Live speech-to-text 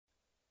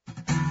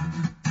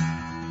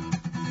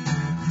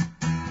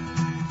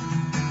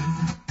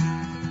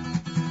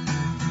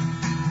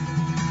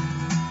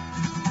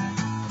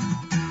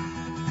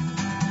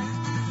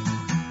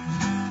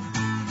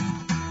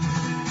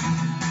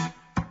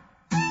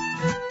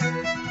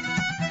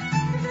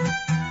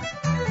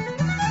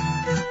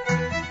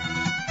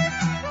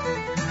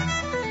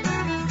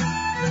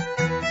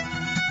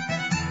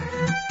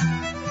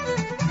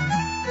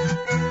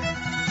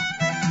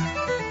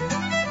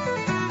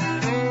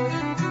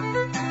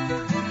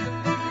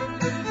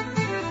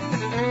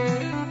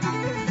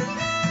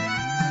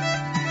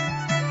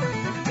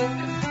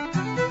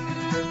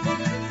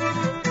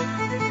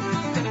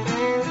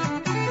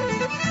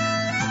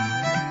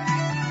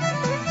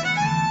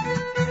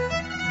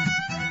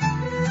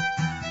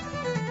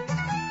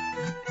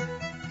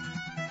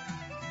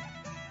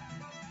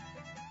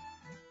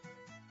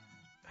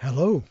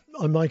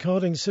I'm Mike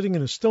Harding, sitting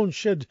in a stone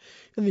shed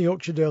in the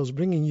Yorkshire Dales,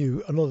 bringing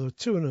you another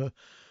 2 and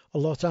a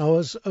lot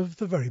hours of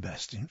the very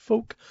best in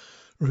folk,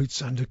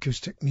 roots and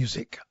acoustic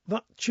music.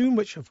 That tune,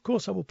 which of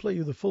course I will play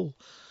you the full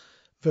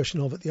version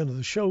of at the end of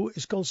the show,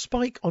 is called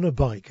Spike on a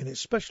Bike, and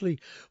it's especially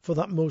for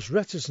that most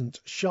reticent,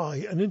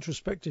 shy and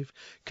introspective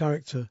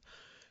character,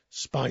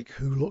 Spike,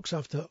 who looks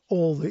after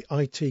all the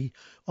IT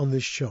on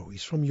this show.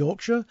 He's from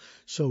Yorkshire,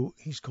 so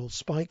he's called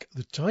Spike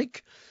the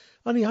Tyke,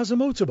 and he has a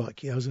motorbike.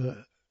 He has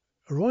a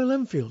Royal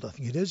Enfield, I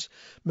think it is,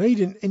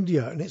 made in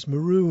India, and it's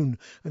maroon,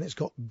 and it's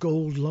got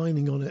gold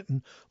lining on it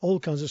and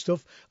all kinds of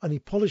stuff, and he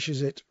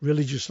polishes it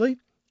religiously.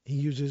 He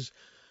uses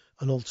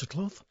an altar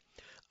cloth,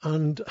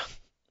 and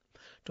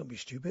don't be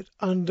stupid,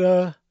 and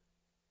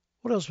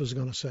what else was I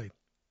going to say?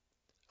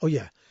 Oh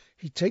yeah,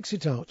 he takes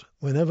it out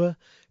whenever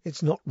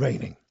it's not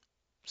raining.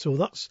 So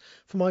that's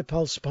for my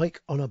pal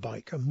Spike on a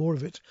Bike, and more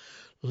of it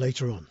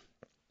later on.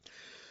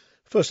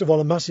 First of all,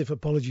 a massive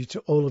apology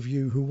to all of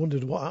you who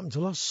wondered what happened to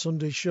last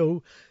Sunday's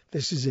show.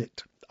 This is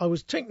it. I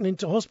was taken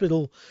into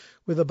hospital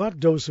with a bad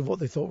dose of what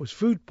they thought was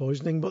food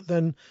poisoning, but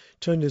then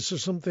turned into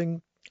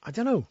something, I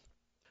don't know.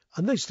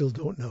 And they still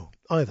don't know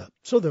either.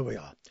 So there we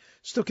are,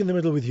 stuck in the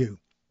middle with you.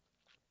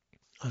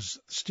 As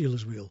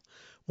Steelers Wheel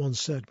once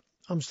said,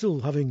 I'm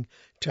still having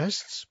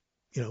tests,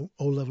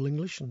 O-level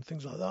English and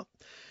things like that.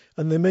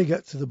 And they may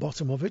get to the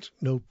bottom of it,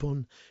 no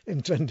pun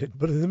intended.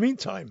 But in the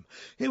meantime,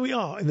 here we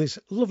are in this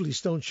lovely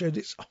stone shed.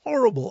 It's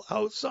horrible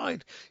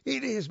outside.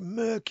 It is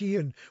murky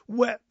and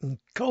wet and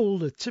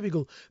cold, a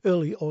typical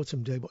early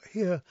autumn day. But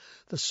here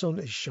the sun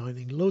is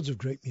shining, loads of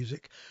great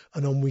music,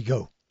 and on we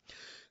go.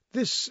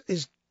 This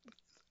is,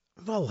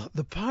 well,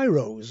 the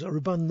Pyros are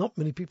a band not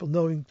many people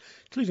know,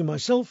 including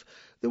myself.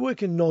 They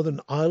work in Northern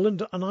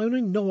Ireland, and I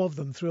only know of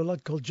them through a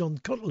lad called John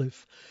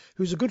Cutcliffe,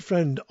 who's a good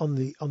friend on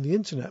the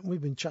internet. And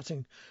we've been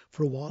chatting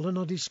for a while, and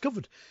I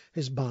discovered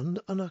his band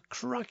and a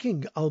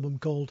cracking album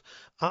called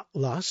At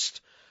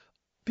Last.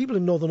 People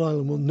in Northern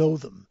Ireland will know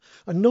them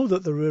and know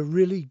that they're a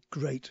really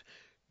great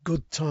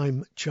Good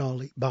Time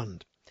Charlie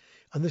band.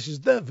 And this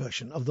is their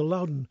version of the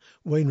Loudon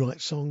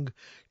Wainwright song,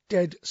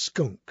 Dead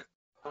Skunk.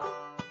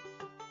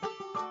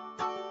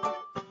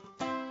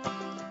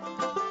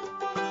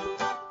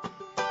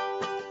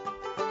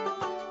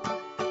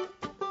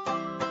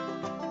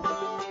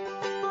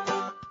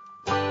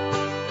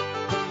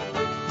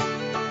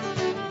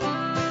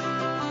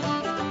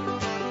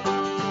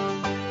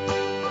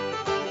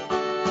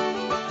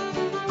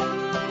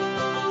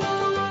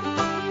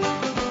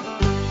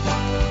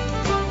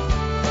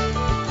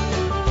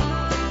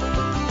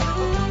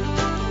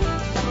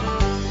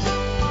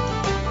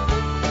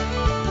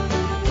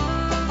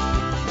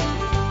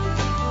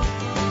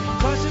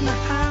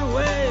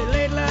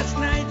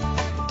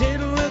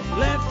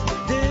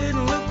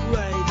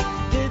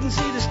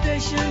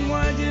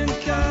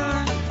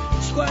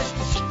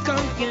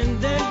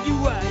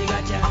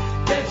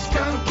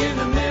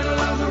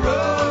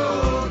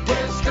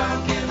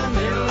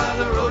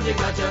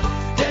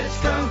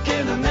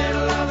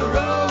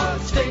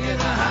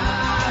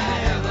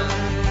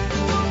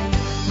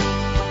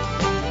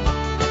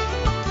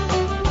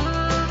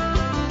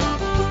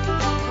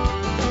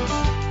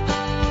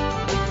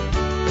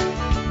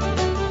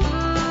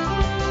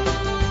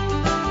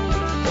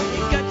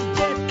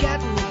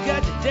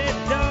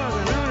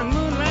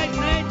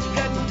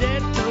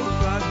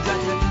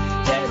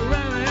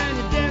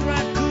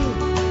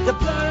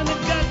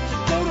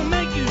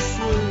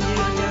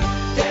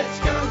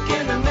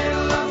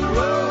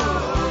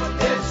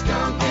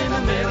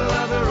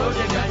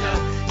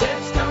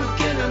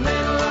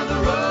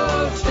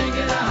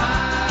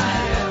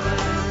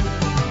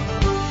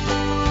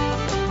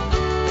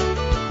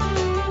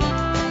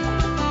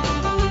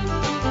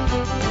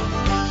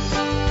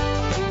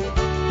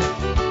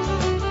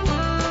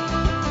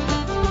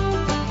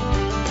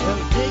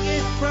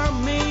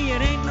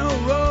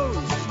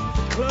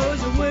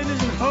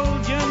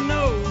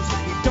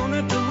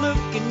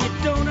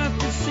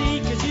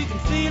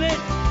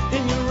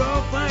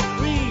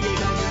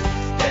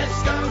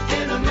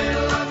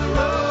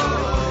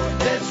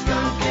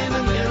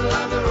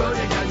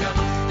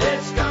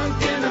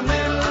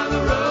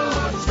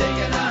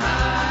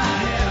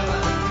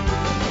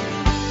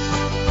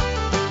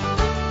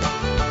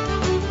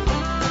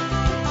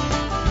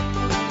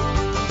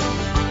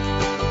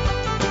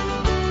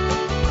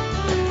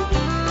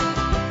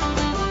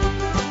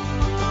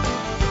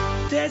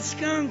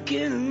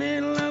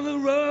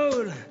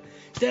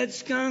 Dead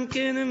skunk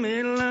in the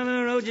middle of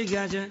the road, you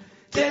gotcha.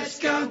 Dead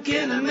skunk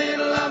in the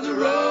middle of the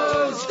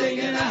road,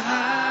 stinking to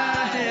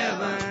high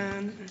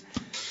heaven.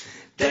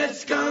 Dead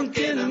skunk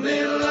in the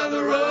middle of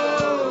the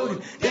road.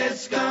 Dead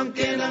skunk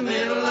in the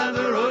middle of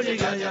the road, you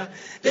gotcha.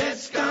 Dead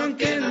skunk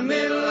in the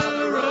middle of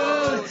the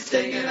road,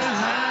 stinking to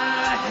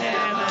high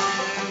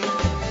heaven.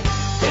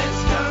 Dead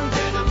skunk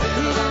in the middle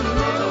of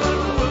the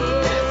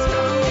road. Dead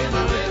skunk in the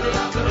middle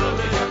of the road,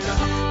 you gotcha.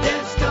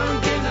 Dead skunk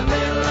in the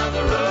middle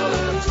of the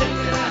road,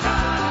 stinking to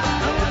high.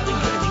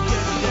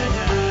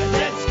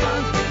 Dead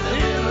skunk in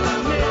the middle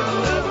of the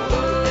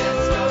road. Dead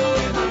skunk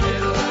in the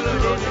middle of the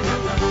road.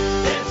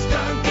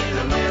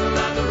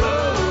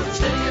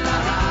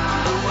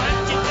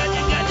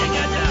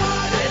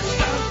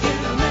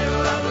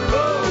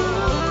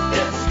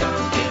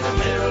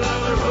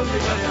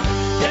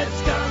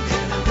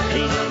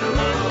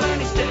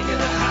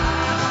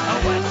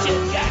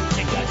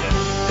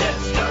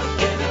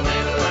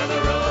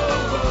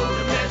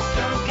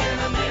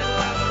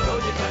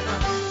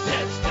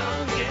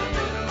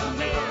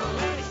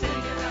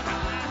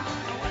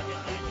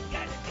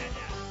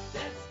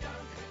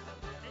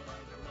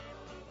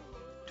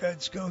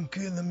 Dead Skunk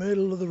in the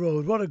Middle of the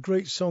Road. What a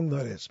great song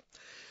that is.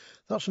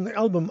 That's from the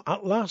album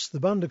At Last. The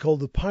band are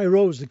called the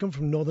Pyros. They come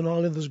from Northern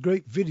Ireland. There's a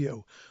great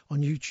video on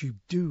YouTube.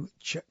 Do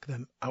check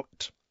them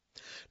out.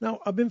 Now,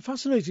 I've been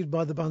fascinated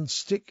by the band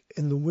Stick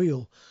in the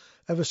Wheel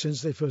ever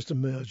since they first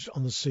emerged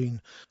on the scene.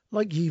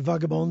 Like Ye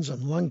Vagabonds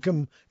and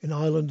Lankum in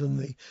Ireland and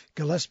the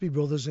Gillespie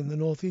Brothers in the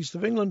northeast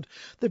of England,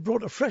 they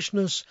brought a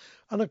freshness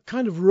and a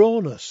kind of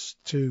rawness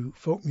to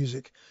folk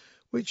music,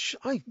 which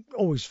I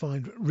always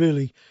find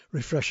really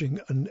refreshing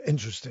and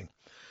interesting.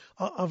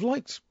 I've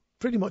liked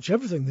pretty much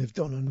everything they've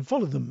done and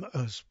followed them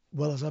as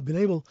well as I've been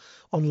able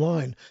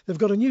online. They've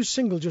got a new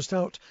single just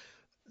out,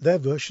 their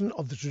version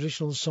of the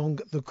traditional song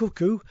The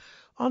Cuckoo,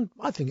 and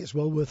I think it's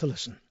well worth a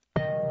listen.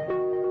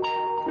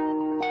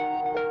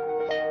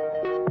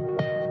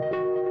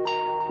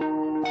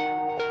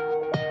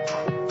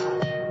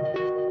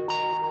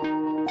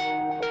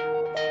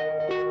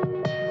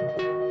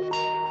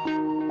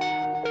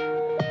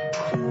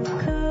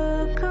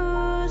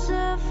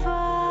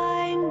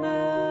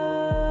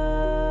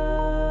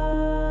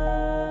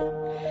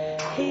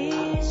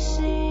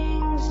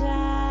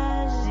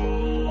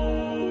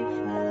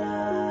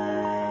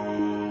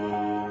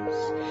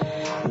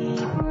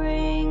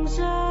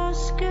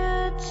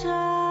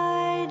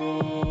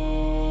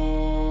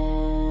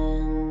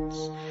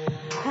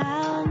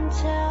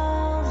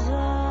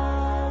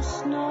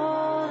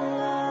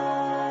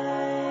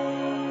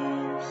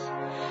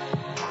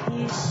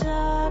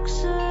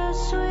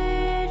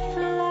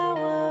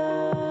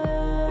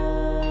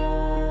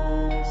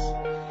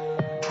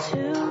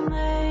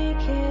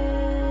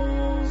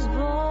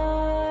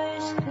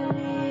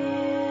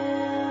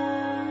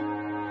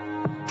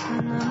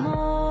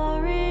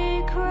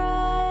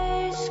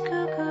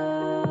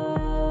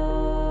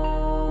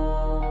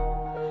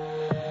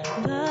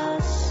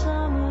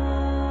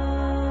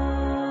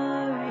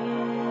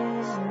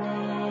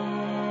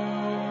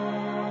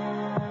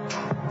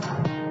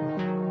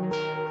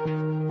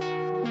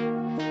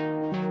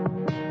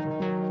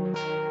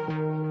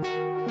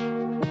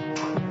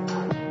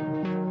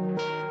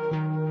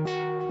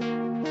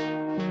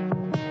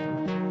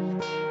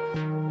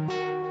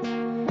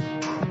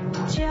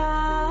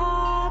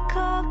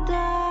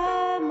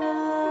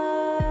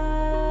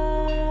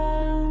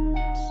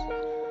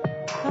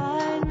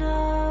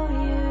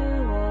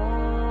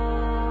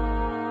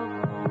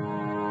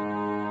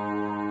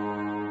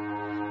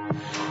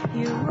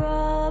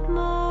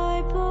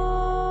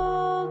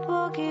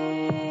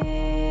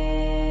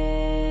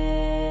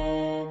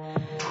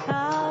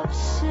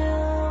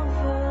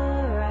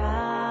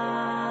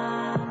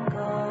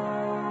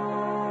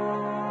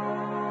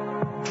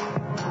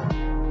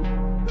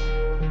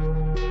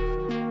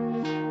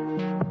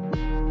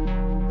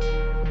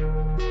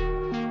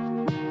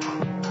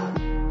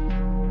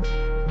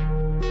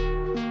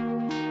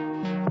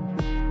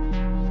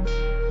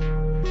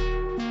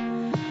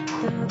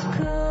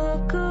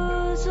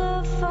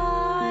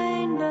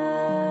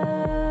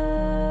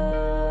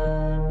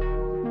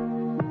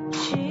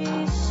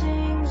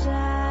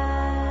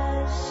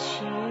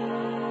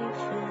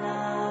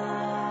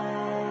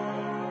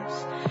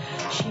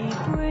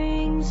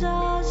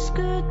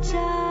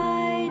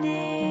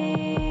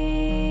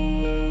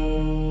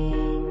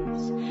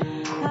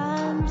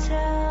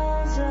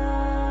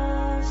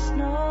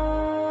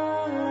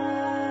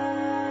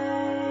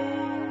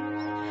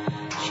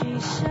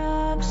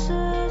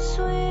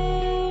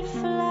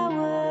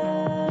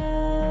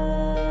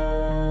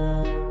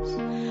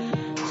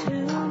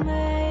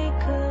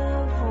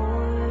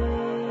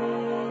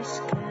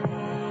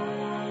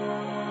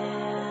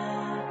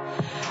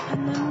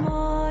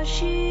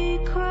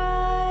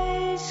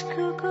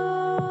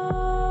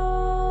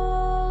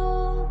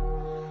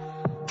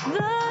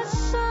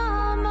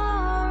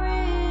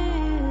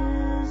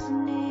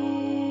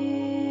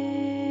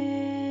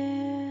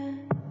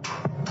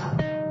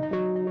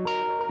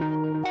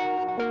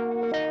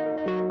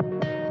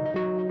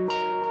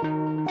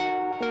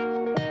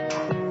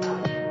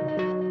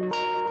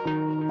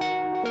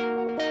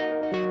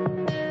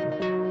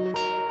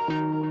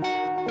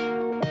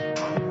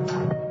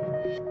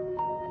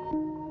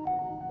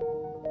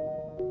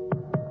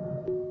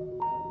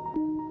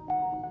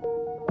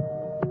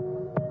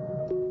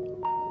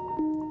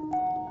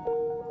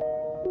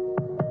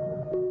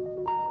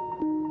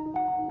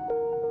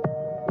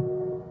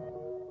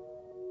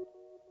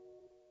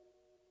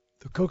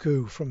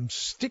 Cuckoo from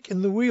Stick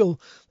in the Wheel.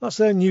 That's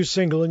their new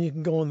single, and you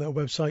can go on their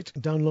website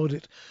and download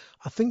it.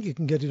 I think you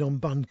can get it on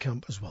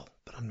Bandcamp as well,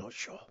 but I'm not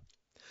sure.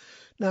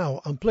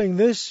 Now, I'm playing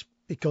this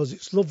because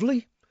it's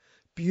lovely,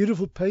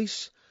 beautiful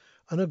pace,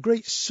 and a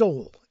great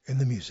soul in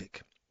the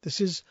music.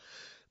 This is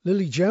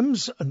Lily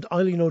Gems and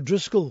Eileen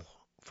O'Driscoll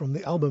from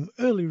the album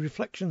Early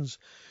Reflections,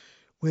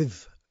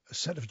 with a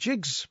set of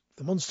jigs,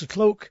 the Monster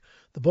Cloak,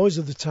 the Boys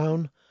of the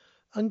Town,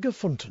 and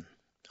Gafunton.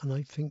 And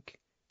I think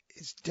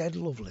it's dead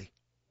lovely.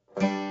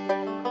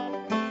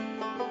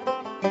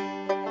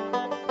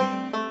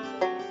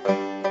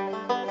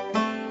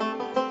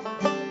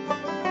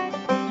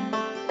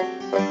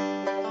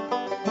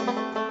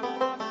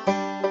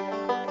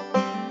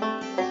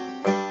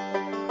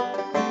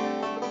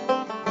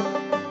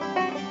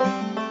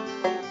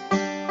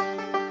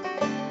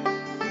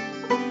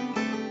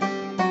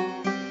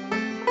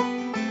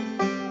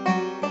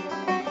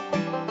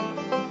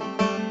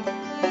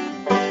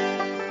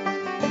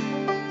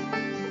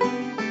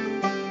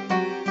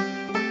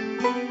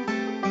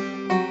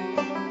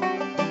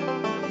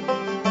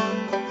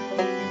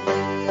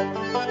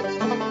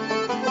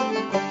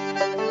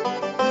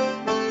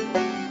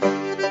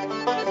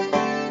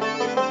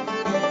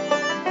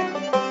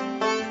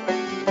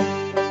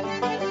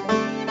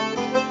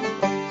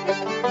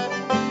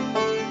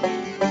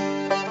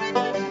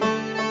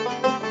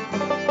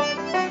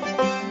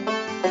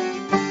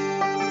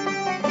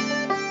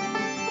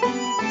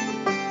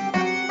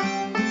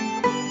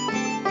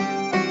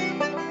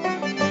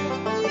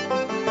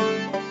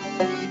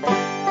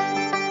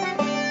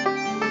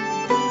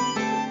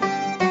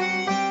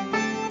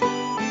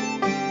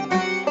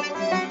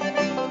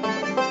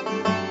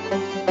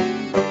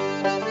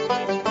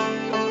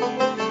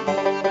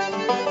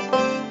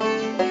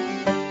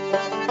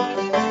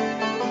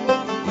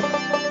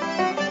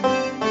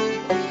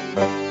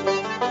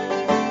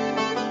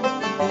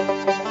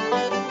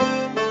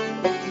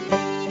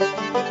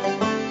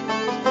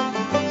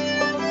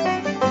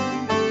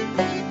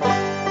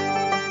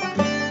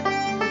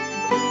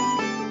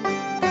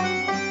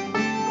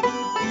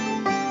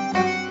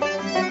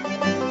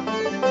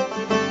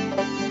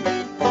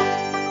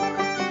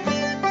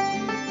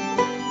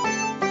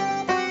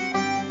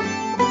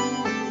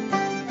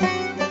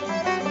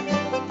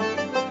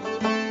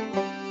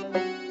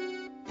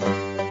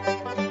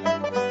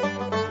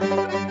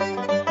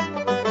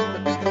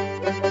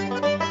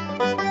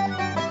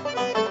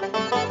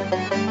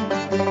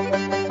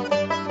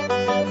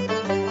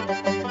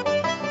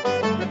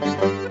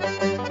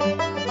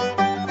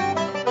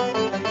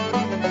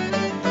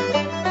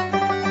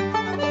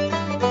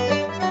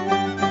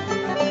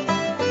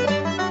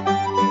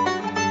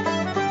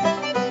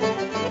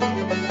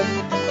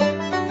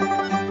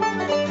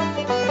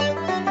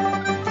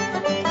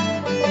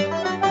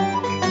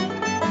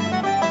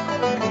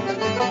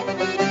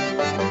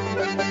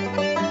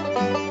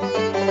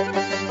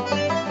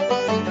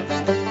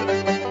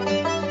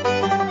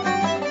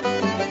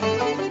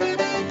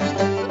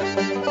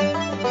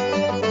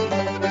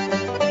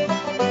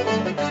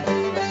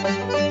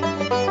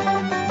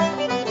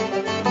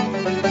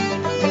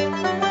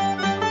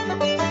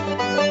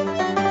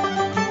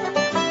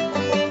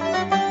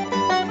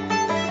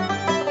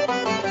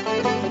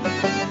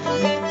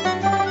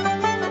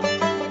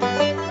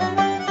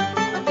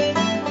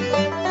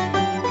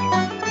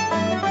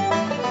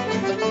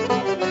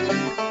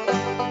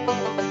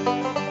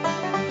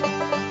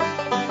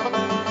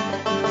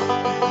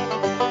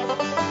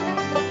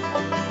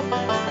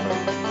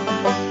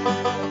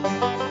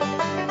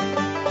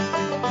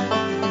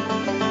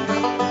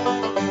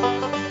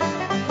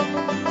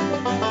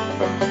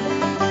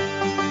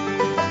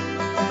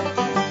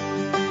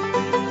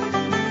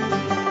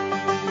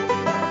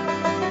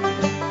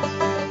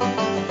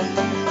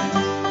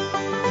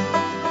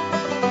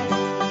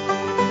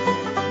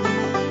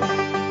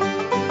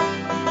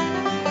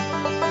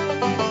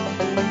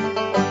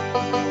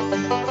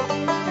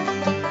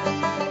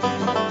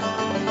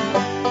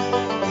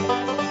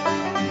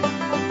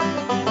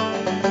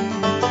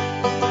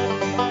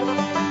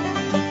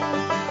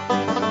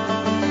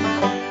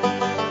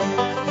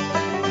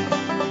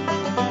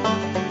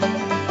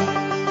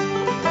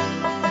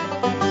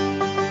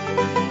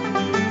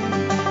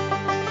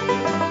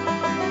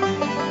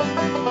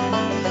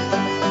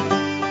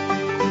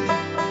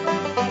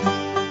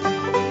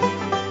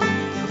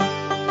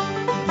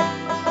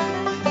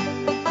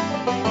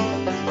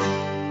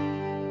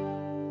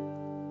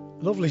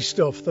 Lovely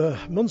stuff. The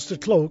Munster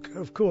Cloak,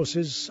 of course,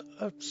 is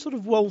a sort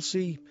of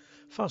waltzy,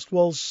 fast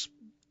waltz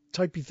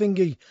typey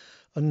thingy,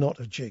 and not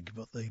a jig,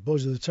 but the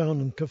Boys of the Town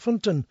and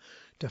Cafunton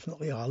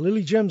definitely are.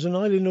 Lily James and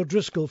Eileen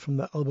O'Driscoll from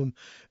their album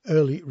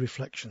Early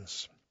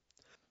Reflections.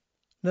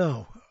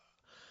 Now,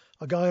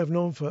 a guy I've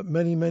known for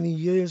many, many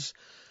years,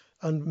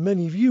 and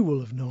many of you will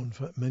have known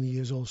for many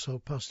years also,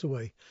 passed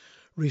away.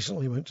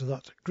 Recently went to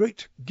that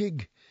great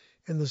gig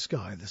in the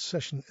sky, the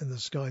session in the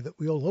sky that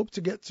we all hope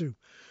to get to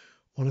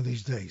one of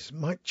these days.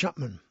 Mike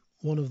Chapman,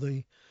 one of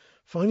the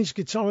finest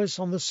guitarists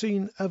on the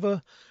scene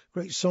ever,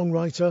 great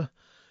songwriter,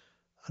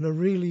 and a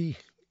really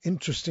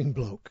interesting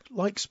bloke.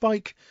 Like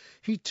Spike,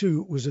 he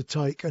too was a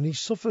tyke, and he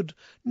suffered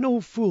no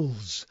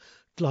fools,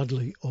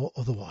 gladly or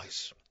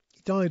otherwise.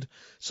 He died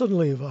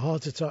suddenly of a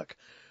heart attack,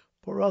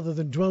 but rather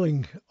than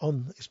dwelling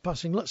on his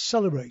passing, let's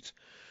celebrate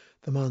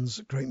the man's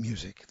great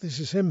music. This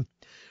is him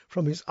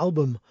from his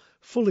album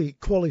Fully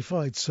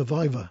Qualified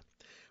Survivor,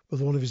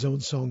 with one of his own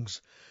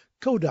songs,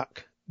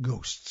 Kodak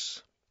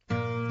Ghosts.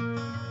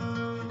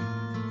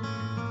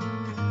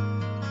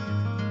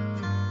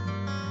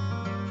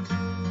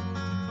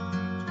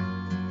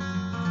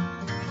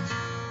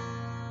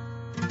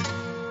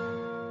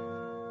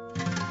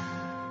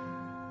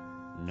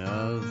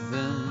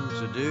 Nothing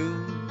to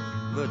do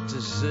but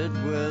to sit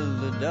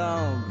with the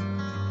dog,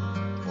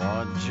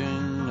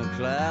 watching the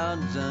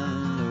clouds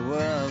and the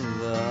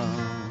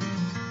weather.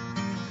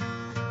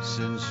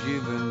 Since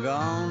you've been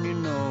gone, you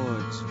know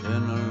it's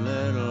been a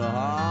little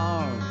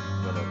hard,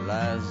 but at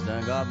last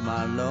I got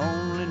my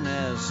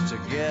loneliness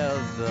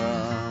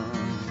together.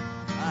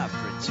 I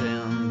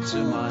pretend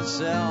to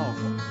myself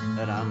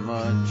that I'm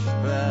much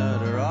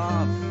better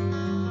off,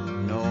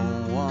 no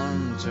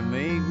one to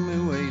make me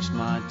waste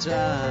my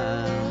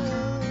time.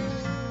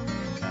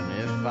 And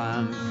if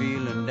I'm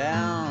feeling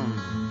down,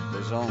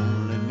 there's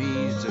only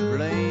me to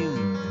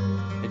blame.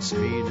 It's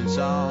me that's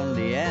on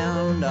the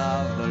end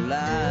of the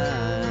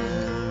line.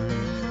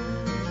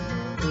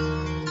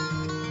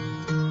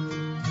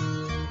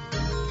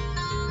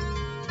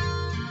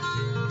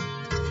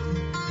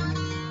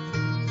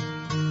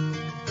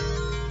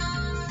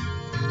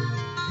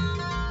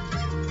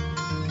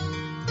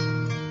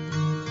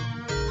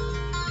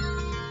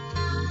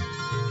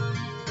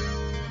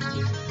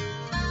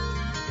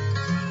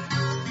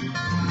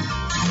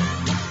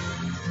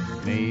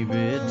 Maybe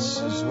it's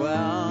as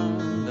well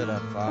that I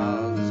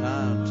fought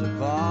time to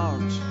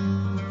part.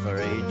 For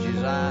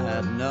ages I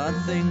had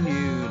nothing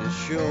new to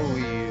show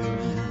you,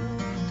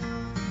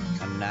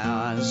 and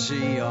now I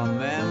see your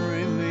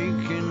memory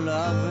making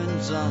love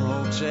in some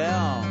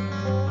hotel.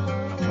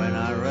 And when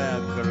I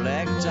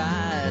recollect,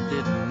 I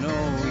didn't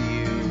know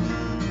you.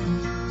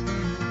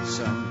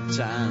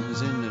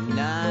 Sometimes in the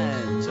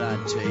night I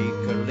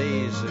take a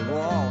lazy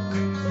walk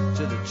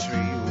to the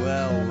tree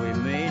where we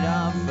made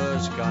our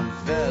first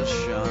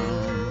confession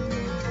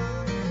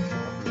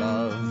of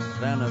love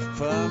and of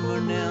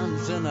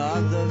permanence and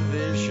other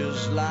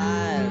vicious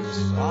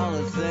lies, all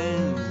the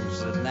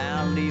things that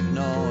now leave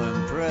no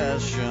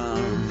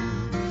impression.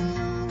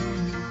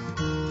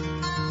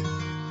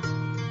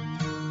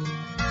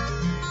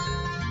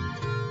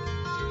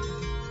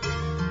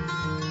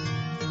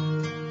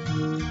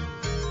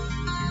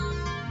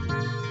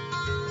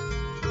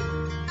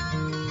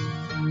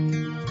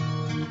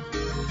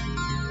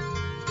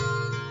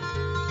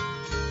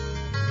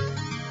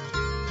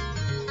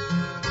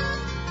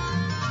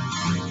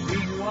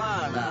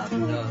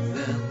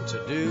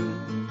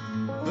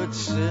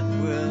 Sit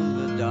with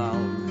the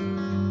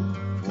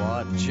dog,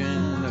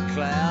 watching the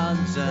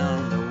clouds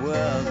and the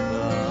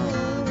weather.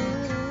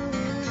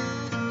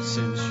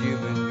 Since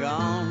you've been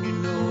gone, you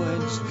know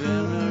it's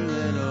been a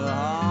little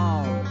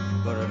hard,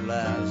 but at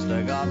last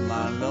I got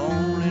my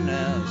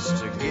loneliness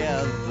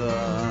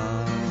together.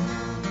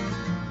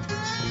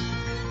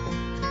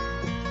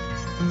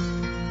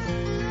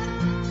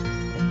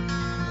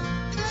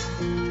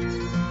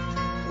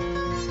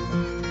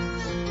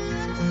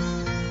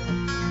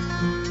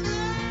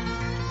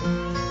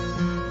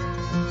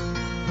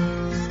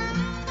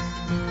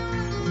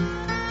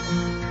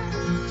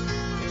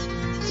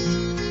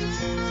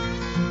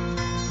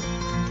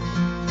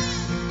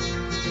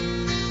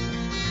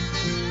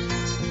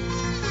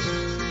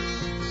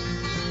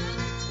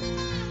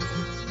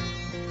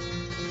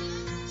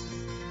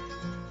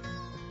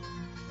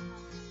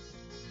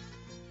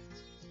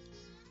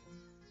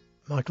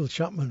 Michael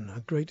Chapman, a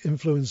great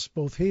influence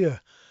both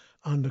here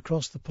and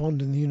across the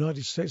pond in the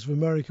United States of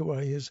America, where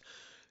he is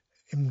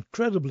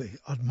incredibly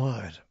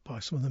admired by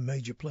some of the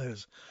major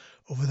players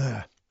over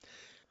there.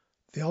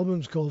 The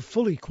album's called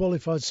Fully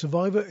Qualified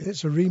Survivor.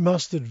 It's a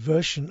remastered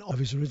version of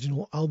his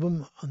original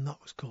album, and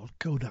that was called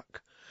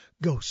Kodak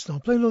Ghosts. I'll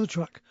play another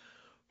track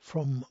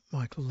from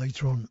Michael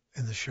later on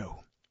in the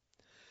show.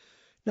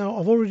 Now,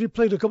 I've already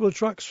played a couple of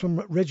tracks from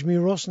Reg Me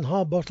Ross and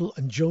Harbottle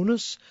and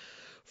Jonas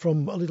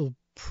from a little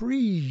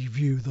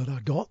preview that I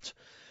got,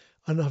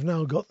 and I've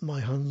now got my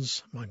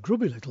hands, my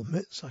grubby little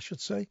mitts I should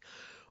say,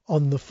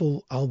 on the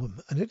full album,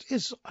 and it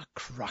is a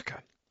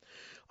cracker.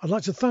 I'd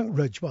like to thank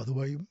Reg, by the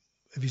way,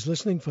 if he's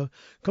listening, for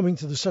coming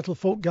to the Settle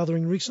Folk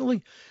gathering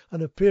recently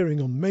and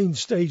appearing on main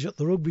stage at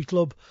the Rugby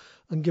Club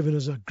and giving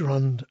us a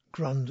grand,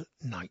 grand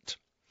night.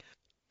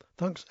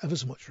 Thanks ever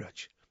so much, Reg.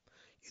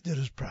 You did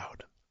us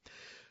proud.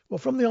 Well,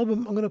 from the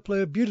album, I'm going to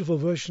play a beautiful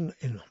version,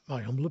 in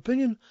my humble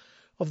opinion,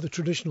 of the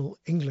traditional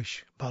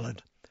English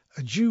ballad,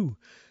 Adieu,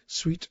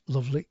 Sweet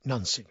Lovely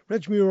Nancy,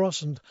 Reg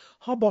Muros and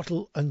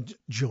Harbottle and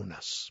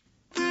Jonas.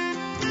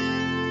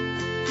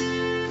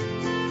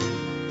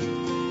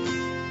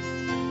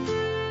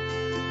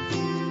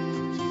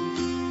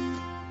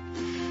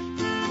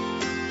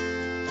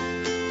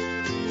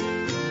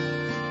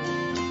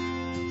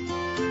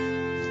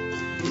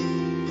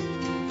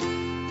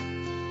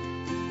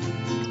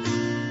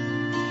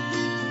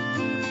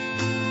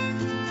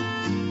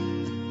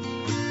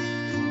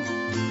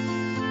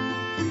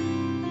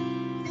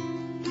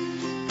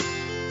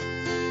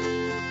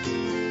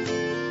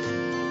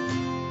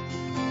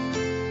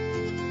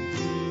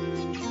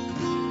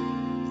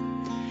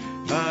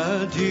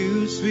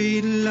 Adieu,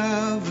 sweet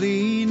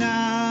lovely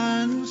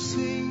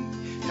Nancy,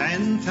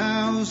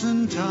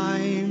 10,000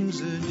 times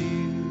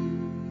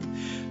adieu.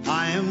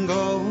 I am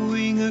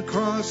going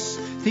across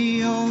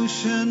the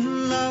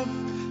ocean, love,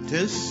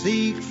 to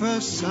seek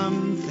for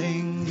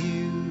something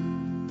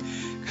new.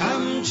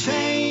 Come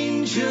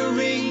change your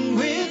ring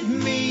with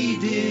me,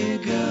 dear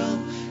girl,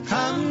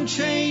 come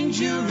change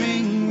your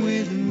ring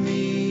with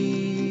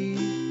me.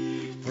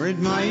 For it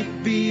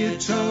might be a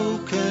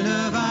token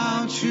of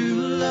our true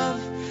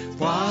love,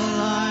 while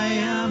I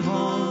am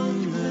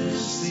on the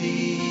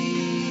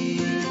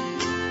sea.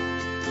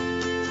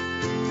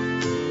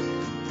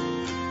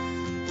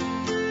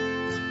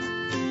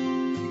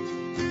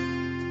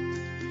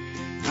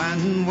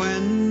 And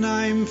when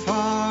I'm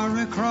far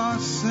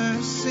across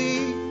the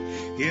sea,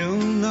 you'll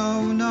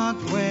know not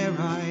where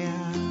I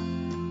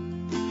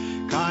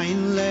am.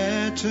 Kind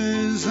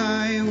letters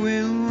I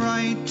will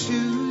write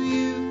to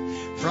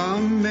you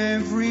from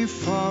every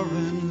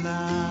foreign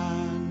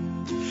land.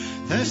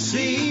 The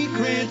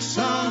secrets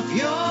of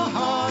your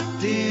heart,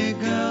 dear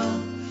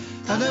girl,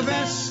 are the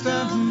best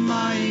of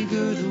my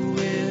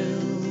goodwill.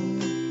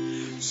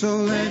 So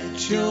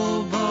let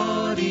your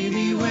body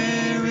be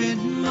where it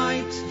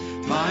might,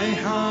 my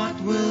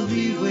heart will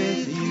be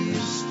with you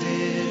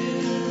still.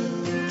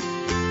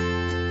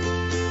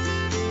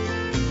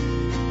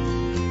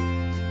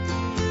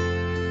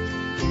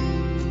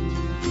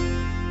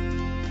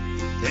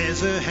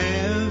 There's a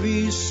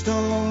heavy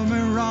storm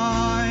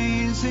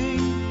arising,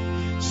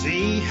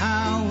 see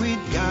how it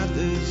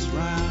gathers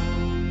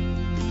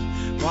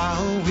round,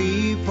 while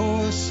we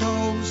poor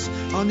souls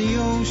on the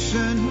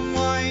ocean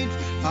wide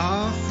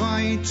are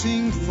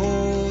fighting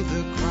for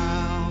the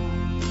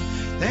crown.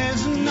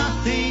 There's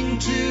nothing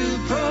to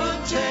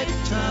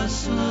protect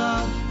us,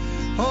 love,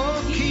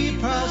 or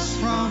keep us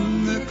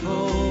from the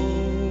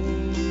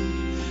cold.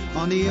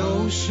 On the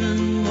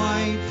ocean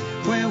wide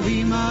where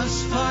we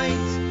must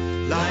fight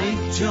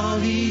like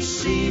jolly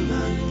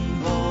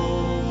seamen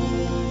bold.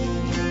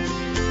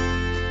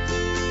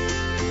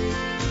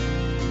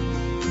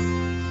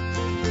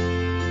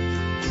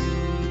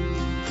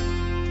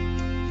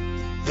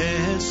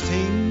 There's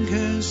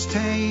tinkers,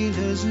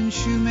 tailors and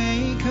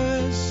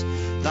shoemakers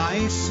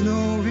lie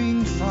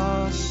snoring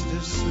fast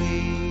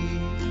asleep,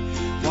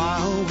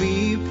 while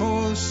we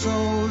poor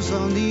souls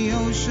on the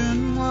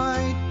ocean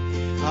wide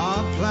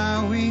are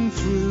ploughing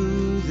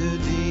through the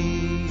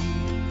deep.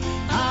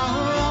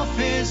 Our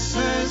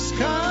officers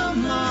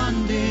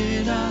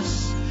commanded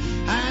us,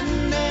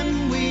 and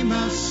them we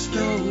must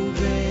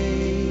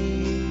obey,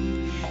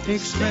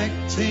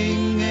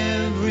 expecting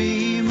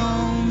every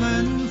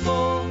moment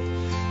for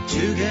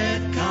to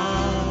get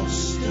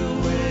cast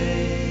away.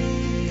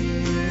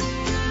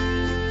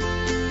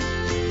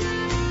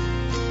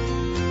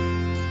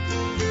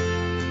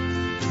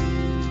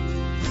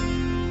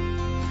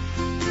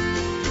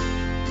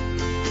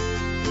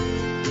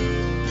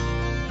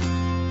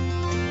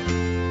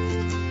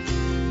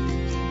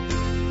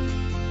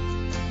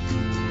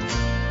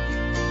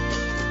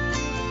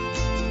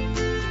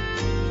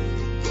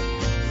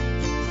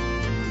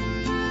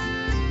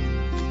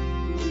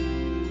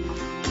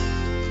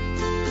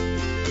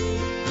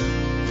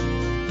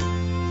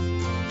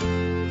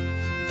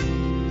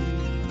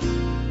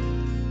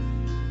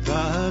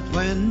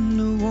 When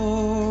the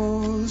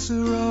wars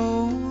are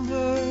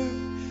over,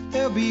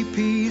 there'll be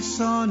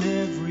peace on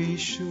every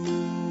shore.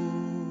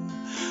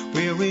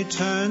 We'll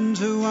return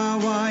to our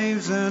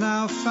wives and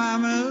our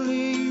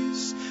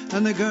families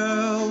and the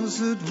girls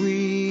that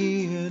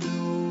we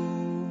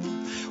adore.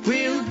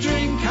 We'll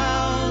drink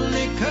our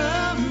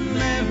liquor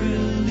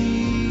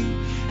merrily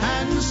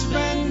and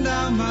spend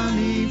our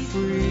money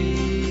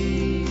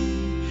free.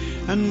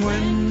 And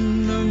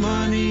when the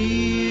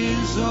money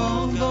is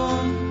all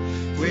gone,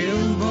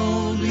 we'll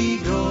boldly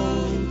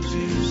go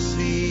to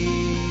sea.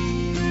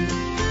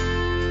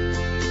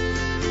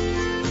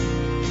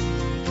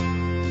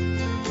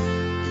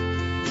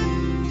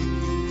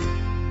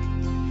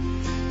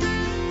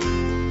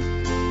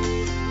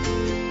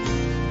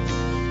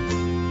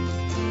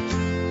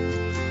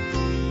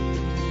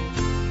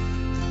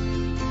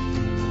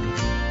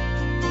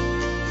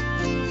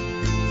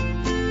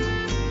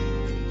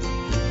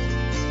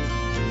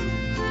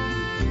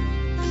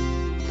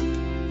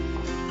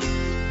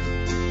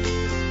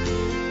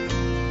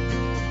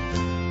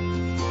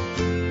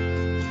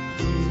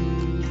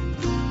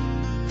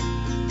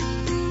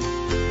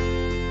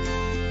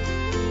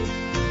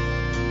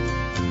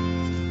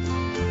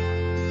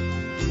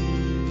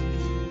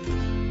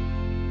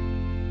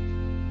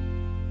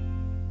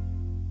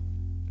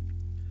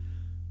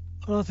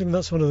 And I think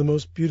that's one of the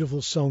most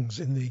beautiful songs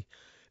in the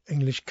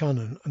English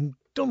canon, and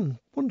done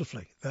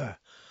wonderfully there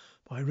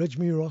by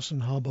Reggie Ross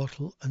and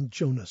Harbottle and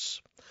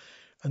Jonas.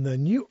 And their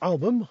new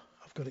album,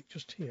 I've got it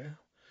just here,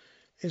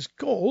 is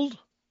called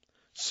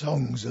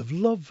Songs of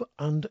Love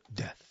and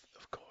Death,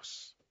 of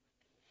course.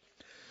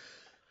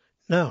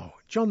 Now,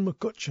 John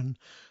McCutcheon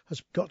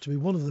has got to be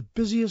one of the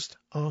busiest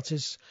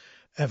artists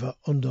ever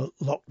under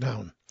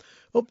lockdown,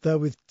 up there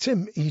with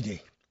Tim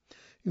Eadie,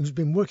 who's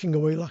been working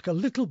away like a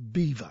little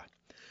beaver.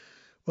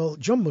 Well,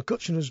 John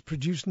McCutcheon has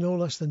produced no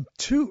less than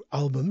 2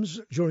 albums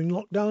during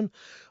lockdown,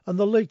 and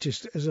the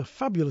latest is a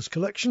fabulous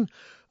collection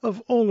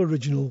of all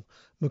original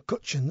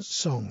McCutcheon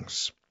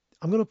songs.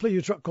 I'm going to play you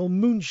a track called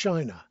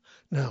Moonshiner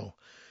now,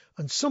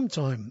 and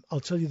sometime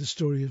I'll tell you the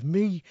story of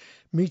me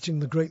meeting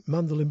the great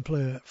mandolin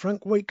player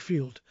Frank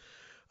Wakefield,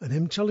 and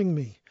him telling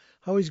me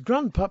how his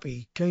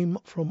grandpappy came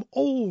from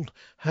Old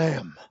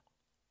Ham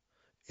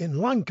in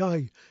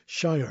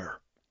Lancashire,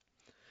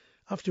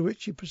 after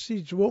which he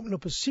proceeded to open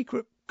up a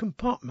secret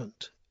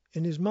compartment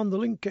in his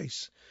mandolin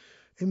case,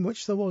 in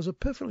which there was a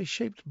perfectly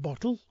shaped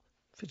bottle,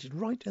 fitted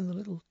right in the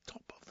little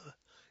top of the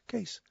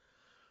case,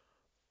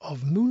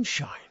 of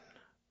moonshine,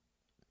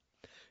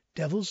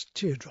 Devil's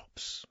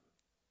Teardrops.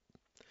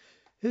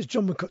 Here's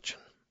John McCutcheon.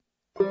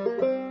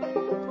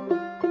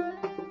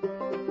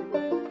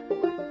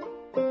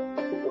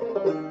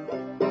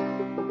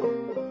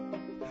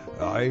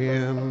 I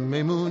am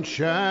a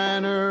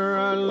moonshiner,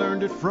 I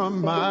learned it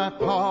from my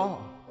pa.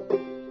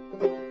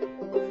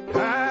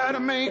 How to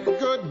make a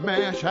good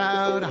mash,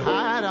 how to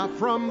hide out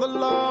from the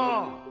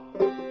law.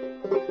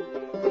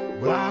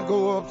 Well, I'll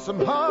go up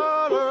some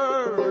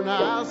holler and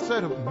I'll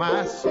set up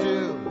my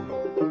still.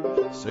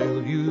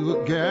 Sell you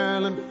a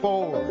gallon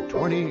for a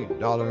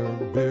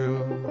 $20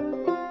 bill.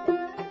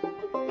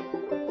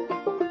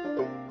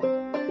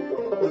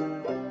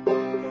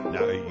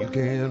 Now you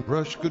can't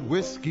rush good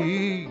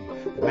whiskey,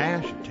 the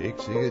mash it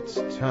takes its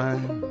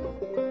time.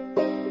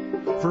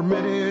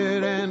 Ferment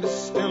it and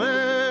distill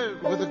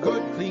it with a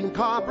good clean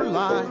copper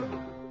line.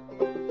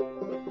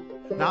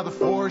 Now the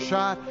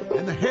foreshot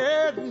and the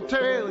head and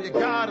tail you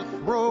gotta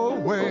throw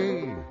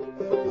away.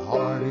 The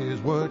heart is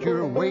what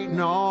you're waiting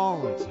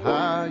on, it's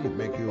how you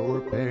make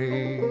your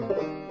pay.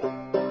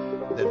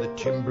 Then the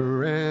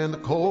timber and the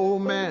coal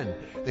man,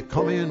 they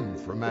come in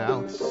from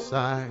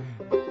outside.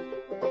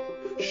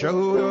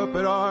 Showed up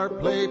at our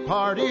play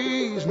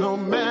parties, no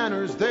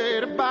manners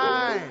they'd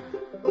abide.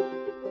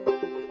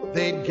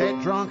 They'd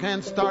get drunk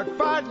and start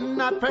fighting,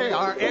 not pay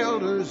our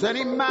elders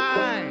any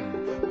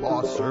mind.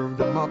 Boss served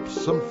them up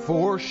some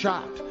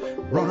 4-shot,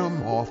 run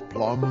them off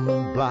plumb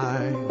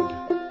blind.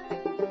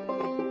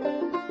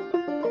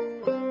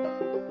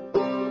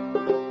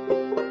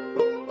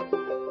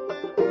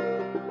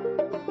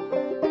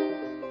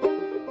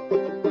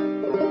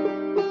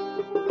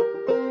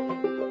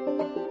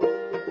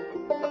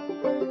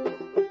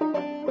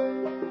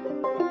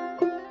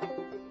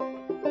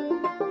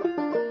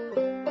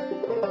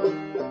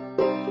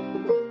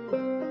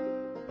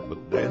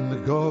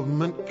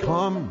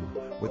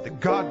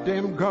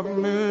 Goddamn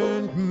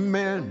government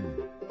men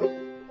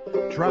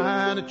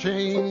trying to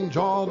change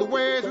all the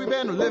ways we've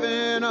been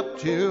living up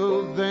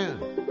till then.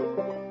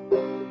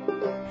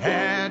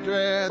 Had to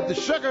add the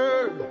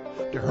sugar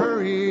to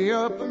hurry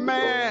up the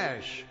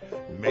mash.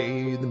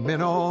 Made the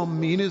men all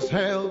mean as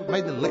hell,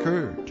 made the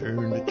liquor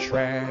turn to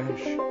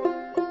trash.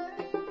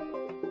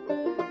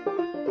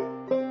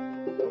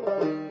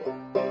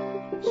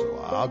 So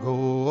I'll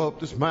go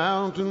up this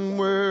mountain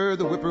where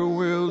the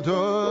whippoorwill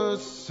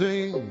does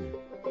sing.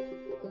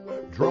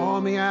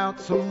 Draw me out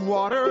some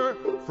water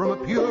from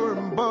a pure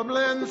and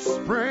bubbling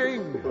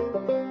spring.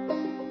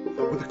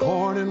 With the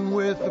corn and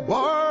with the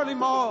barley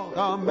malt,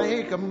 I'll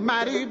make a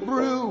mighty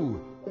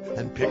brew.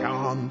 And pick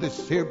on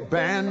this here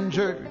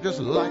banjo just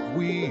like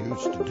we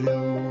used to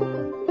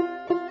do.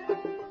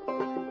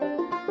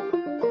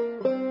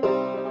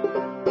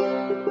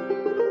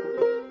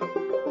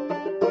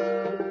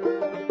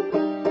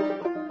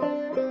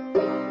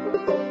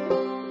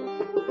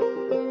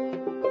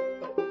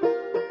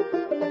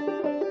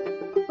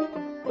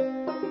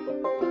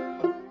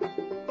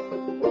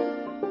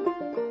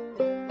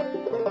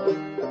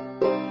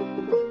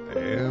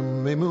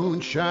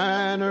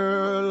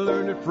 Shiner,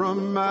 learned it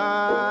from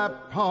my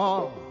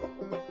pa.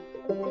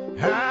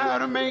 How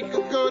to make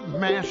a good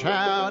mash,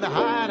 how to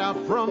hide out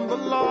from the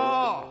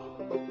law.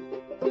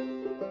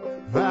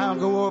 I'll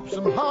go up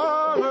some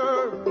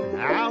holler,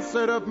 I'll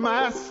set up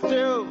my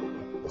still.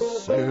 I'll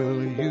sell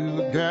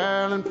you a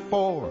gallon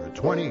for a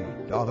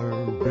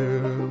 $20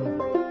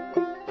 bill.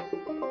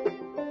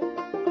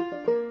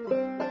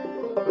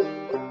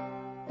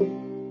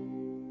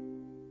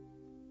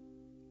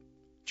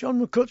 John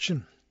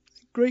McCutcheon,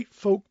 great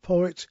folk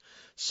poet,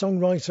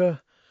 songwriter,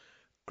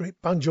 great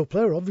banjo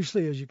player,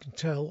 obviously, as you can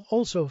tell.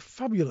 Also,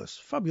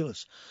 fabulous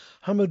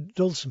hammer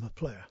dulcimer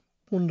player.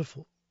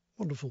 Wonderful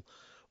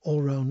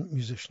all-round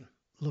musician.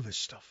 Love his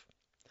stuff.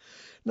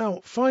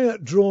 Now, Fire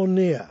Draw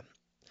Near.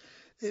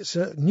 It's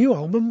a new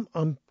album.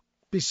 I'm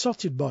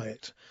besotted by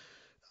it.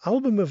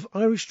 album of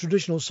Irish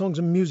traditional songs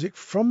and music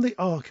from the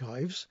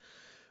archives,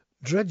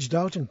 dredged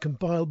out and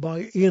compiled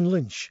by Ian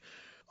Lynch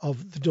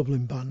of the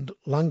Dublin band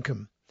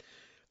Lankum.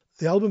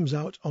 The album's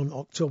out on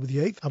October the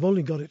 8th. I've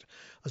only got it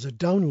as a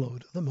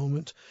download at the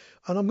moment,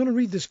 and I'm going to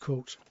read this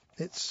quote.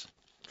 It's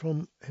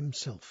from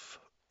himself,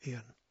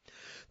 Ian.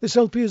 This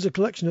LP is a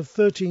collection of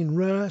 13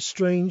 rare,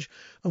 strange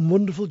and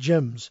wonderful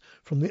gems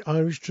from the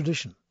Irish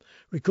tradition,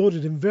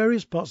 recorded in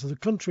various parts of the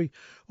country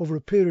over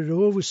a period of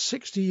over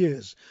 60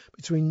 years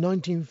between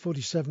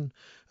 1947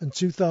 and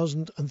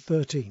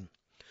 2013.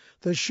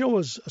 They show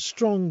us a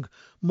strong,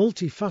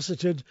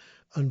 multifaceted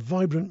and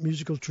vibrant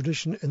musical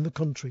tradition in the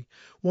country,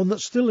 one that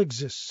still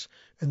exists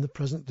in the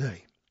present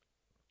day.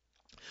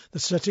 The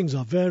settings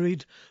are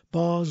varied: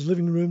 bars,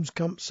 living rooms,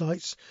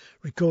 campsites,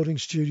 recording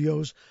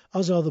studios,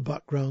 as are the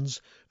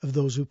backgrounds of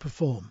those who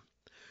perform.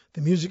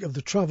 The music of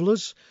the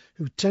travellers,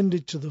 who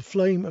tended to the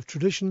flame of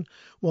tradition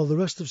while the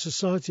rest of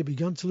society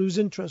began to lose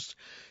interest,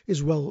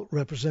 is well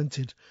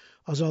represented,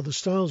 as are the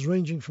styles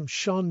ranging from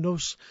Sean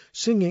Nuss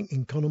singing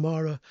in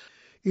Connemara,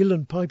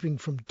 Elan piping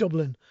from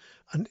Dublin,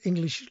 and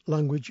English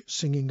language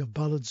singing of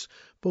ballads,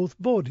 both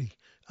bawdy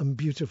and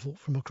beautiful,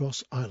 from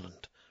across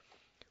Ireland.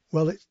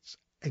 Well, it's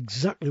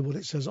exactly what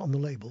it says on the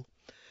label.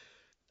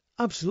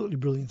 Absolutely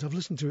brilliant. I've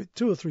listened to it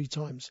 2 or 3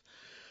 times.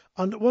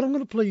 And what I'm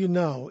going to play you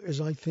now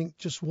is, I think,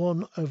 just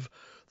one of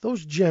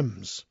those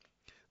gems.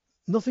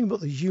 Nothing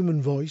but the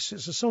human voice.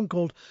 It's a song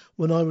called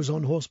When I Was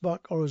on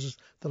Horseback, or as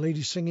the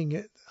lady singing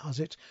it has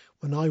it,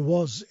 When I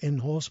Was in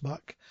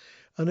Horseback.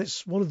 And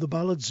it's one of the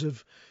ballads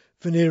of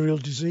venereal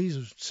disease,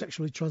 of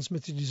sexually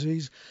transmitted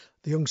disease.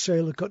 The young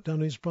sailor cut down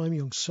in his prime,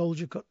 young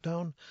soldier cut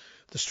down,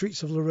 the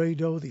streets of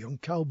Laredo, the young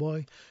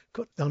cowboy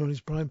cut down on his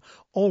prime.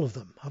 All of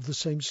them have the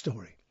same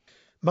story.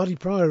 Maddie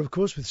Pryor, of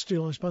course, with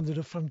Steel Ice Band, did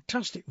a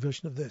fantastic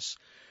version of this.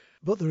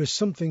 But there is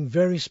something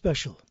very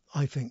special,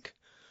 I think,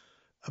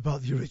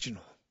 about the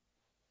original.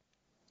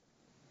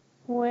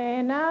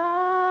 When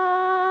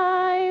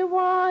I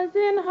was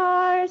in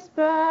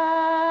horseback,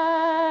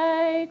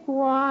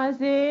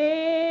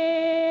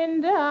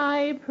 wasn't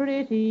I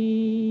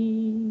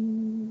pretty?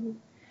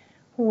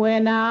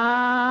 When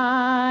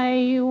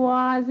I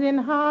was in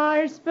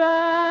horseback,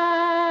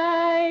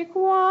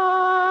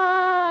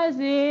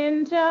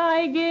 wasn't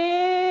I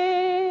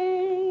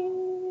gay?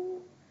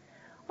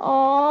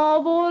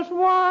 Oh, but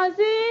wasn't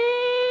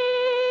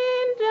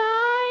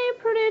I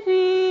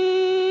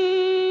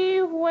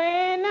pretty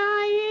when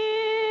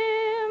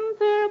I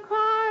entered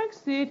Cork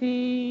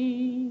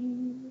City?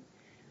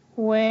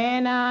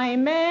 When I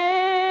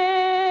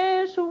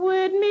met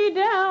with me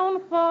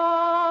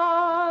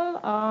downfall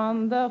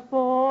on the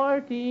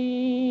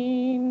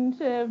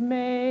 14th of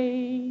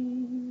May,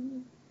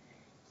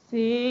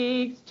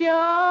 6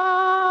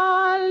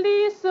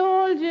 jolly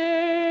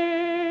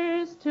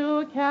soldiers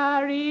to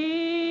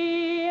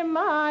carry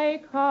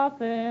my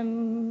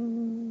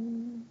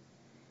coffin.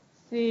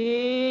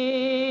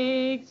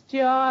 6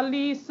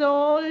 jolly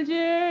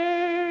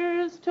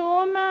soldiers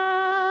to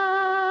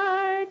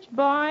march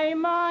by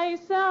my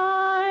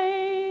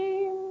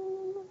side,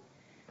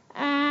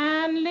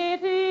 and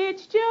let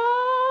each jolly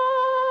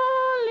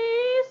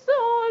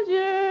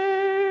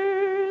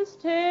soldiers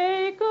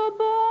take a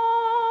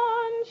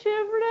bunch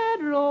of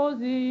red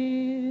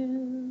roses,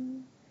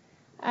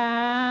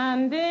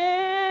 and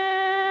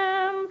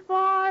them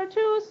for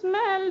to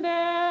smell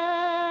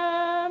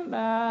them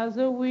as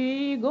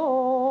we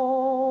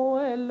go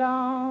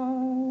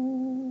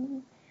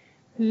along.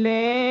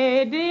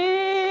 Play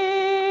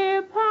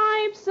the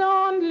pipes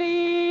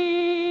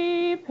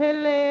only,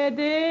 play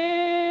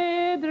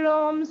the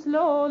drums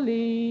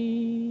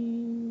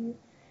slowly,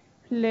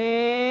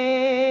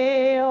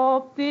 play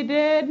up the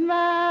dead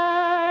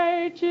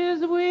march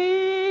as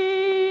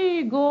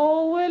we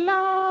go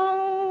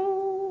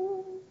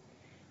along.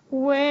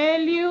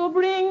 Will you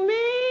bring me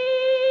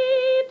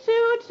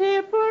to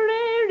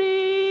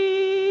Tipperary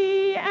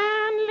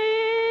and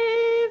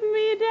leave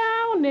me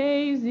down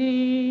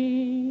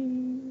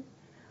easy?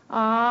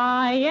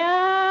 I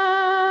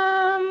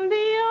am the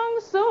young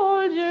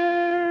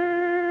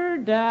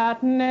soldier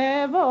that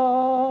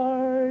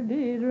never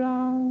did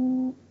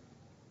wrong.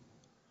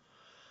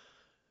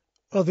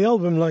 Well, the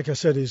album, like I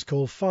said, is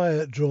called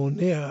Fire Draw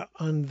Near,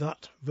 and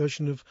that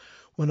version of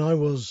When I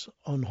Was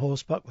on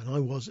Horseback, When I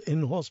Was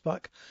in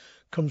Horseback,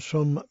 comes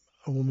from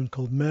a woman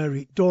called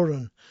Mary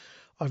Doran.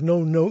 I've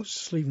no notes,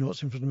 sleeve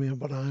notes in front of me,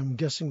 but I am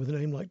guessing with a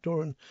name like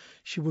Doran,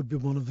 she would be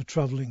one of the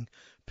travelling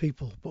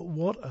people. But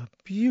what a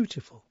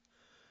beautiful,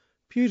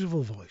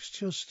 beautiful voice,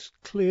 just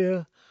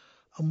clear,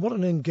 and what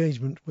an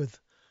engagement with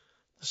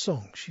the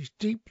song. She's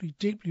deeply,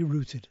 deeply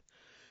rooted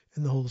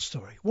in the whole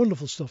story.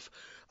 Wonderful stuff.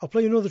 I'll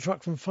play another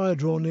track from Fire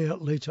Draw Near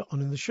later on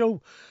in the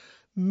show.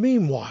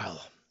 Meanwhile,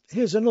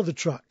 here's another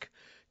track,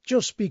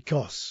 Just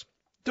Because.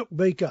 Duck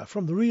Baker,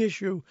 from the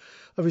reissue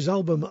of his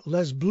album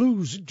Les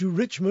Blues du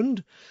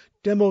Richmond,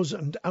 Demos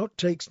and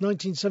Outtakes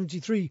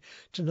 1973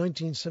 to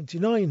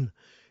 1979,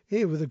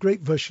 here with a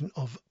great version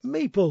of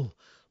Maple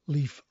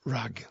Leaf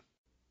Rag.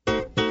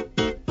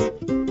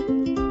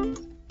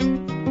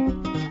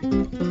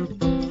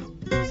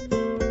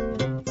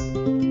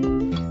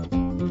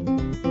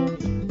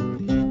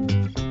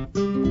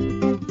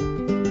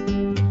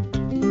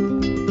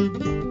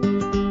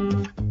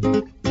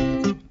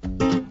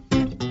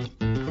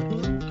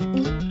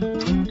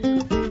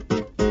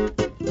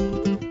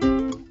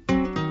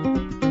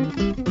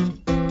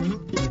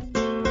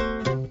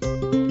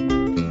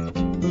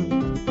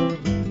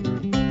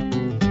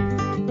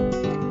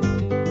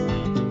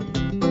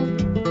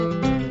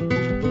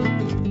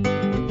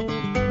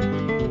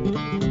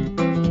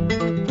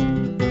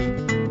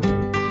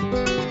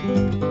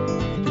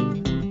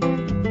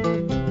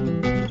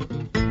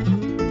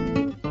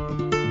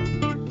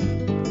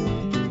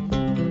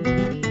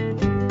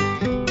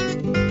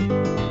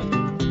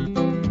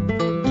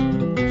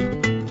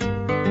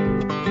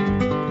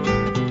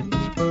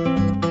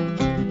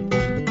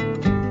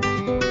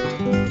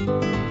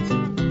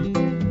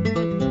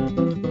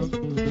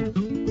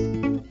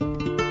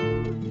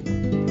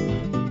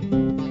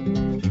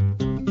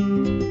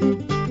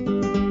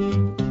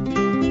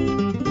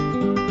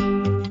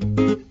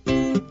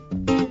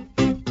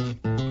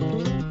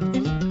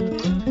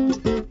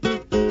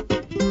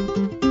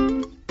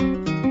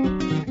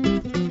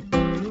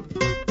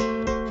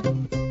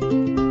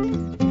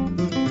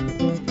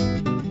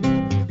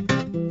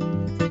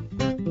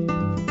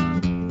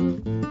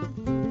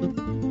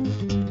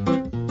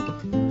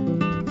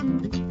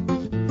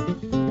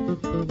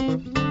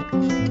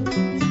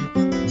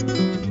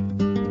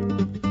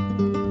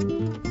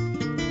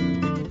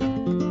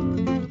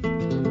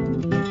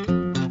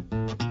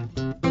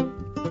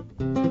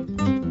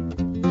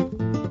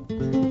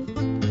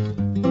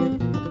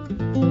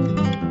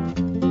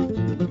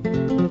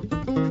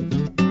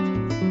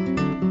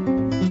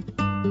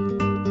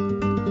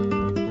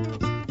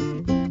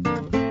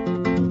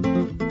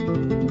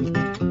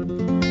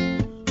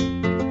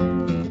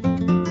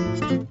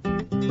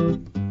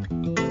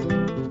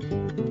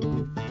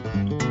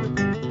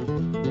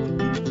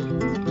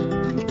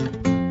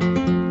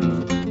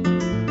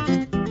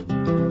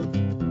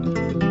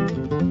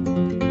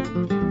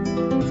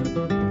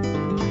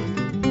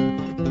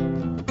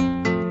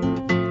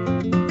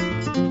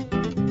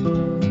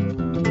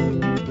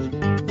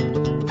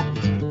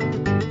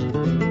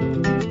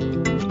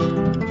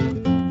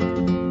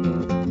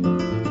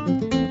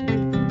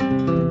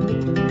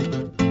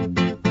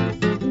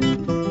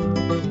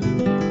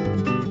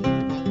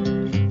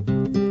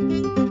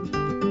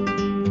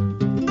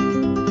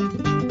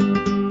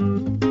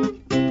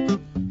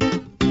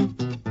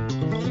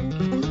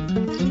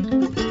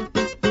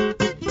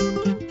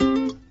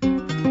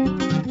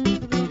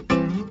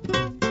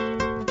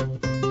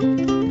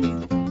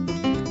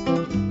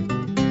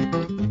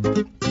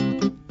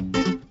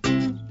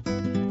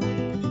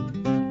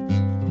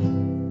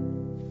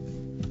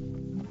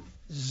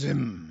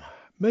 Zim.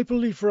 Maple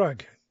Leaf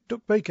Rag,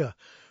 Duck Baker,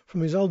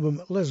 from his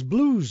album Les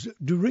Blues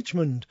du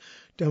Richmond,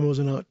 Demos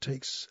and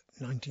Outtakes,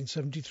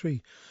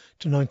 1973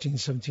 to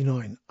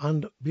 1979.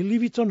 And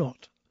believe it or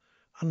not,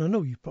 and I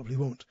know you probably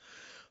won't,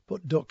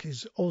 but Duck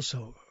is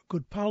also a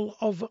good pal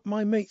of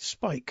my mate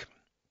Spike.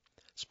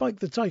 Spike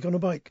the Tyke on a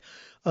Bike.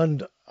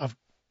 And I've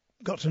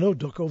got to know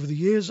Duck over the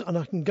years, and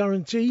I can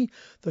guarantee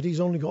that he's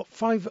only got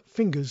 5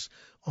 fingers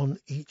on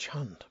each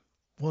hand.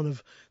 One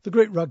of the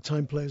great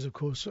ragtime players, of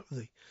course, of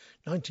the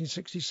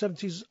 1960s,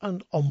 70s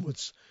and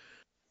onwards.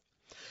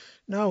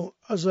 Now,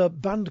 as a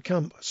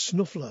Bandcamp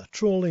snuffler,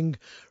 trawling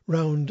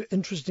round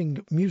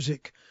interesting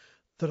music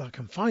that I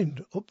can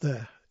find up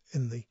there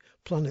in the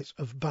planet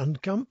of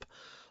Bandcamp,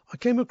 I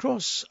came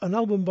across an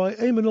album by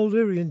Eamon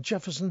O'Leary and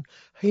Jefferson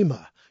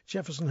Hamer.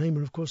 Jefferson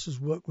Hamer, of course, has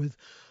worked with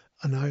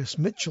Anais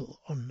Mitchell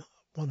on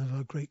one of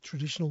her great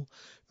traditional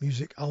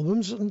music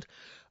albums, and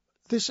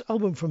this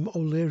album from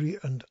O'Leary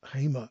and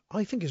Hamer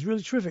I think is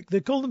really terrific. They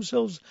call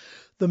themselves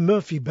the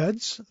Murphy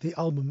Beds. The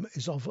album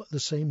is of the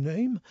same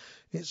name.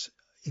 It's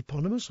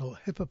eponymous, or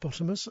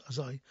hippopotamus, as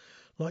I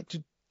like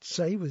to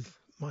say with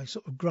my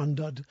sort of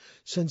grandad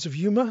sense of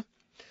humour.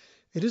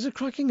 It is a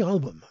cracking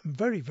album,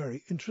 very,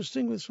 very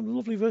interesting, with some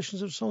lovely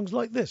versions of songs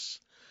like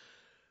this.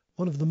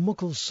 One of the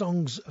muckle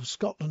songs of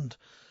Scotland.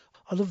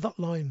 I love that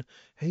line,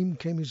 "Hame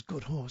came his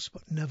good horse,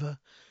 but never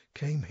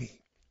came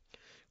he."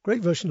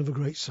 Great version of a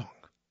great song.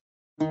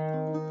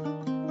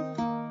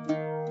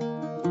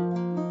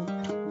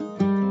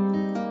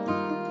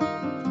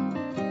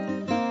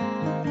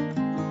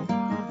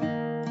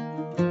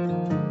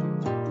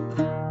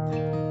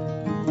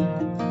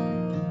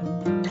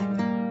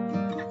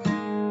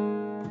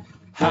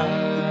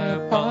 High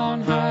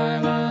upon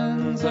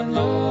highlands and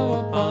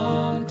low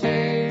upon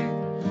Tay,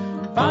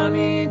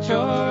 Bonnie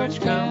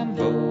George come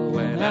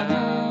going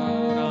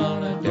out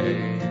on a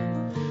day,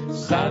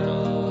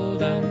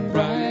 saddled and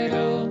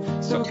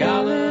bridled, so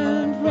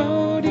gallant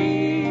rode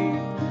he.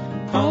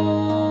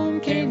 Home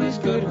came his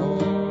good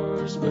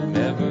horse, but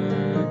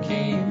never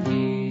came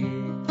he.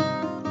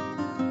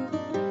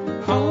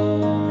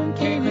 Home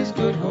came his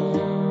good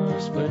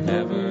horse, but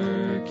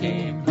never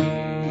came he.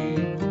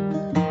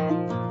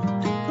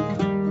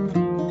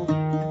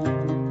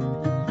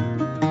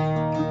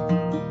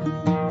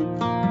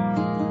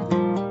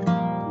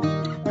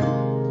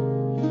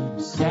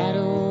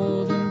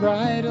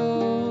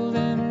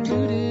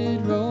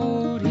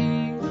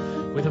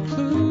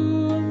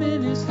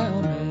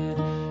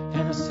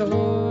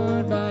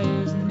 Sword by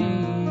his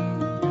knee.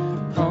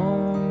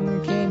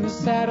 Home came his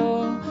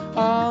saddle,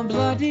 all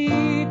bloody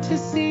to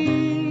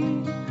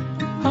see.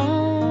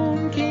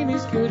 Home came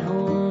his good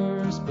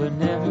horse, but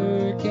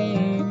never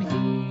came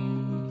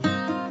he.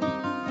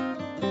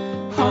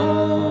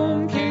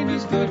 Home came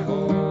his good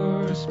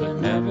horse, but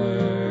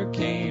never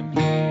came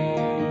he.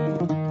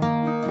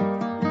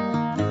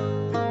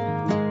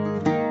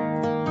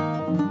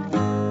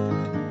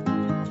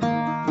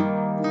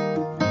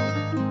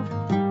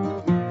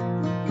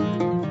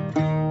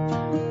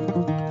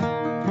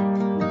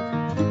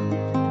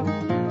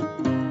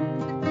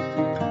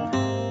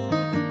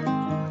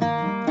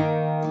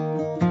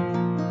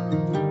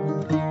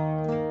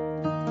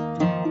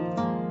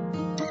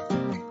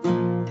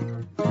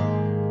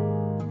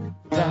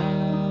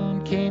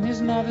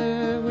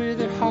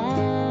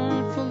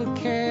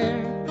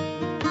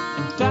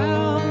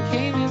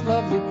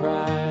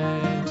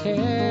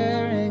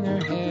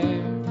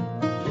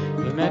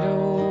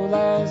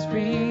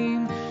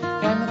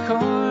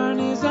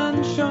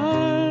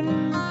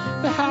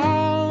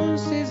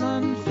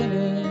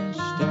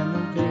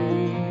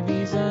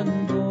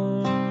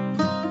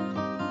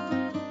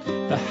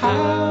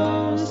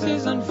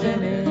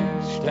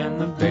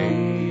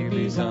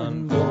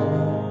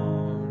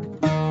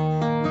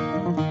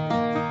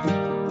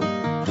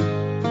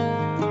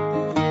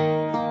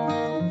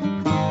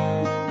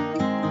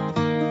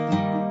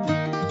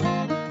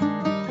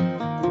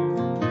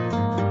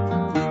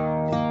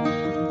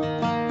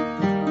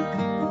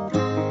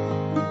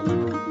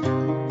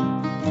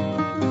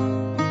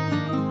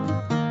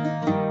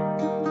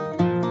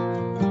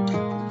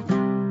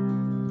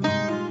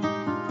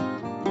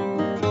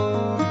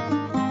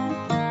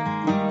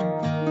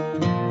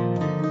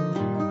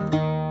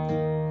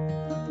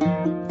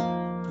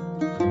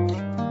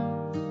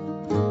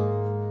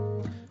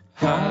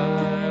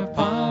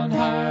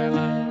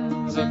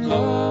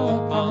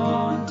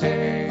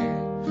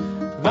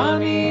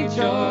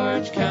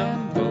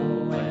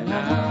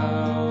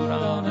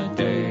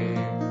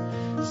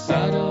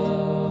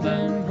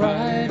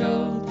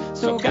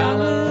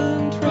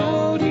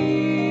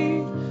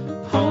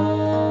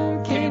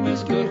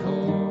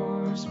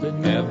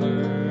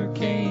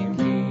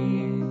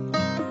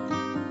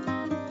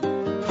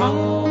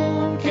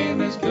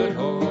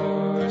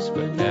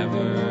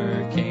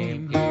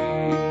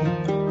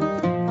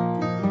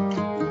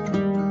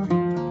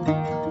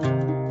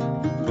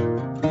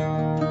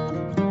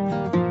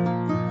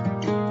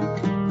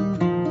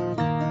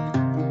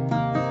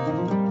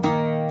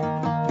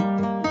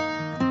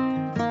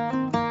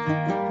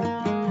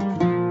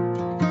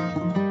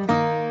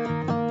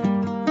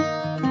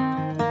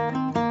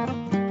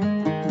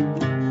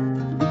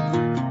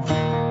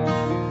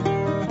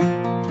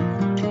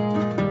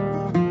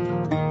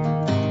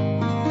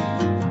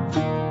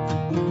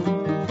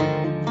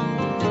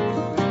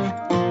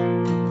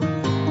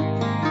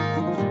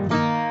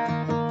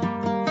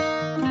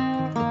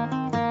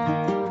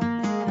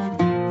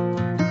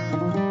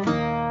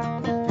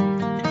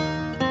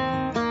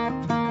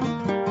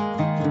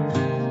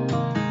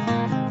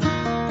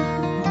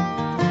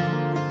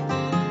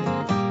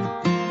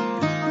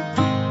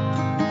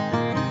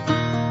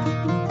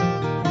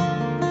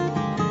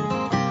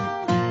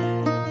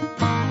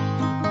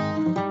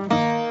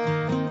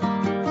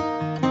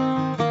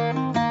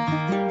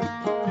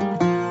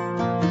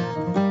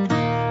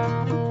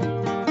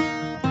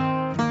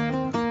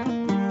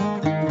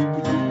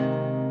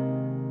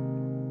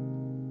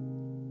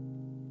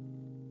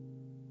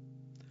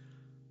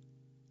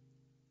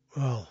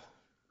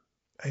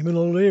 Eamon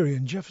O'Leary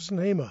and Jefferson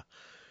Hamer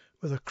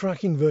with a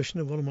cracking version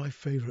of one of my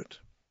favourite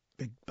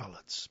big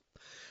ballads.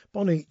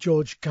 Bonnie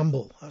George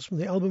Campbell, that's from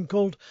the album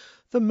called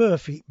The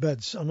Murphy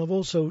Beds, and I've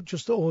also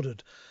just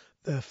ordered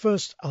their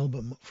first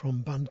album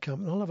from Bandcamp,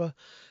 and I'll have a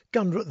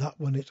gander at that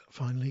when it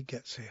finally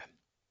gets here.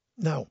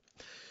 Now,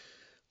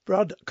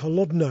 Brad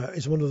Kolodner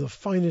is one of the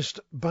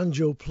finest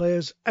banjo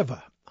players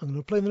ever. I'm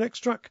going to play the next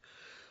track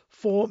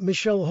for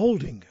Michelle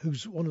Holding,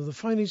 who's one of the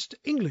finest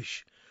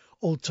English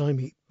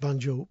old-timey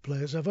banjo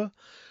players ever,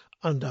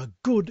 and a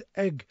good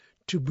egg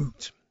to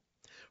boot.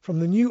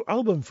 From the new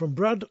album from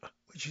Brad,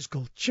 which is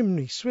called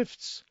Chimney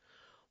Swifts.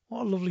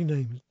 What a lovely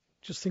name.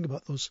 Just think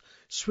about those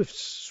swifts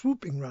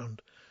swooping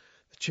round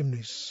the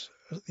chimneys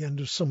at the end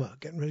of summer,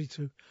 getting ready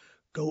to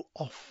go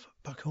off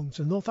back home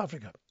to North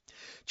Africa.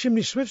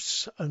 Chimney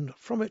Swifts, and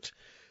from it,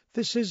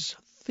 this is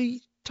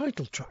the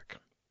title track.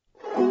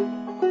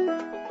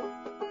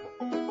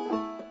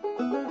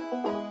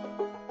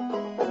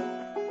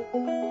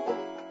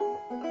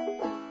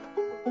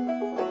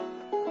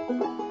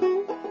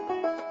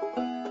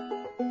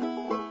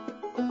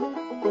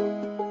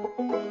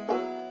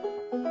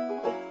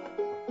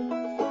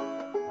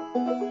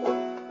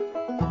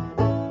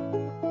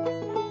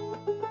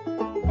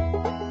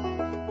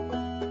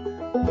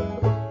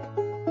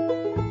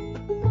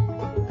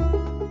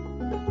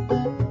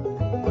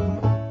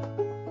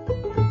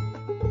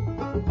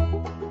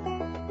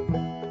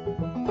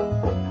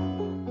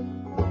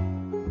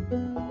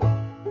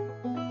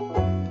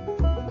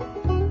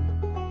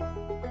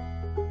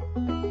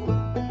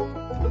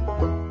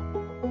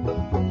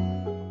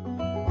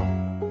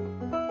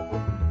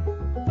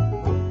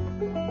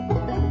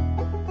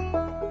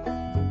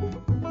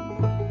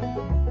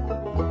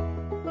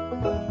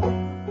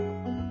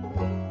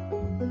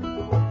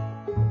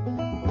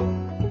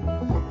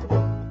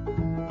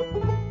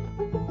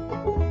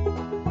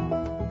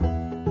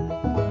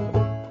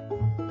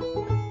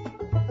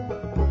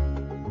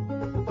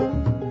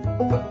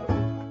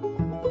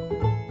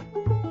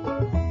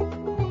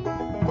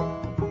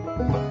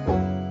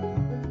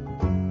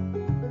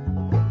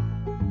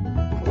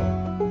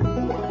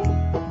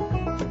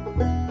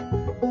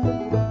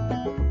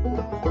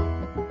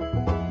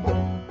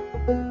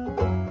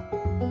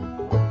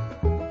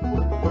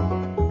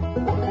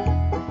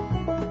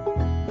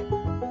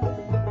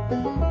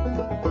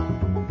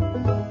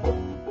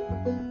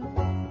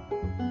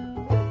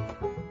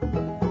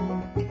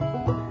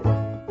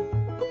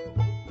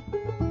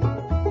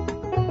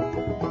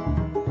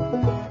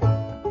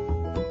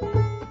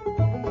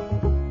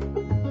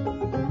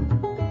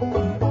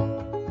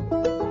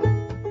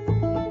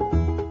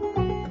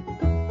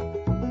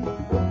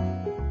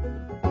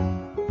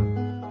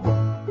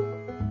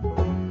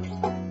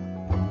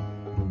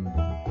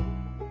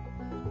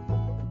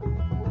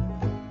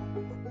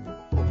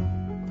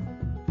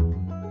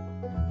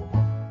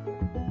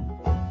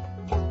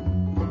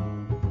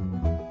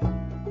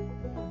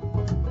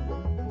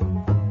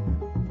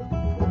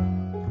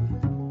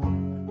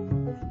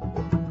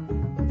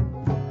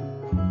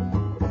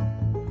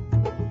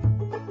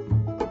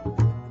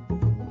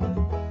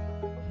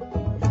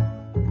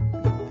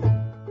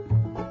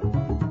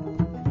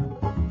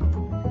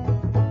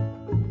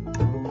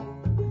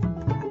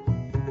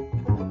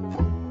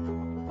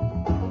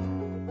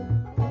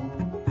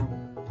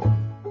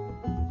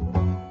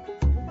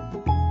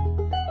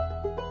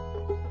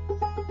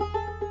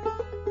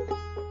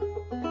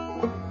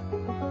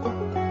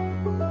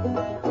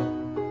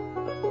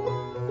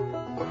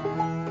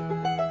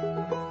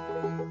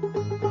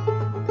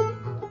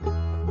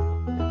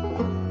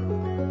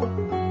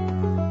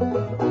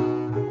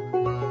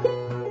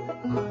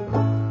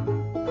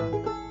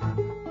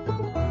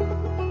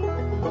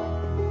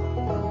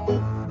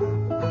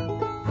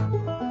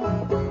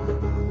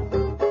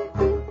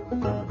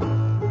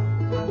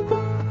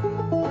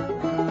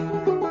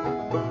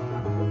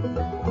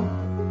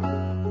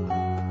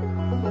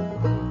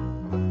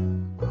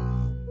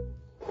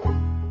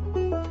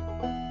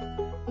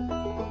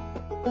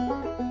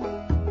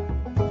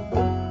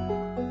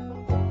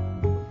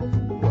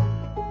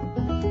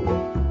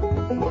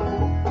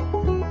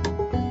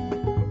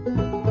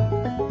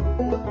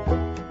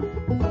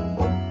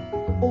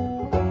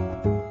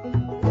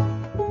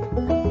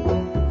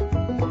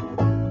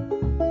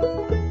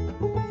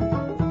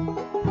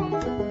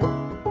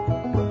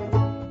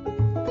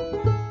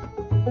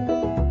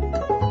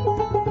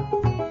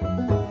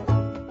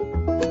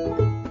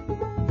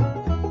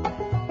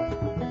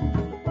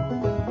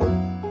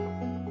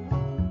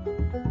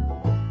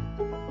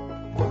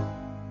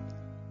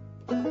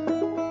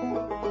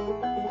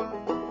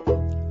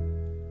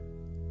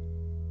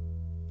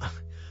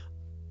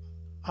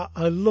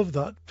 I love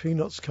that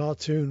Peanuts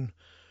cartoon.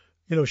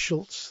 You know,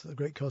 Schultz, the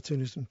great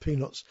cartoonist in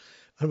Peanuts,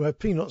 and where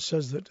Peanuts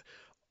says that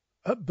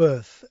at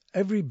birth,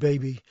 every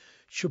baby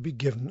should be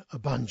given a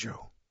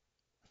banjo.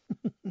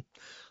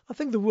 I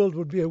think the world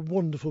would be a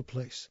wonderful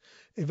place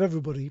if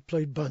everybody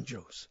played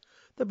banjos.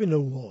 There'd be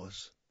no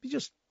wars. Be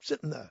just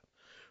sitting there,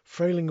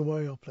 frailing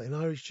away or playing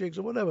Irish jigs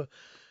or whatever.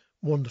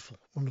 Wonderful,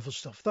 wonderful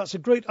stuff. That's a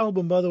great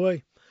album, by the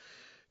way.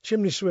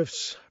 Chimney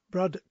Swifts,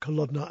 Brad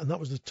Kolodner, and that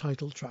was the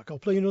title track. I'll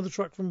play another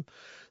track from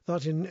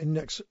that in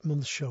next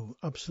month's show,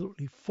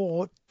 absolutely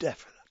for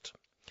definite.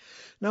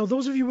 Now,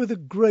 those of you with a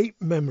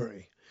great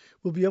memory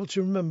will be able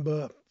to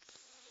remember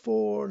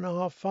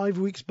 4.5, 5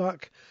 weeks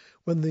back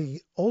when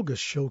the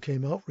August show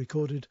came out,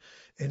 recorded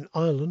in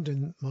Ireland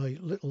in my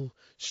little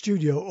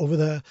studio over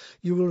there.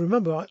 You will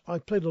remember I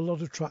played a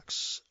lot of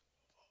tracks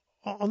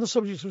on the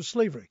subject of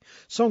slavery,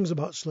 songs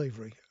about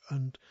slavery,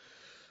 and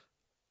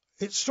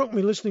it struck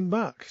me listening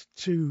back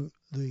to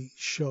the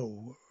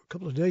show a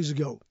couple of days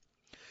ago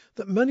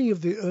that many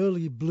of the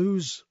early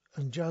blues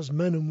and jazz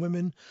men and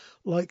women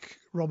like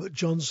Robert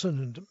Johnson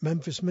and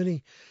Memphis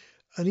Minnie,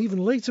 and even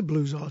later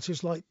blues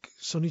artists like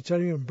Sonny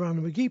Terry and Brown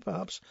McGee,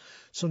 perhaps,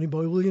 Sonny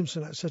Boy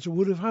Williamson, etc.,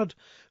 would have had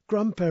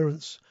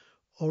grandparents,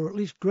 or at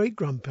least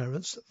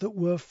great-grandparents, that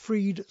were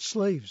freed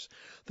slaves.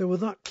 They were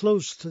that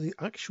close to the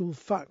actual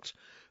fact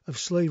of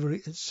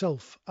slavery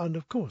itself. And,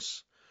 of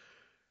course,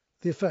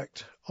 the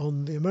effect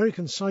on the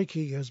American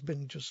psyche has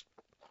been just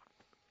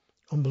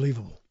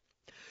unbelievable.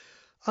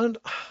 And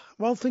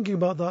while thinking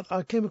about that,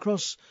 I came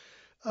across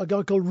a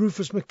guy called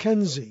Rufus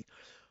McKenzie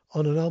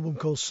on an album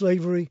called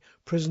Slavery,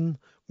 Prison,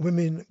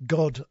 Women,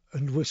 God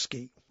and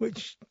Whiskey,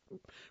 which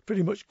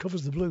pretty much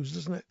covers the blues,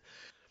 doesn't it?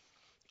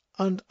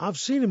 And I've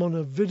seen him on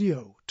a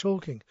video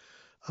talking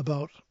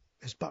about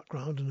his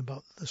background and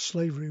about the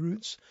slavery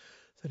roots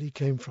that he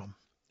came from.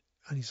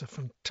 And he's a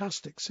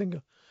fantastic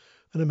singer,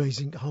 an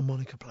amazing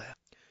harmonica player.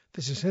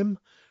 This is him,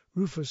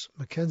 Rufus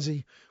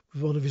McKenzie,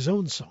 with one of his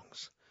own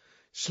songs,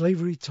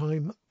 Slavery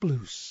Time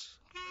Blues.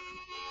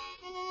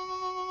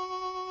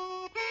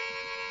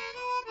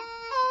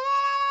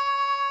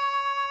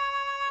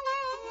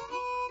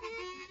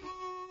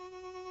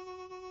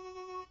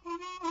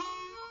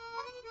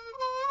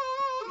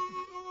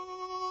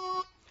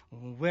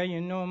 Well,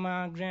 you know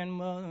my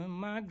grandmother and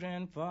my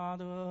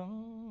grandfather,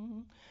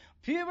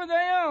 people they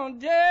are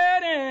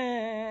dead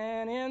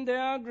and in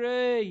their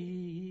grave.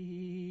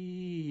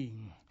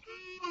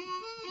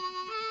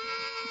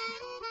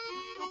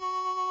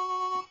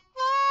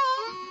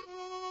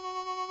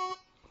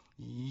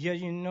 Yeah,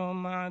 you know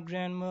my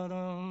grandmother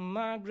and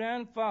my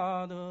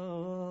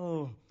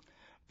grandfather,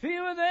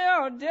 people they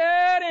are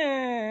dead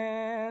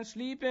and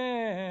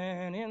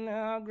sleeping in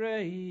their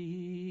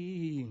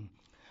grave.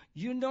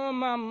 You know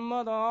my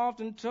mother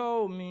often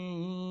told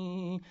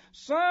me,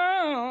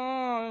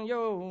 son,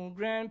 your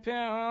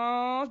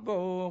grandparents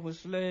both were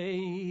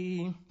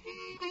slaves.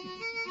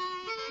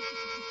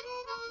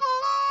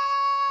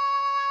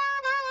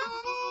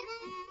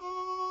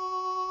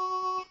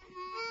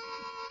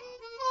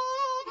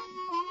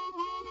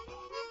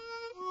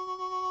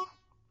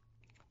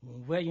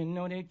 Well, you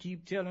know they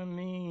keep telling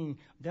me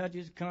that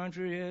this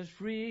country is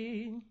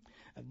free.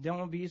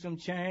 Don't be some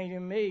change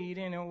made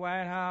in the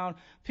White House.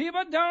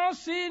 People don't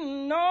see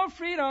no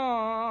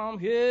freedom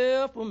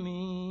here for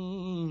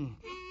me.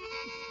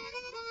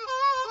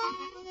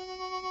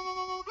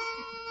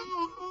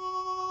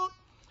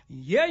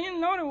 Yeah, you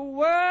know the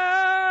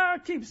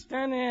world keeps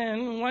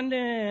spinning,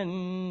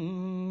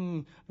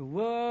 wondering, the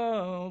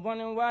world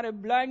wondering why the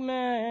black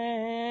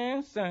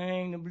man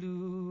sang the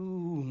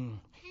blues.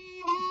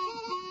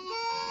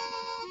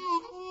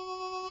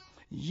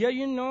 Yeah,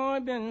 you know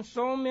it's been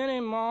so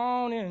many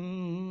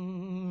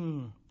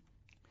mornings,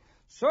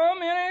 so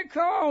many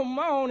cold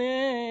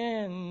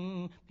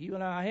mornings,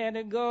 people I had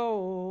to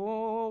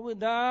go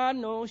without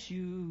no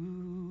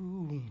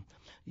shoes.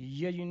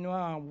 Yeah, you know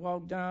I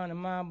walked down to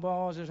my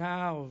boss's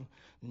house,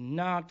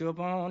 knocked up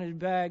on his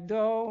back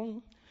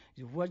door.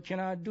 He said, what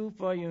can I do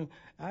for you?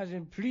 I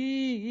said,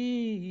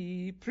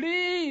 please,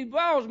 please,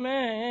 boss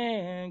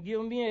man,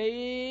 give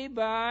me a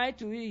bite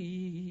to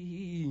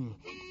eat.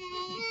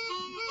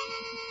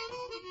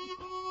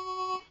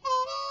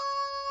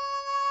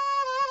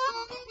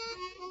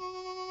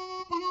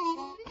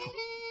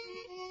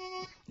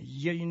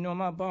 Yeah, you know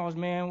my boss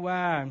man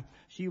wife,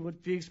 she would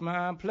fix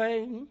my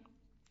plate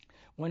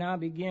when I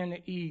began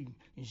to eat,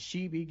 and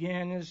she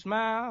began to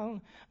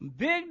smile.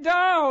 Big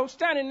dog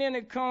standing in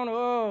the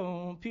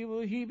corner,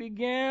 people he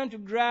began to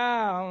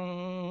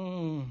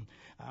growl.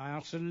 I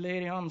said,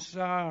 lady, I'm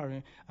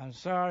sorry,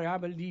 I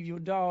believe your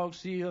dog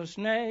see a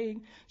snake.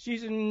 She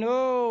said,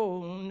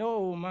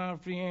 no, my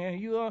friend,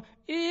 you are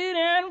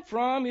eating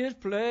from his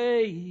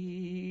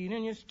plate,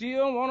 and you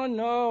still want to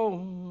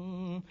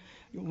know.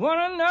 You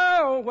want to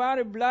know why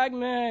the black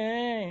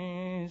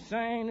man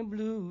sang the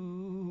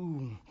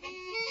blues.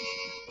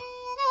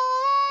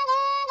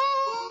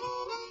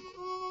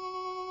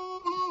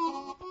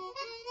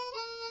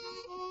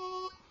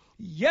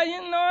 Yeah,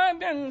 you know it's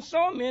been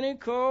so many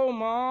cold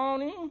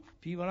mornings,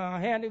 people I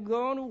had to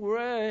go to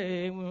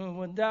work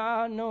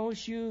without no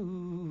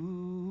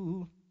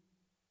shoes.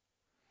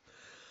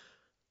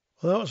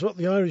 Well, that's what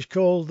the Irish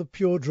call the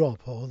pure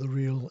drop, or the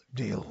real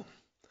deal.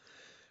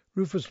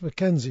 Rufus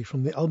McKenzie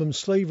from the album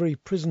Slavery,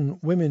 Prison,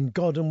 Women,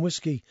 God and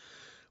Whiskey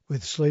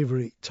with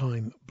Slavery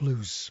Time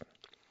Blues.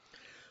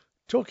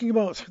 Talking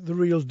about the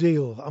real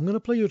deal, I'm going to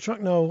play you a track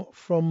now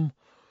from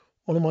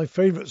one of my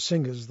favourite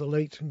singers, the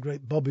late and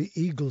great Bobby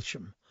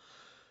Eaglesham.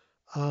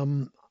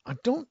 I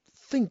don't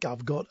think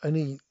I've got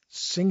any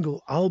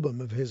single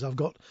album of his. I've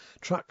got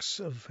tracks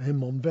of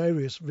him on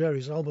various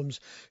albums,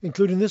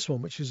 including this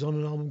one, which is on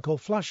an album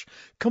called Flash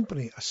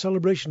Company, a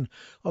celebration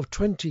of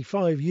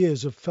 25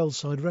 years of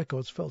Fellside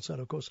Records. Fellside,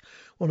 of course,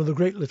 one of the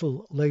great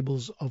little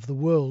labels of the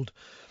world.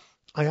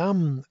 I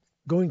am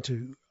going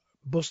to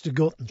bust a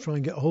gut and try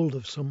and get hold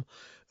of some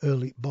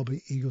early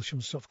Bobby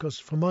Eaglesham stuff, because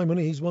for my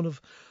money, he's one of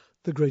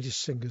the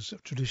greatest singers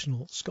of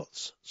traditional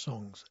Scots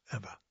songs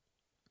ever.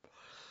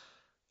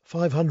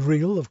 Five Hand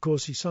Reel, of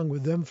course, he sang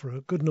with them for a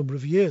good number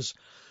of years,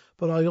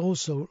 but I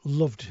also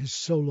loved his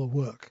solo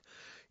work.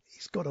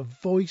 He's got a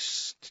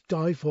voice to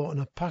die for and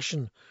a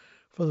passion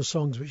for the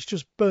songs which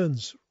just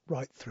burns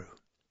right through.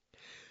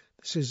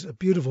 This is a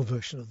beautiful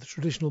version of the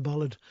traditional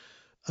ballad,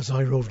 As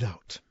I Roved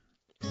Out.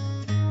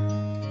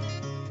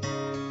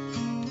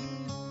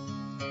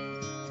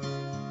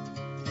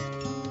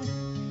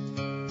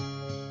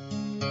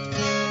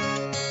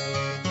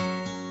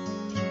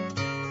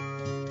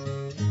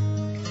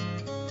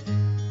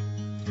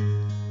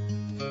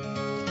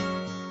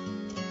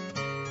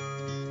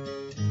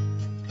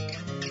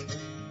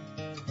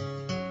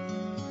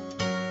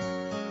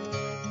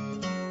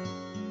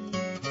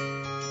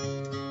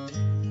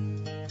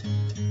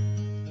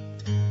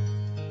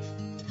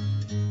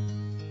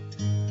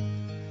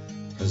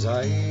 As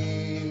I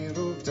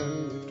roved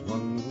out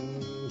one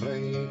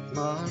bright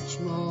March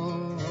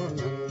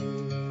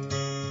morning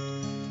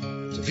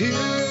to view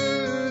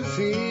the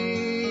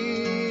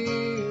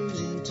fields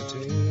and to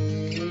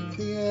take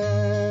the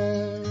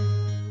air,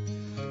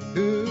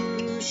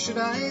 who should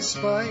I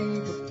spy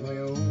but my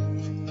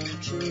own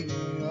true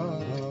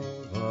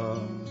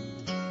lover,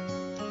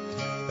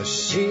 as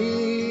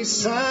she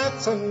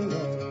sat under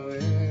a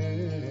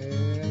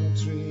willow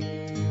tree.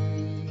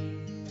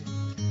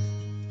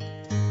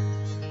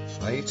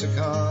 I took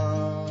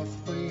off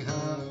my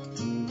hat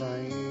and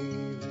I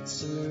did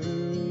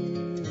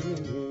salute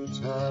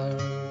her.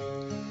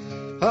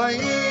 I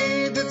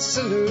did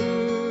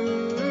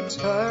salute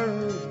her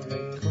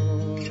right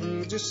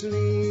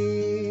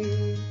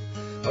courageously,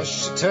 as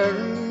she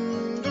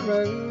turned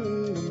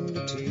around and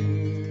the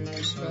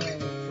tears fell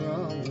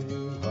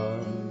from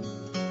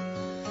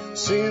her,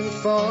 saying,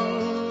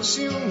 false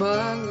young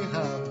man, you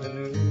have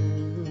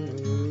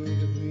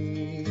deluded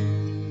me.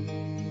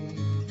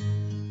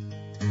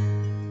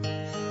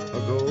 A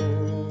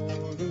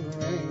golden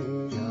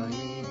ring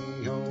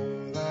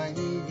I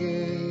gave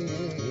you,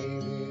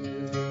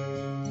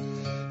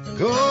 a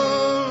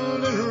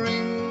golden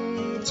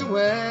ring to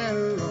wear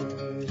on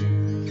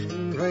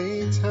your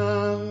right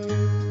hand,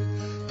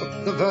 but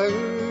the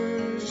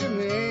vows you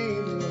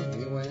made, love,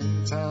 you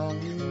went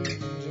and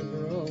you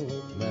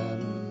broke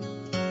them,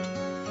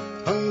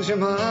 and you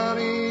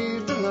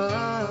married the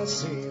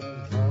lassie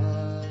that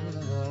had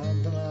the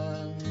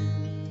land.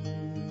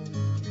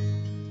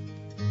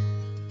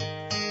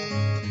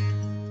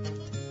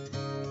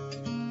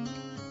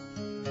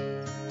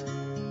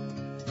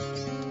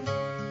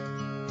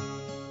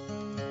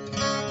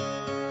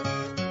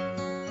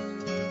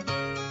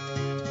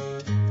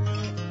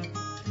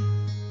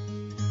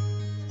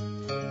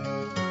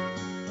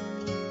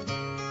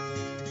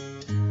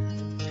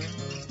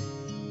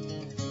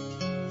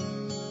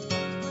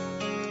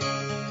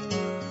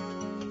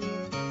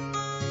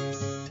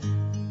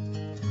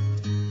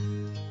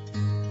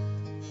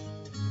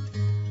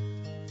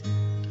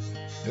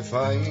 If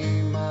I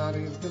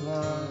married the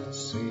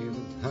lassie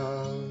that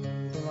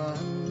had the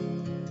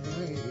land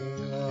I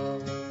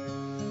love,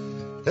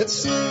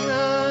 it's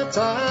not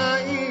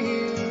I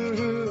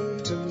rule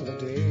till the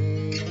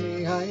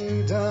day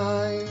I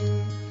die,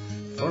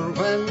 for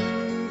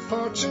when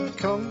fortune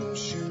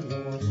comes you no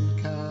one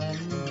can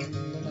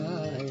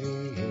deny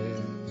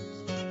it.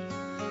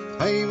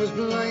 I was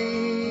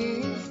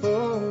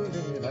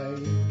blindfolded, I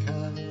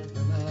can't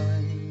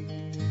deny.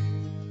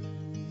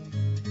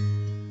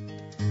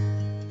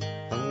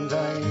 And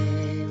I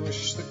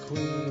wish the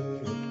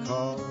Queen would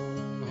call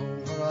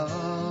home her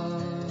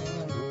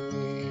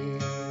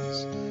armies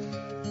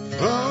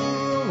from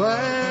the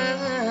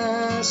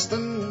West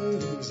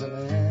Indies,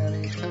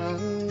 America,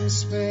 and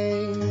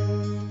Spain.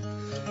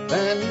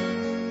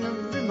 Then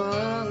every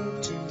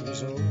man to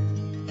his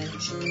own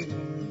true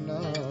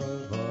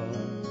lover,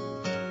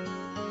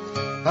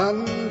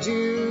 and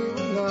you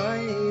and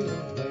I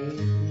love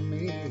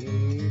may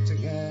meet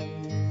again.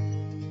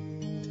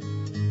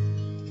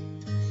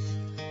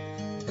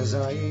 As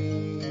I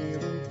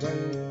rode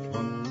out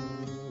one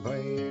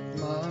bright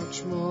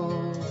March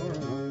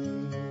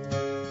morning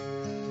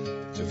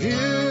to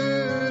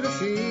view the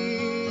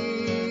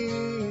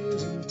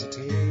fields and to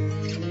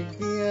take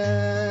the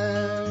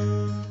air,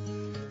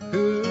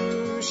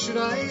 who should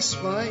I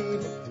spy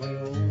but my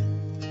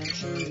own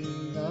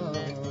true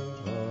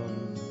lover,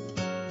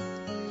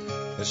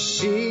 as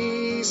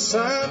she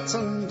sat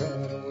under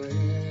a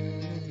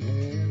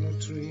willow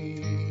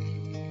tree.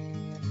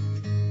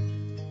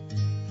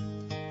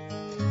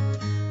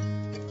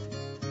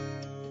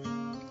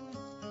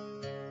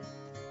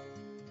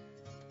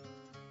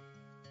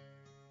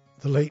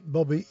 The late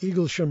Bobby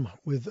Eaglesham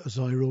with As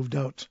I Roved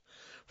Out,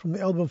 from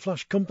the album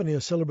Flash Company, a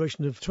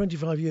celebration of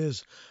 25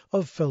 years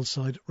of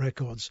Fellside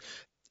Records.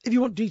 If you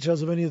want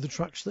details of any of the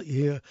tracks that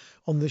you hear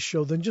on this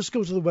show, then just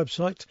go to the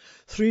website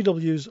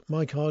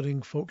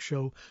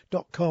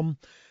 3wsmikehardingfolkshow.com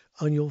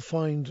and you'll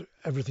find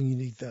everything you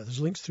need there.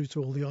 There's links through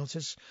to all the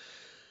artists'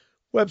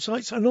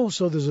 websites, and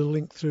also there's a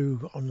link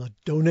through on the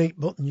donate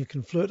button. You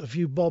can flirt a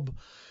few bob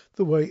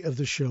the way of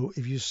the show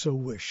if you so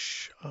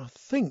wish. I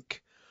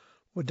think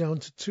we're down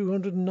to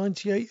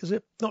 298, is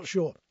it? Not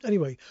sure.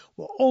 Anyway,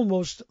 we're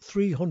almost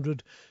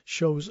 300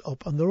 shows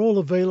up, and they're all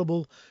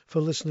available for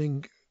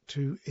listening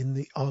to in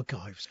the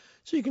archives.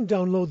 So you can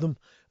download them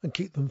and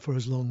keep them for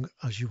as long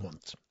as you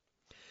want.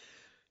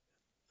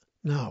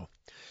 Now,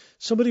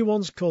 somebody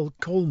once called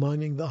coal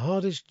mining the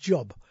hardest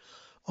job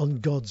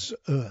on God's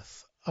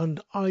earth, and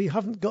I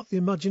haven't got the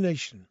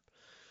imagination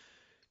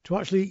to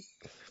actually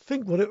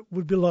think what it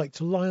would be like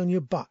to lie on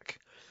your back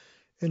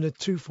in a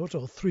 2-foot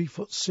or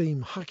 3-foot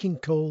seam, hacking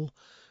coal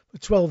for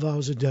 12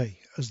 hours a day,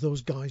 as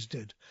those guys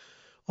did,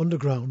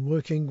 underground,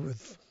 working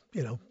with,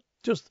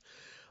 just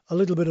a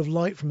little bit of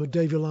light from a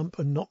Davy lamp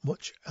and not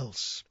much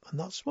else. And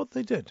that's what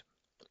they did,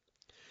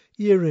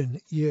 year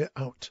in, year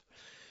out,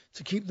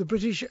 to keep the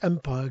British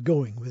Empire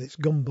going with its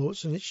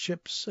gunboats and its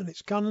ships and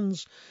its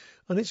cannons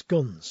and its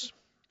guns.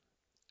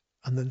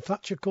 And then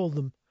Thatcher called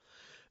them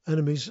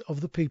enemies of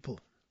the people.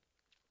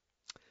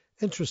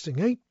 Interesting,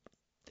 eh?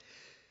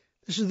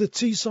 This is the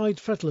Teesside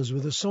Fettlers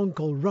with a song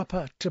called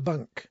Rapper to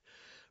Bank.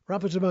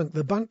 Rapper to Bank.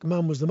 The bank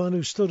man was the man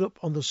who stood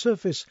up on the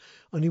surface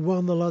and he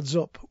wound the lads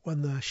up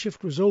when their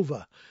shift was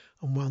over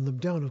and wound them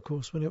down, of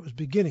course, when it was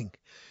beginning.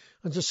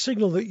 And to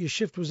signal that your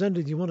shift was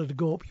ended, you wanted to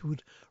go up, you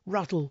would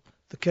rattle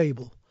the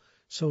cable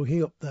so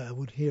he up there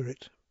would hear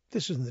it.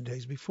 This was in the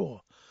days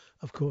before,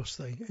 of course,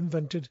 they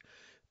invented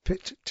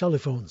pit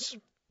telephones.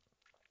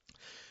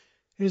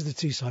 Here's the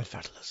Teesside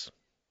Fettlers.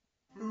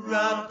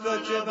 Rapper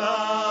to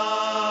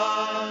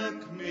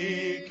bank,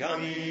 me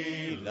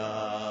canny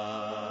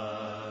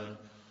lad,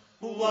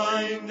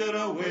 wind her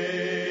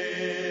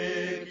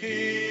away,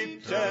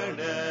 keep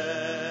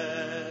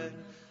turning.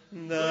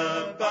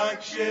 The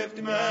back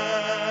shift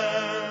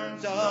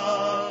men's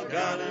all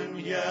gone and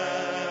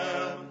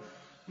yeah,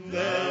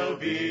 they'll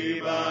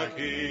be back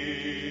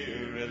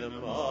here in the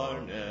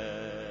morning.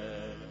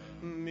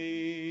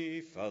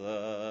 Me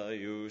father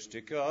used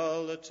to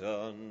call the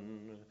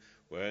ton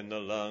when the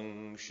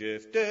long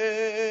shift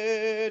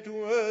it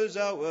was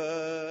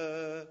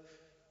our,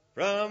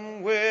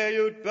 from where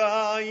you'd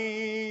buy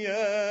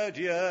you'd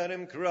hear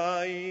him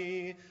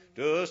cry,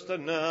 just the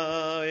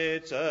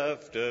night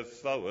after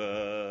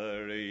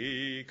 4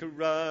 he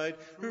cried,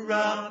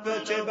 Rapper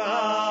to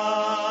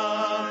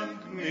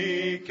bank,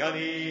 me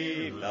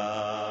canny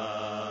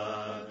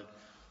lad,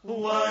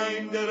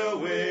 wind her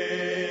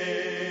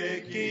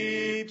away,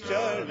 keep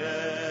turning.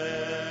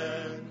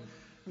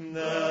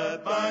 The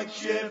back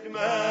shift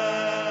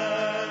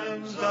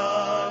men's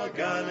all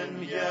gone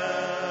and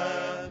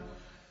yeah,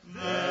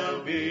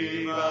 they'll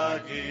be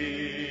back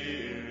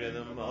here in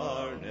the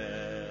morning.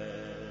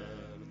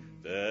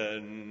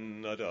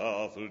 Then that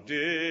awful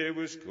day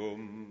was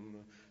come,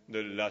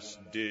 the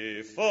last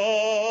day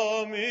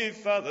for me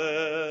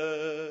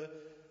father,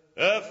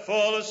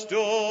 full of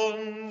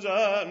stones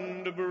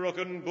and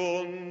broken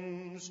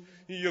bones.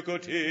 You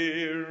could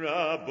hear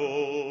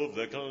above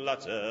the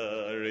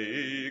clatter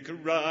he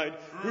cried,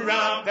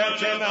 Rapper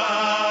to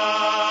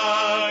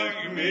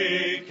bank,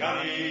 me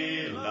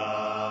canny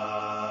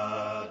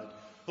lad,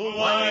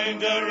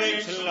 wind a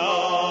rich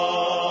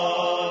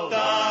lord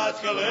that's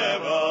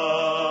clever.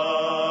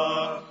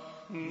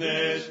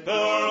 This poor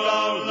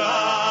old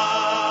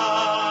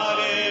lad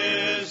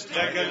is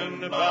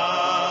taken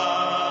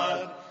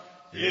bad,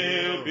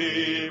 he'll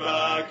be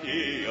back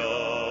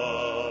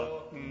here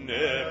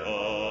never.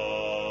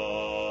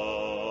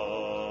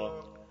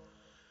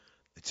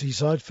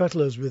 Teesside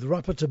Fettlers with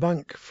Rapper to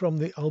Bank from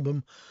the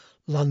album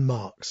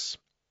Landmarks.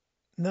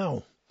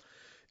 Now,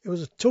 it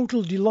was a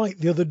total delight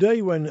the other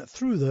day when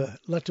through the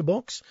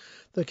letterbox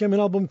there came an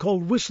album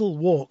called Whistle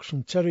Walks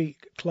from Terry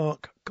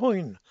Clark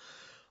Coyne.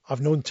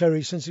 I've known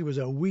Terry since he was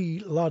a wee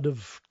lad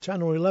of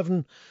 10 or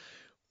 11,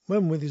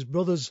 when with his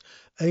brothers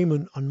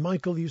Eamon and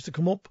Michael used to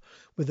come up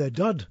with their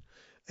dad,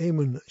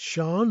 Eamon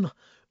Sean,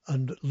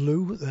 and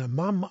Lou, their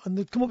mum, and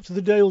they'd come up to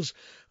the Dales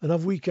and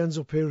have weekends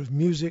up here of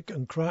music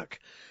and crack,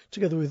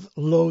 together with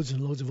loads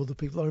and loads of other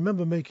people. I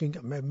remember I may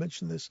have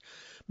mentioned this,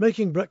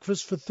 making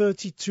breakfast for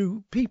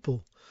 32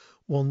 people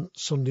one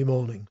Sunday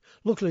morning.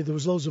 Luckily there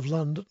was loads of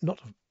land,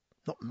 not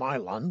my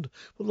land,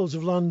 but loads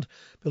of land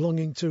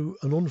belonging to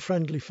an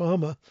unfriendly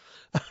farmer,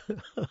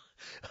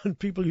 and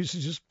people used to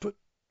just put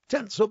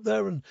tents up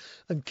there and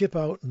kip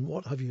out and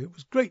what have you. It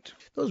was great.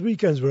 Those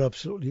weekends were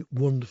absolutely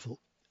wonderful.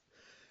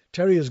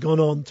 Terry has gone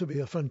on to be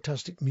a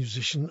fantastic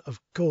musician, of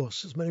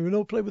course. As many of you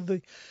know, played with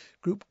the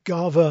group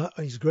Garva.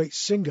 He's a great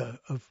singer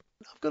of,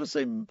 I've got to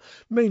say,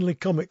 mainly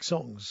comic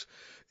songs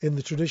in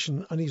the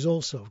tradition. And he's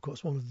also, of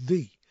course, one of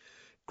the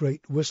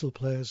great whistle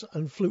players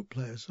and flute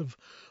players of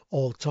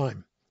all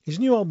time. His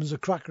new album's a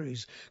cracker.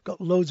 He's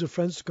got loads of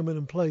friends to come in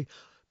and play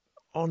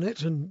on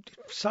it, and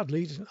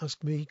sadly he didn't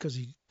ask me because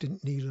he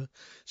didn't need a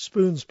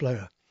spoons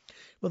player.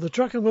 But the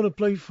track I'm going to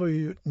play for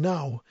you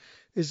now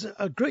is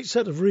a great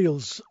set of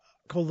reels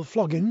called the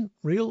Flogging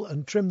Reel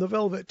and Trim the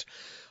Velvet.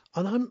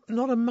 And I'm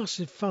not a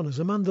massive fan, as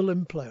a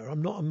mandolin player,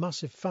 I'm not a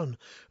massive fan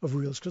of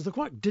reels because they're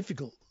quite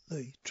difficult.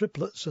 The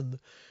triplets and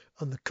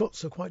the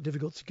cuts are quite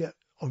difficult to get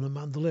on a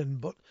mandolin,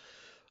 but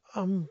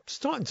I'm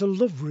starting to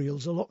love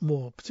reels a lot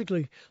more,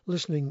 particularly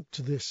listening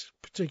to this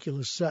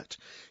particular set.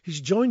 He's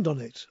joined on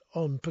it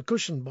on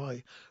percussion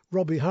by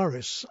Robbie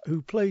Harris,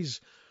 who plays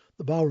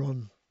the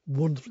bodhrán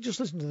wonderfully. Just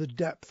listen to the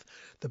depth,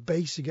 the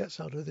bass he gets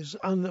out of this,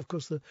 and of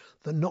course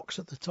the knocks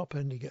at the top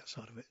end he gets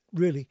out of it.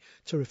 Really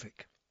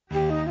terrific.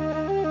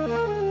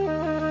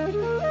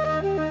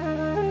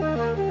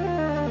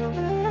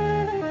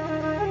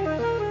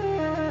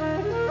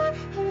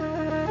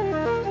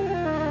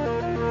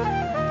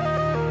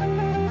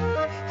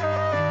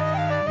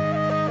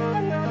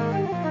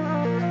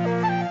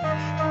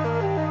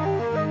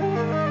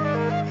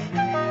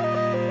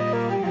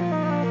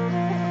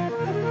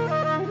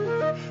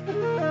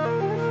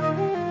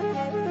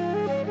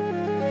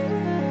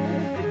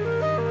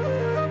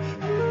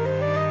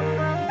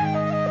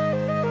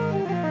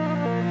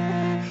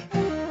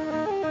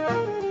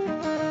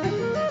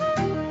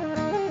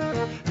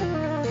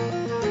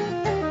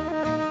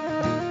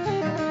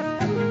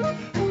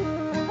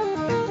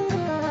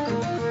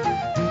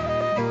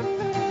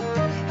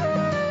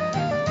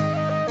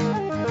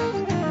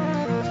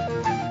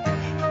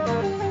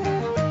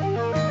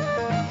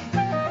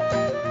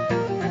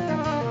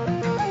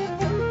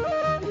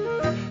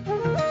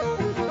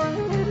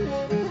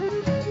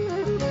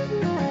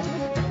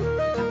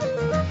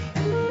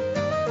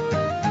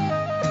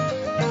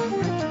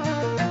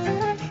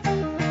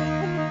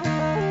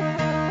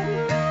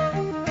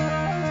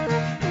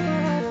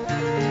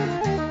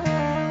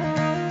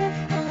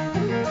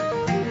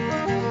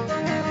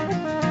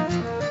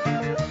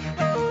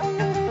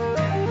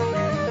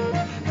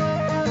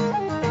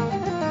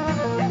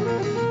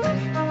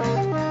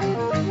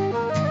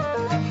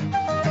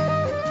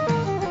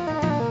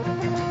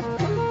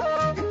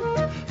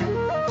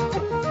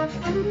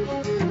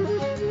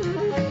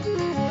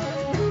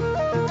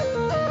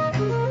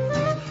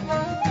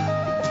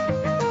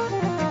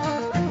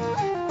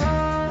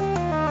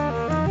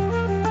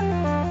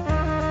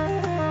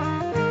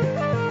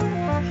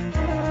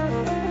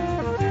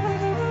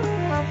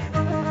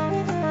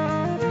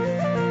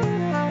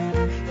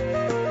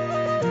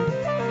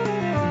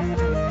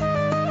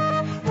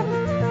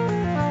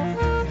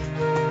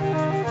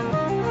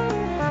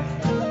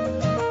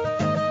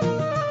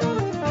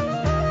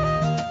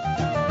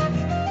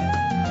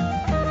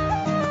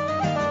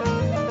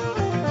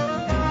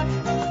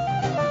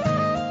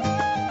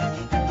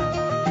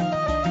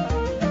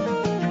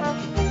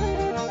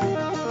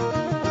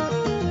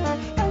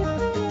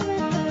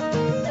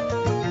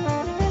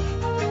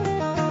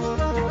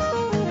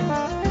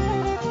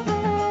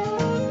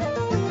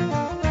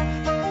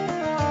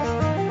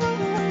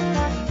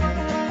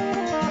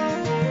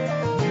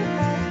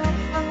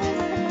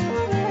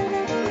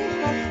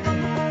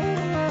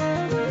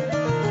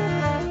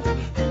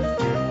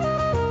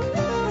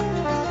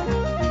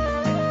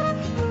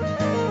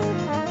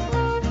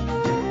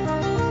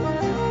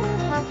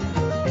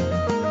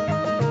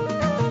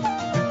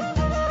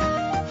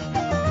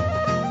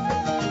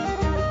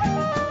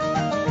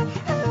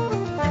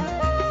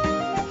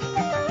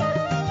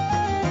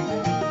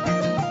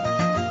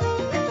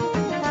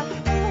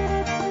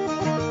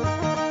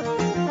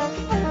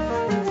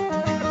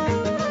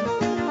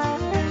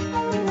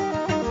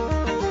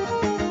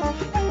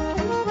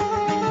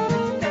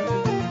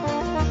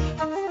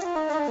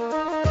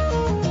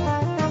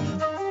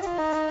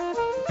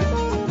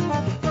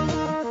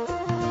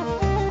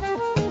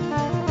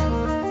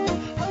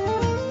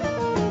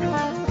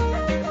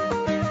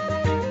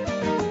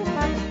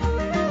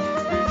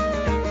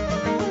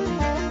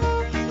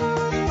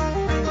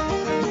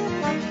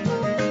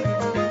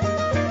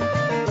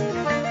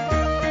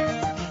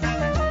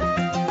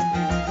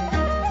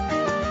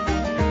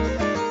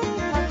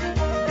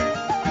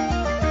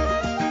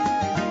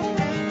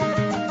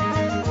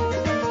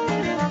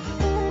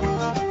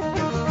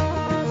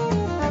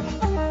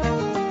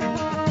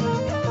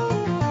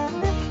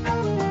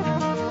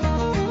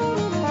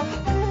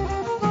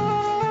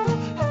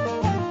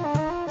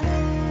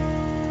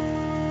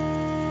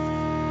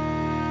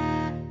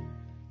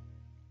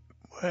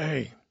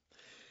 Hey,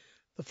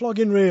 the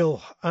Flogging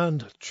Reel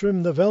and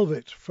Trim the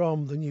Velvet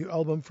from the new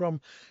album from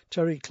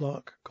Terry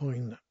Clark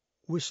Coyne,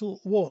 Whistle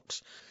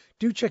Walks.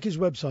 Do check his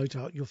website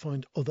out, you'll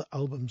find other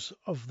albums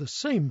of the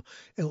same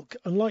ilk.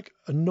 And like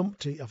a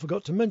numpty, I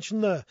forgot to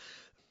mention there,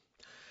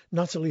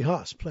 Natalie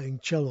Haas playing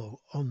cello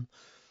on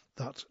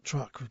that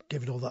track,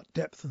 giving all that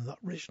depth and that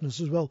richness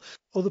as well.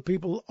 Other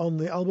people on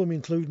the album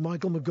include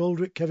Michael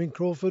McGoldrick, Kevin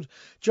Crawford,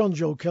 John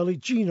Joe Kelly,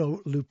 Gino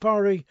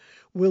Lupari,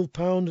 Will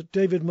Pound,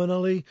 David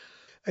Manelli,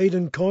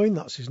 Aidan Coyne,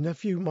 that's his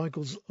nephew,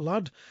 Michael's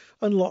lad,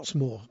 and lots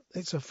more.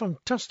 It's a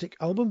fantastic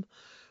album,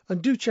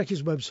 And do check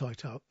his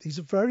website out. He's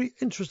a very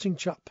interesting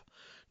chap.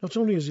 Not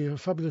only is he a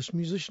fabulous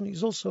musician,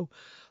 he's also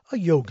a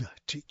yoga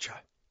teacher.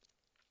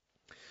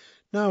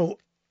 Now,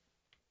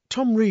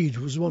 Tom Reed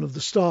was one of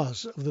the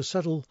stars of the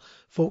Settle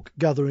Folk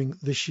Gathering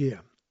this year.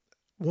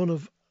 One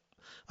of,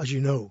 as you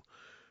know,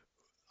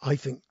 I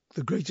think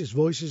the greatest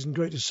voices and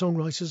greatest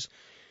songwriters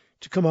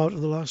to come out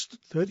of the last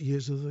 30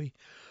 years of the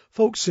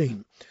folk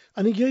scene.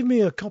 And he gave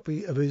me a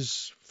copy of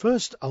his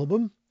first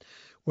album,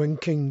 When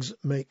Kings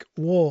Make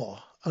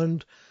War.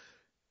 And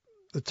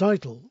the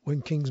title,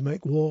 When Kings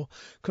Make War,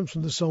 comes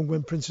from the song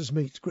When Princes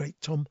Meet, great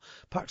Tom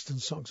Paxton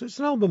song. So it's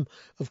an album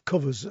of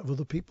covers of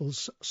other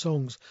people's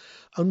songs,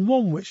 and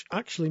one which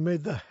actually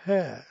made the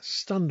hair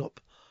stand up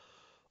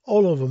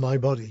all over my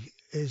body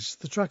is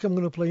the track I'm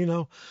going to play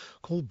now,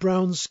 called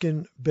Brown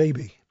Skin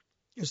Baby.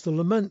 It's the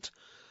lament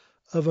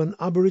of an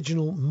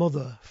Aboriginal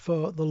mother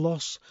for the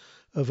loss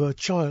of her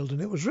child,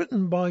 and it was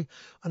written by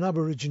an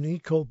Aborigine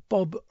called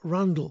Bob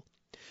Randall,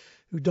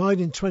 who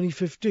died in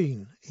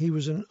 2015. He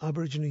was an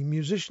Aborigine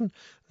musician,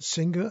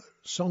 singer,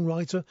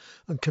 songwriter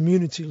and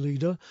community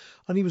leader,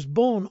 and he was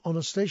born on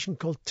a station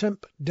called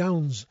Temp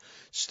Downs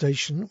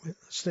Station.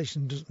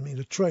 Station doesn't mean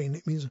a train,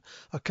 it means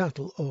a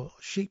cattle or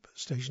sheep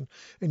station,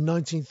 in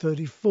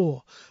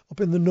 1934, up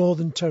in the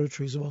Northern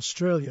Territories of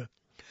Australia.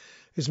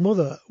 His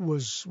mother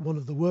was one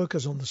of the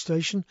workers on the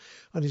station,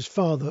 and his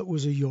father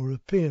was a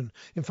European.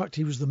 In fact,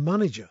 he was the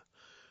manager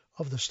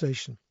of the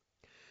station.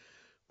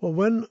 Well,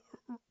 when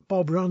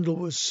Bob Randall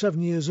was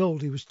 7 years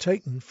old, he was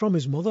taken from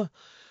his mother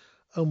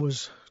and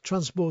was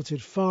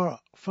transported far,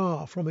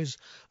 far from his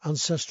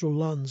ancestral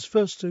lands,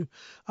 first to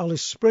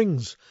Alice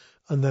Springs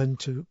and then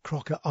to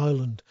Crocker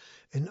Island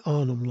in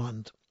Arnhem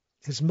Land.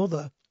 His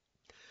mother,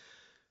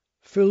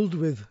 filled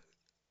with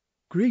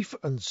grief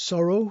and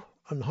sorrow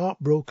and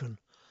heartbroken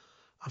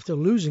after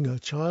losing her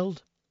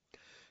child,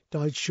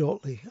 died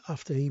shortly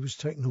after he was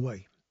taken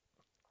away.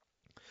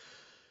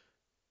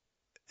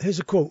 Here's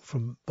a quote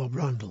from Bob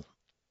Randall.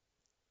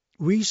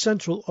 We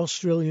Central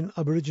Australian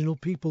Aboriginal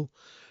people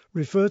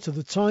refer to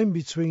the time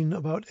between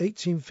about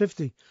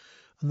 1850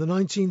 and the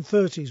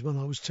 1930s when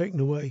I was taken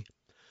away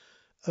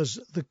as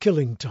the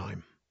killing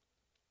time.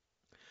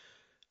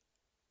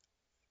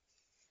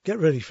 Get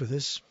ready for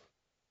this.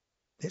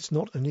 It's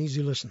not an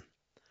easy listen.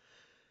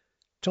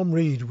 Tom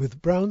Reed with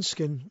Brown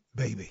Skin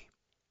Baby.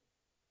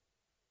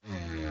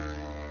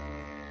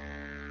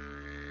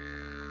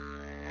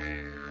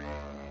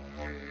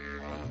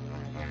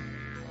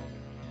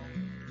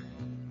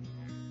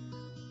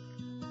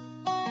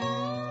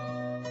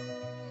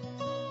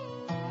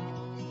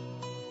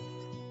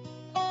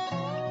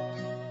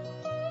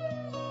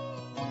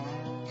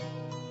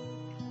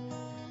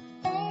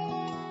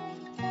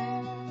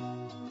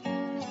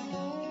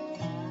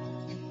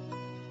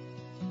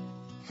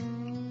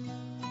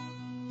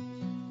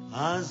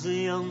 As a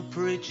young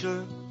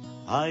preacher,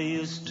 I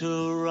used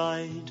to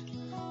ride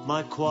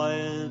my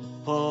quiet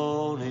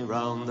pony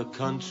round the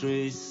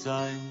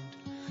countryside.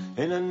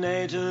 In a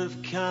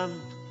native camp,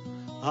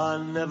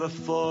 I'll never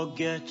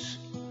forget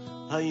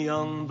a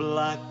young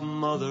black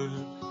mother,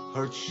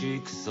 her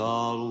cheeks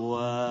all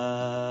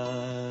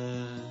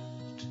wet.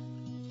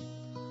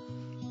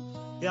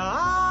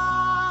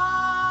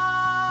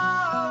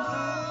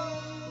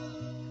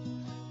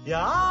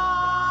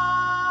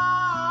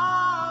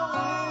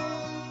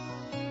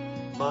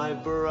 My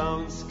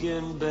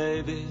brown-skinned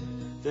baby,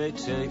 they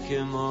take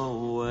him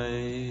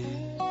away.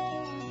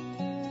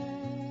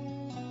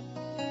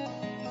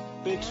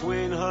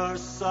 Between her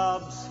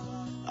sobs,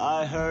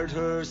 I heard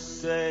her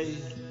say,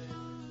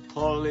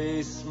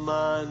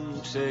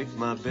 policeman, take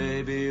my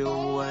baby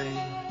away.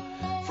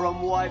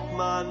 From white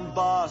man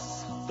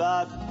boss,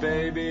 that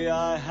baby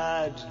I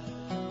had,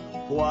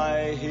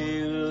 why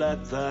he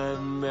let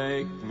them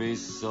make me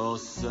so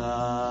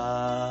sad.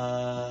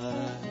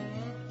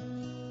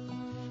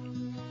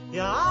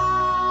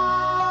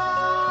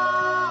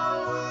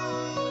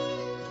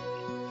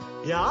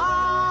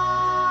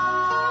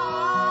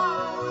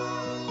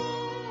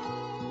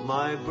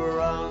 My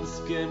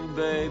brown-skinned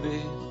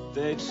baby,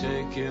 they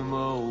take him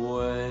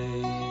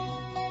away.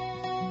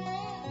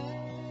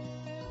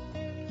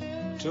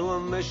 To a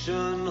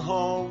mission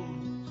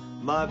home,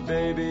 my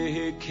baby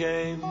he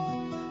came,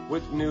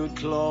 with new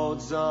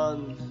clothes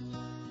on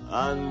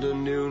and a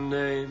new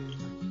name.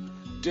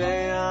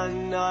 Day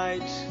and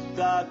night,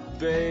 that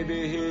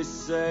baby he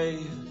say,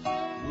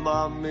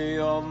 mommy,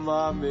 oh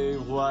mommy,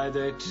 why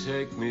they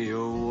take me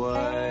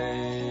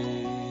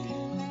away?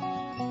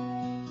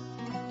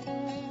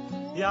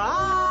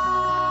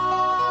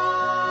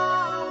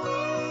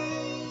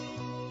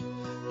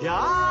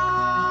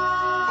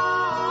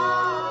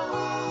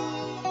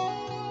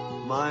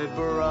 My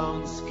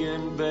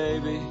brown-skinned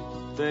baby,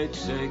 they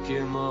take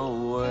him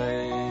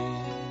away.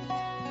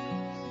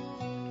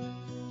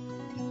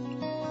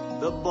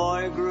 The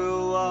boy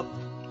grew up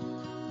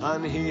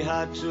and he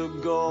had to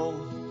go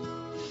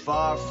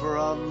far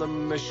from the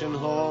mission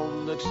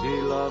home that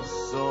he loved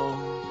so.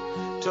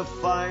 To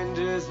find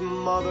his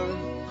mother,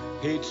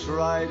 he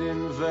tried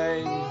in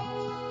vain,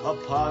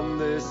 upon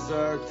this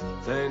earth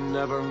they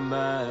never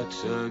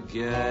met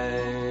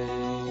again.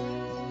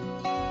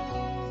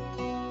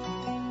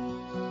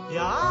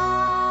 Yahweh,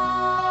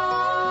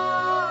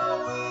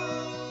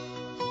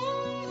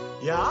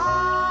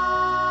 Yahweh,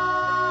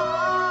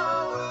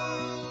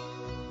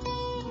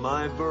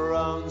 my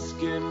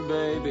brown-skinned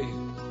baby,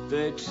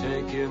 they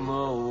take him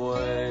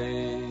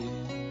away.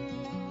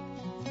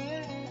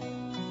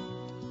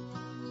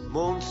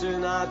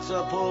 Mountain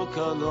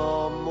Acapulco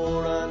no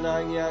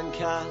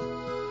Murananyanka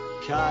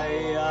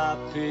Kaya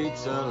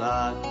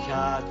Pitala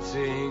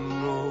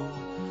Katingu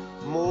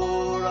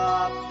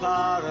Mura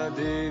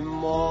Paradi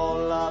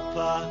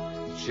Molapa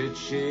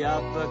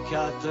Chichiapa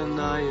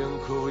Katanayan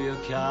Kuya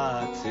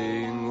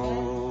Katingu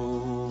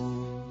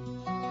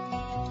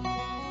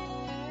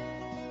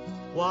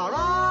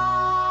Waratu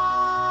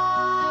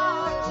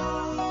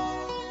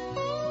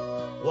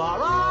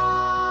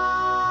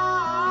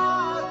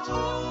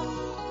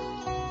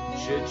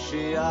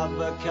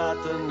Chichiapa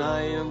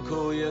Katanayan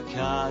Kuya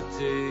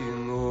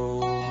Katingu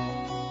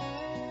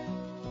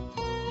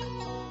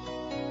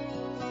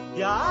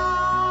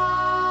Yahweh,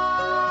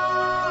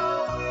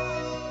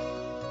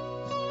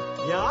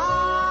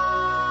 Yahweh,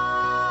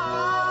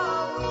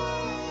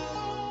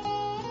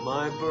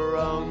 my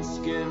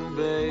brown-skinned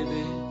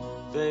baby,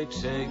 they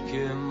take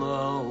him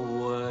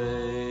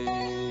away.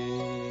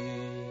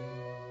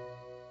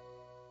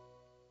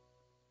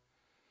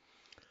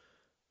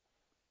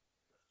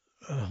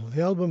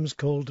 The album's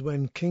called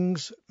When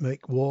Kings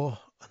Make War,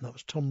 and that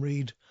was Tom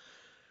Reed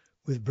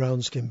with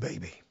Brown Skin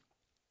Baby.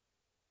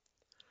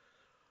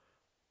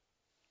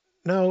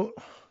 Now,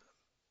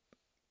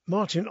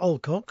 Martin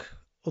Alcock,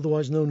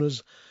 otherwise known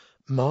as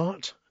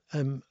Mart,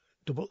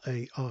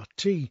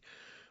 M-A-A-R-T,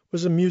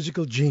 was a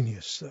musical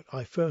genius that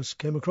I first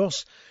came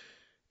across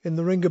in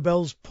the Ring of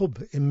Bells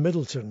pub in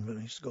Middleton when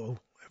I used to go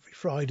every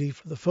Friday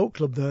for the folk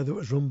club there that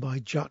was run by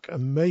Jack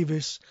and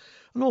Mavis,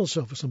 and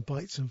also for some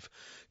pints of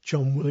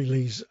John Willie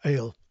Lee's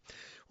ale.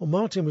 Well,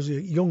 Martin was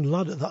a young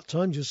lad at that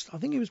time, I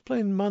think he was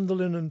playing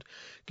mandolin and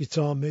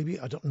guitar maybe,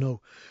 I don't know.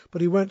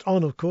 But he went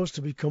on, of course,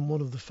 to become one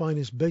of the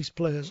finest bass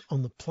players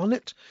on the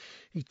planet.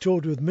 He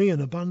toured with me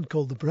in a band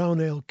called the Brown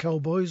Ale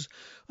Cowboys,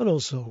 and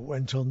also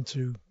went on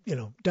to,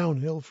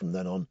 downhill from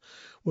then on,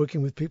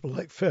 working with people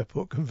like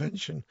Fairport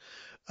Convention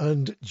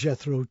and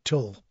Jethro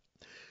Tull,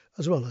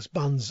 as well as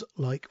bands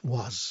like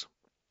Waz.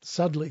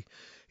 Sadly,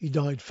 he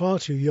died far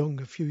too young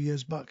a few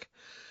years back.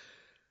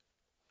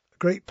 A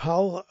great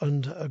pal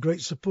and a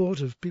great support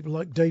of people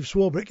like Dave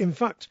Swarbrick. In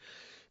fact,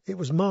 it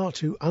was Mart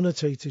who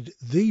annotated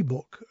the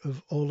book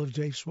of all of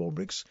Dave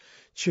Swarbrick's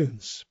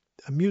tunes.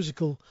 A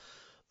musical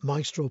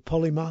maestro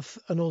polymath,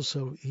 and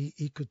also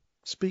he could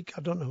speak,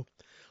 I don't know,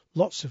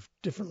 lots of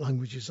different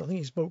languages. I think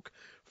he spoke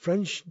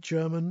French,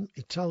 German,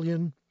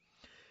 Italian.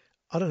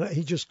 I don't know,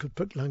 he just could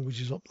put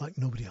languages up like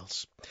nobody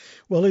else.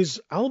 Well,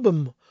 his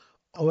album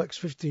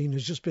OX15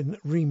 has just been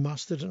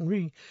remastered and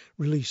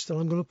re-released, and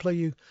I'm going to play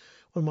you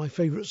one of my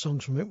favourite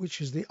songs from it,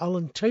 which is the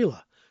Alan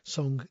Taylor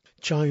song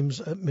Chimes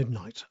at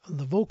Midnight. And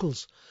the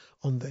vocals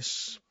on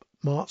this,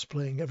 Mart's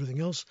playing everything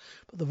else,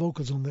 but the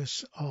vocals on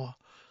this are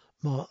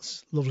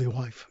Mart's lovely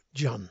wife,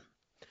 Jan.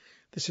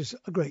 This is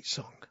a great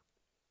song.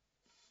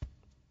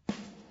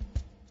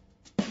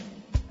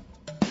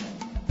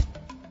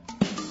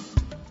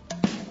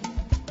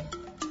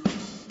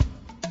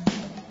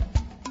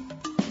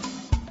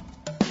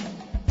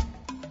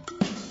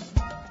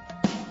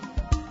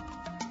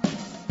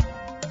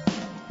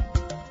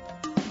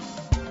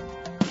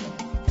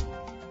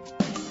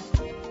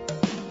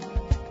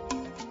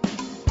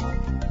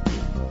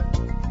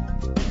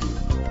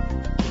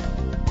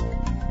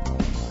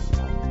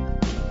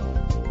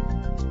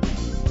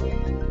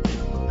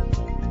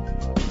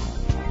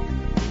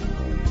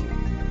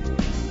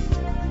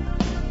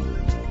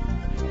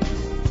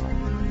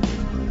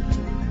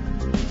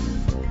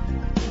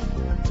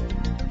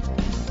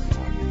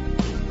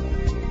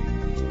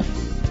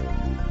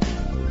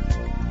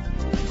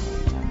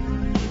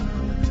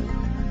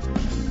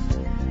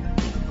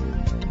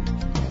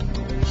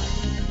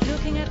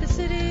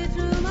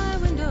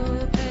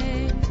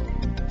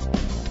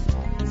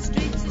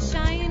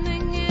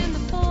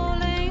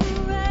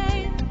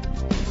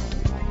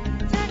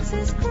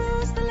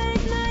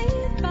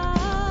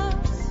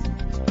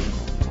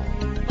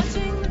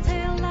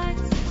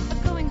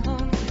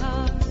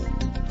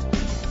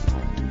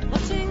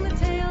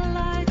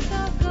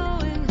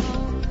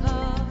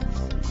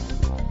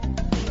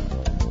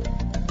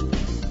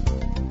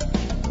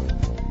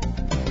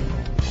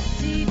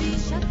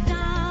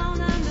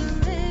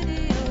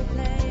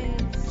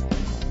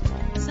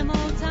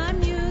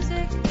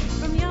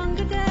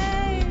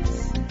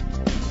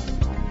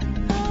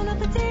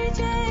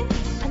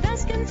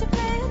 To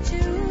play a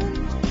tune.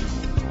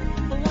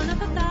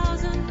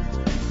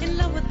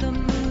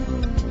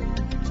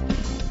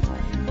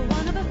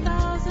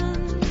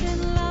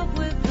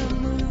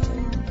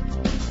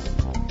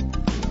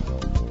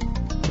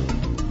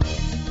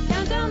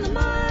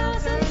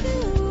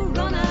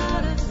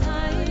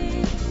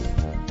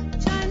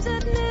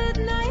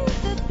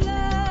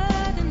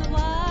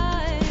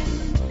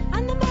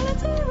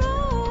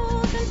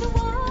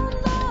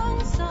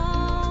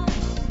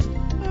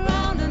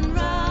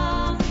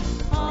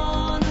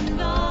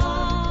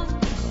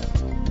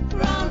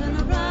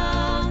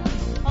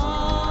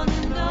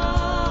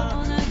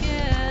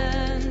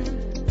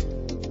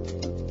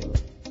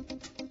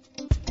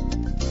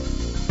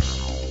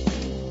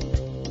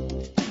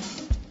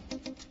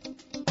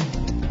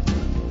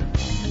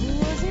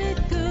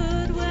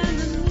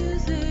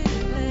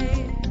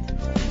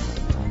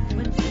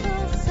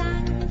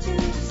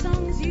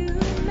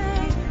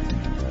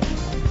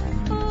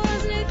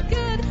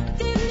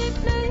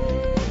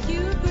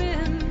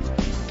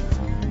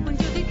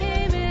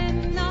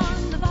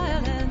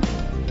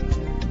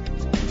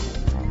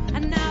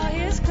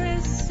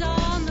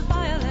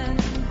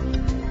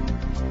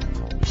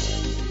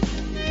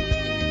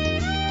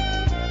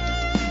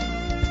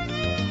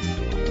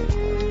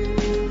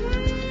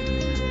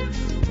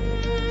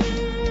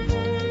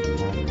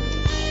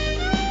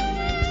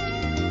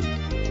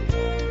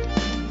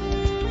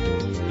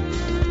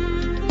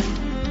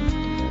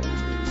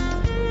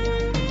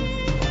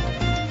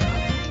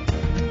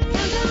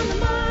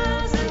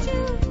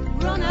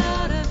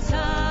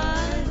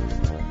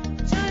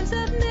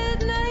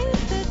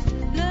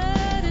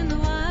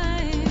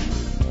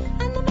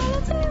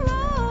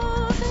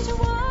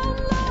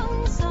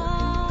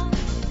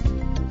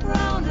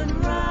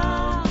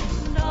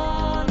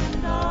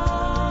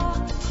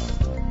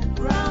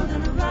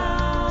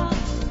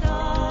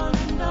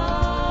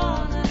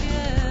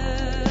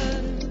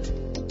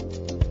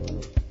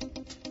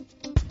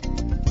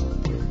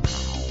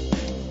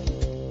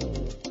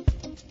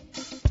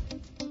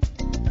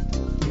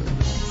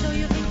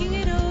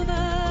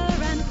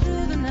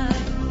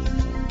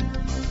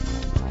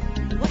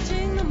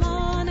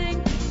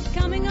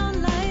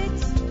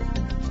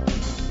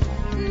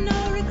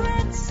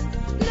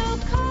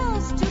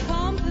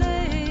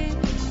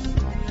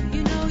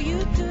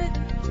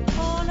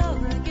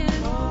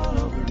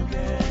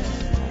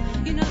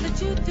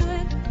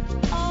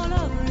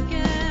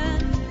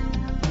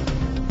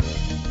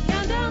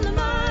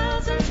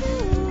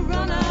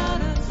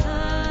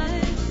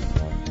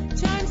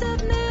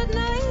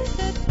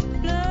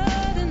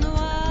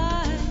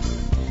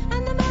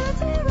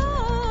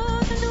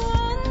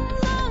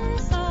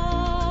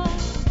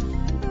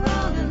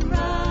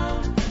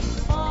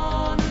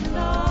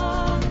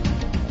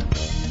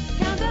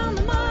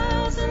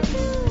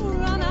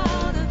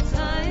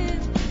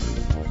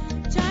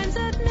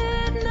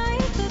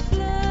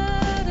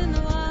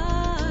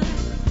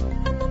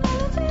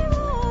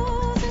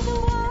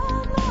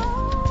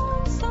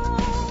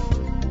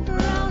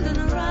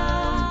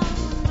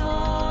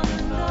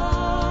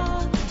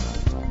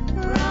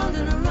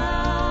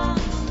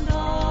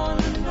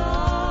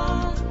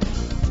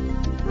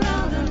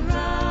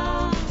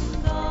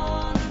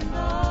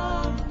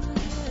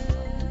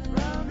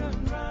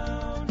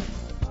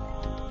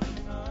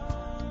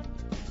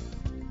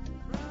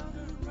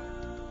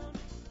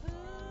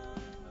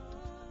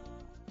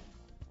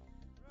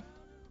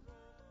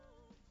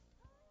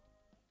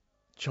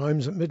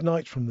 Chimes at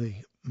Midnight from the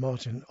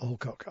Martin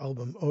Alcock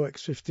album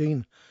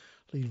OX15.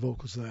 Lead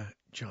vocals there,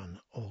 Jan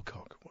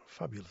Alcock. What a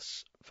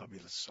fabulous,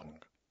 fabulous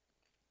song.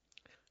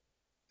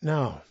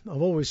 Now,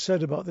 I've always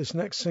said about this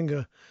next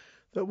singer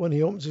that when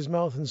he opens his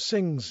mouth and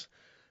sings,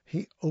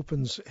 he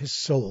opens his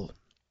soul.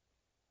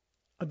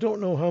 I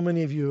don't know how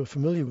many of you are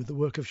familiar with the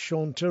work of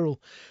Sean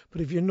Tyrrell, but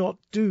if you're not,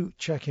 do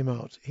check him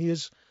out.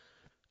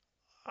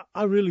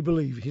 I really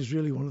believe he's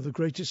really one of the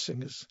greatest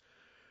singers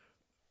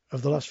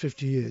of the last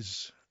 50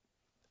 years.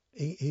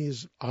 He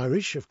is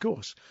Irish, of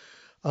course,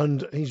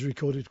 and he's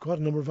recorded quite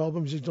a number of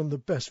albums. He's done the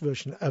best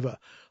version ever,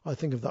 I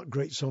think, of that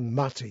great song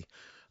Matty,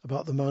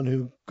 about the man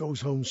who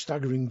goes home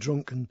staggering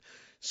drunk and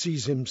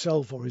sees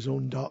himself or his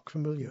own dark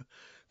familiar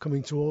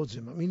coming towards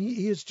him. I mean,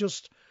 he is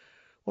just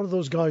one of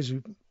those guys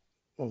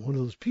one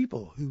of those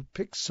people who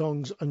picks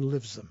songs and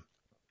lives them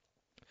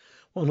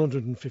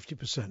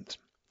 150%.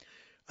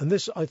 And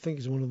this, I think,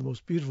 is one of the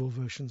most beautiful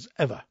versions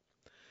ever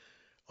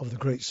of the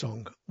great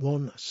song,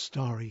 One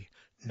Starry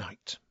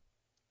Night.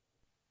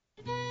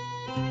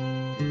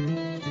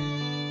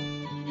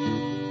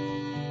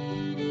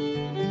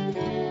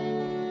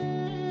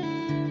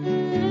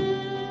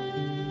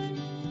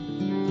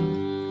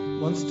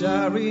 One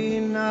starry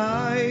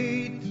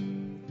night,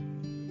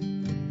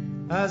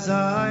 as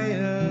I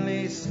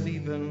lay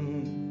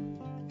sleeping,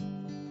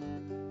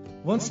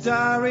 one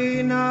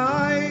starry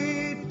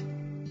night,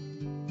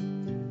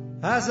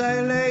 as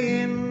I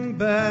lay in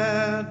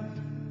bed,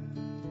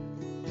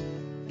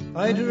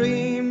 I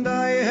dreamed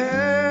I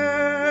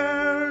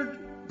heard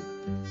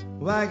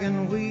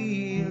wagon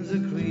wheels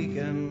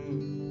a-creaking,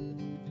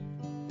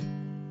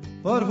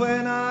 but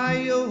when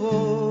I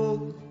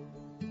awoke,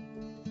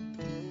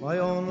 my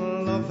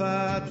own love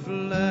had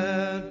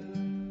fled.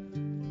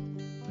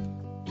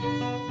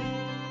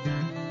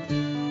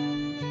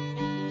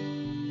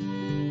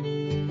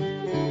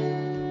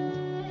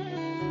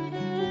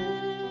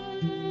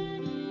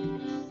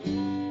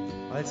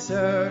 I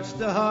searched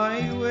the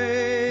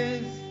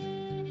highways,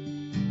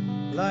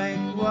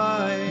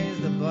 likewise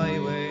the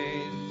byways.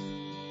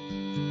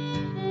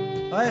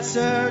 I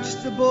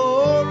searched the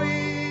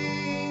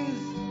borings,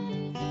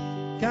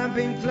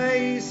 camping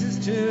places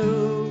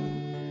too.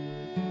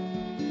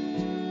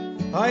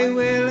 I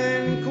will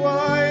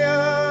inquire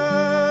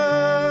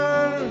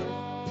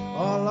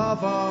all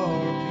of our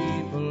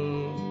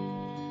people.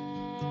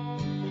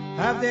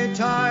 Have they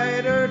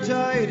tighter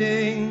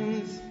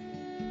tidings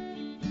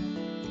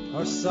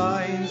or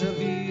signs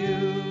of you?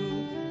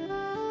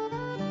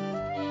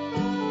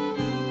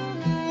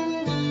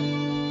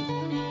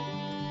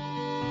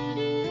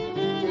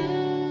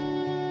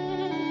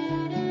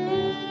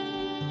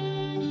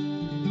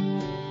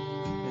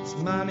 It's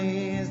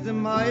many's the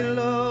my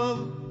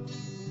love,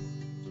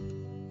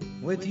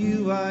 with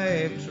you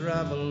I've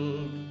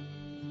traveled.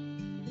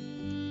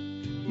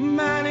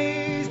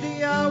 Many's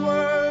the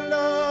hour,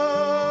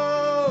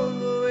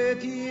 love,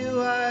 with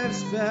you I've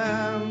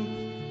spent.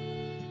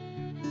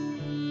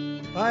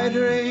 I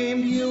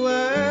dreamed you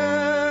were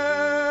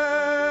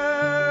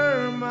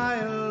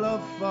my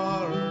love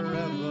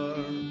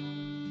forever,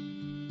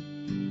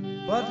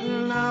 but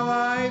now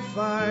I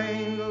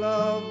find,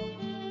 love,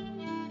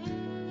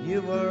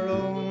 you were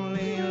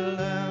only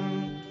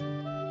lent.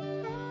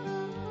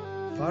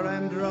 For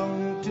I'm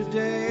drunk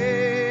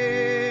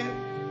today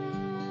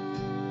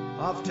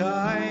of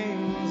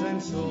times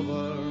and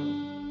sober,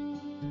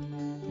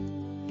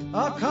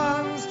 a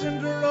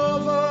constant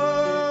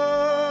rover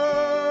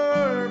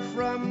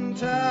from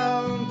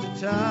town to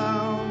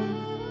town.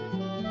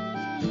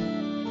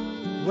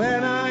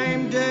 When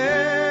I'm dead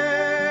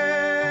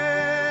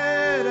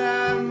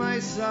and my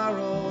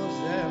sorrows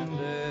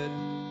ended,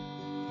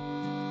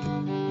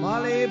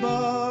 Molly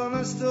born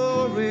a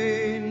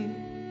story,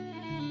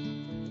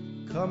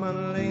 come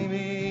and lay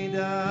me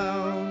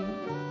down.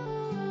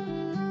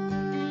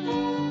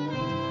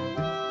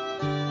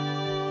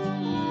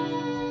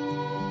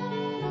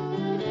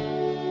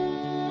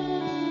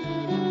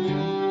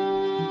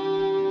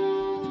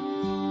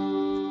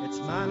 It's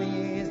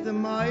many's the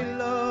my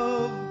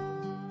love,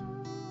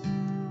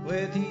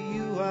 with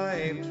you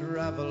I've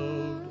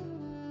traveled.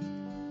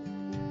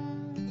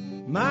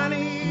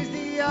 Many's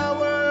the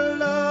hour,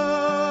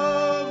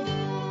 love,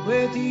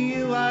 with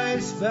you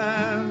I've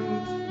spent.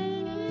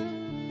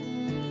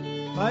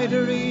 I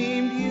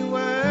dreamed you were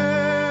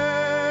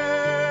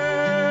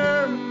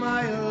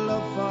my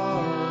love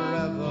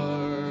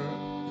forever,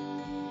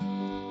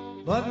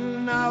 but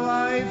now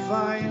I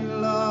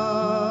find,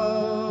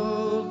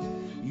 love,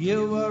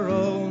 you were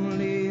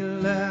only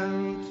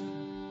lent.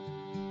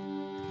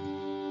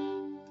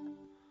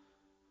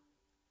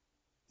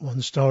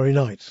 One Starry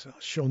Night,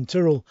 Sean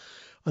Tyrrell,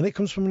 and it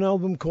comes from an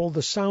album called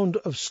The Sound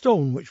of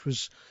Stone, which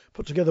was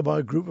put together by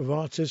a group of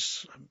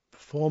artists and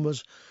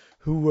performers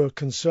who were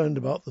concerned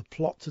about the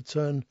plot to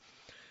turn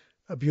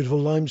a beautiful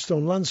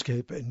limestone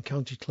landscape in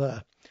County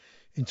Clare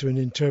into an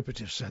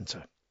interpretive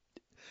centre.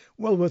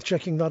 Well worth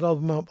checking that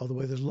album out, by the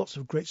way. There's lots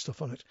of great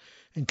stuff on it,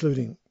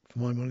 including, for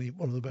my money,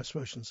 one of the best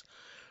versions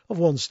of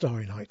One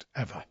Starry Night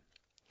ever.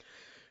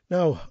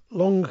 Now,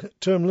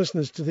 long-term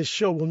listeners to this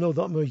show will know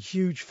that I'm a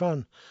huge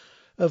fan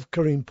of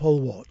Karine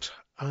Polwart,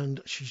 and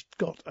she's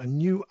got a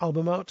new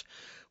album out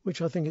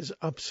which I think is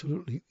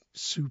absolutely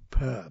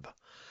superb.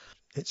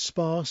 It's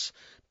sparse,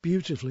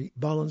 beautifully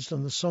balanced,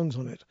 and the songs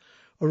on it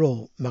are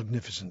all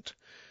magnificent.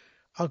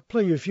 I'll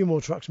play you a few more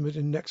tracks from it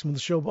in next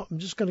month's show, but I'm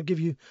just going to give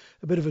you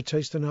a bit of a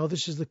taster now.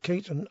 This is the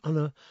Kate and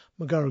Anna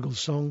McGarrigle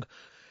song,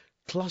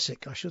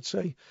 classic I should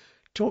say,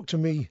 Talk to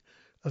Me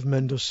of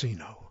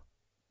Mendocino.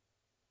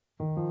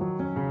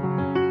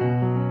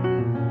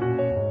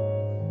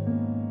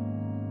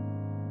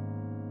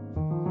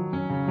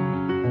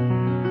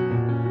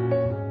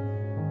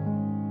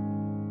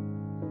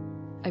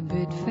 I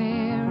bid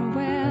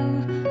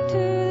farewell to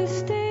the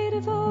state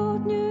of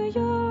old New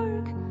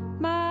York,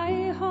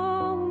 my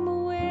home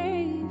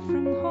away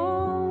from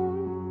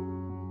home.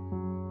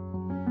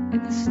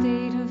 In the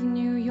state of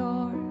New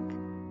York,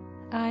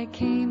 I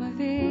came of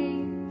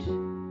age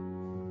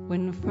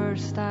when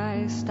first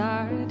I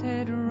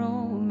started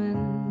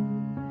roaming,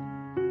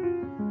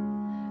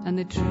 and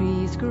the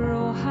trees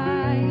grow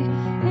high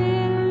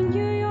in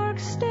New York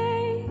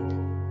State.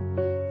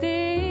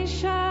 They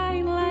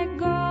shine like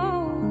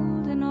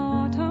gold in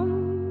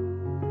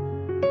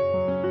autumn.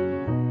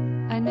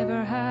 I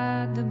never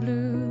had the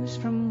blues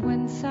from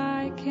whence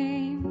I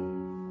came,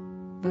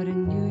 but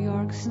in New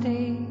York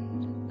State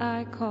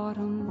I caught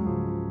 'em.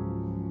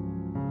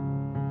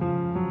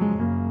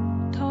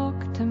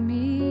 Talk to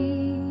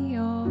me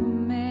of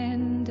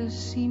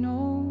Mendocino.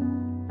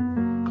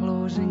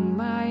 Closing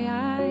my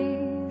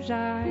eyes,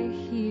 I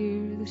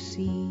hear the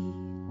sea.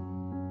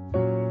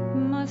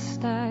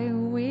 Must I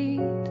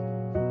wait?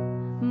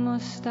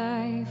 Must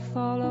I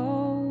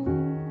follow?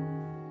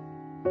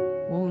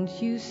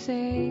 Won't you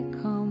say,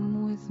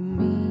 come with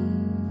me?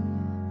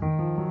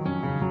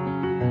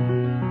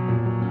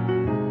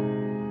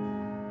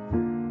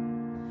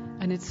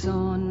 And it's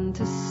on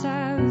to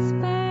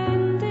South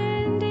Bend,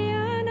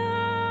 Indiana,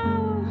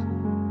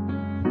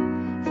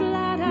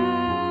 flat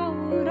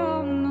out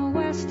on the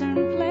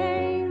western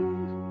plain.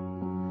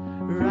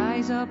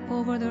 Rise up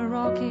over the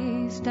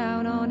Rockies,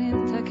 down on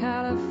into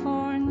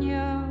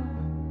California,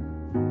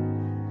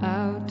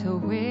 out to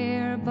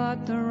where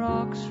but the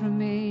rocks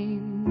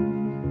remain.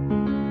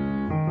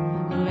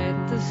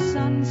 Let the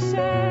sun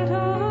set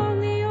on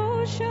the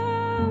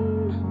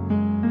ocean,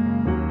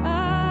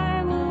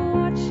 I will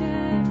watch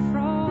it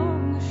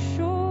from the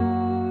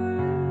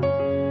shore.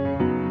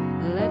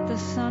 Let the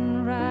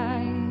sun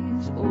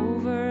rise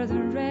over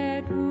the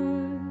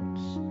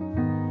redwoods,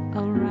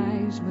 I'll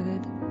rise with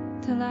it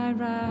till I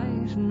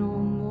rise no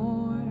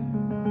more.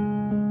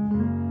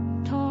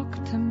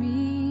 Talk to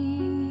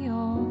me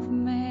of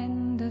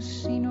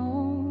Mendocino.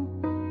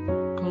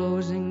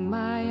 Closing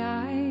my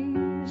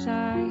eyes,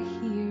 I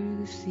hear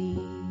the sea.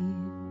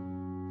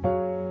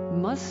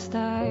 Must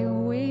I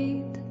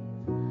wait?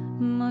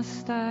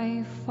 Must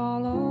I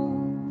follow?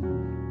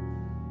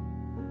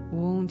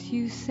 Won't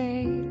you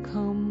say,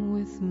 come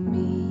with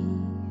me?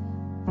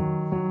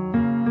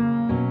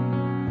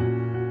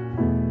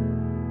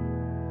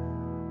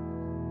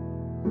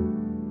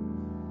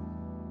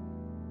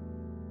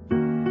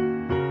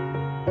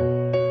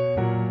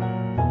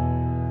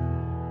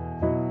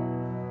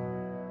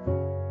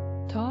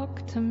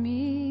 Talk to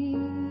me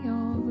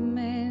of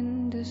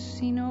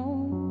Mendocino.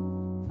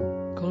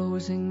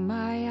 Closing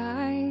my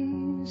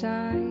eyes,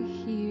 I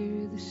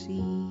hear the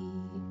sea.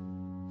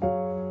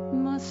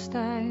 Must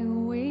I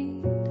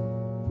wait?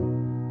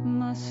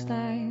 Must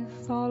I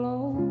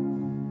follow?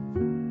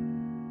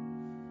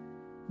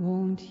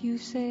 Won't you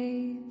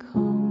say,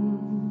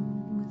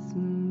 come with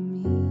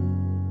me?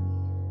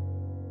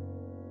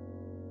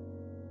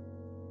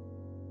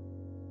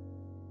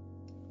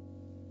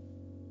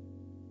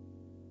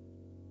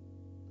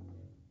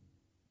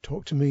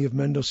 Talk to Me of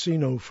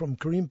Mendocino from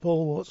Karine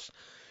Polwart's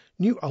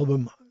new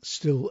album,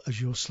 Still As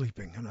You're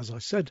Sleeping. And as I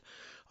said,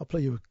 I'll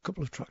play you a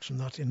couple of tracks from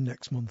that in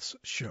next month's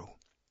show.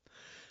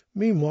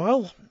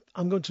 Meanwhile,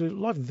 I'm going to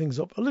liven things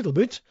up a little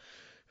bit.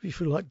 If you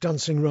feel like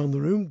dancing around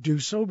the room, do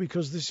so,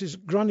 because this is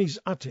Granny's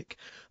Attic,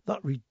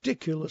 that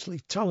ridiculously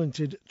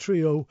talented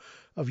trio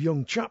of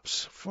young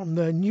chaps from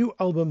their new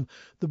album,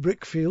 The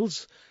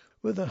Brickfields,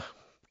 with a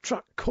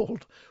track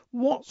called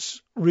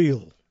What's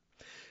Real,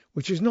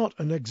 which is not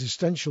an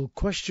existential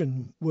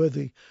question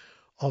worthy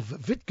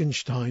of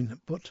Wittgenstein,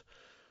 but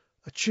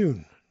a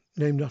tune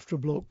named after a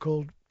bloke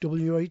called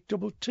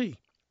W.A.T.T.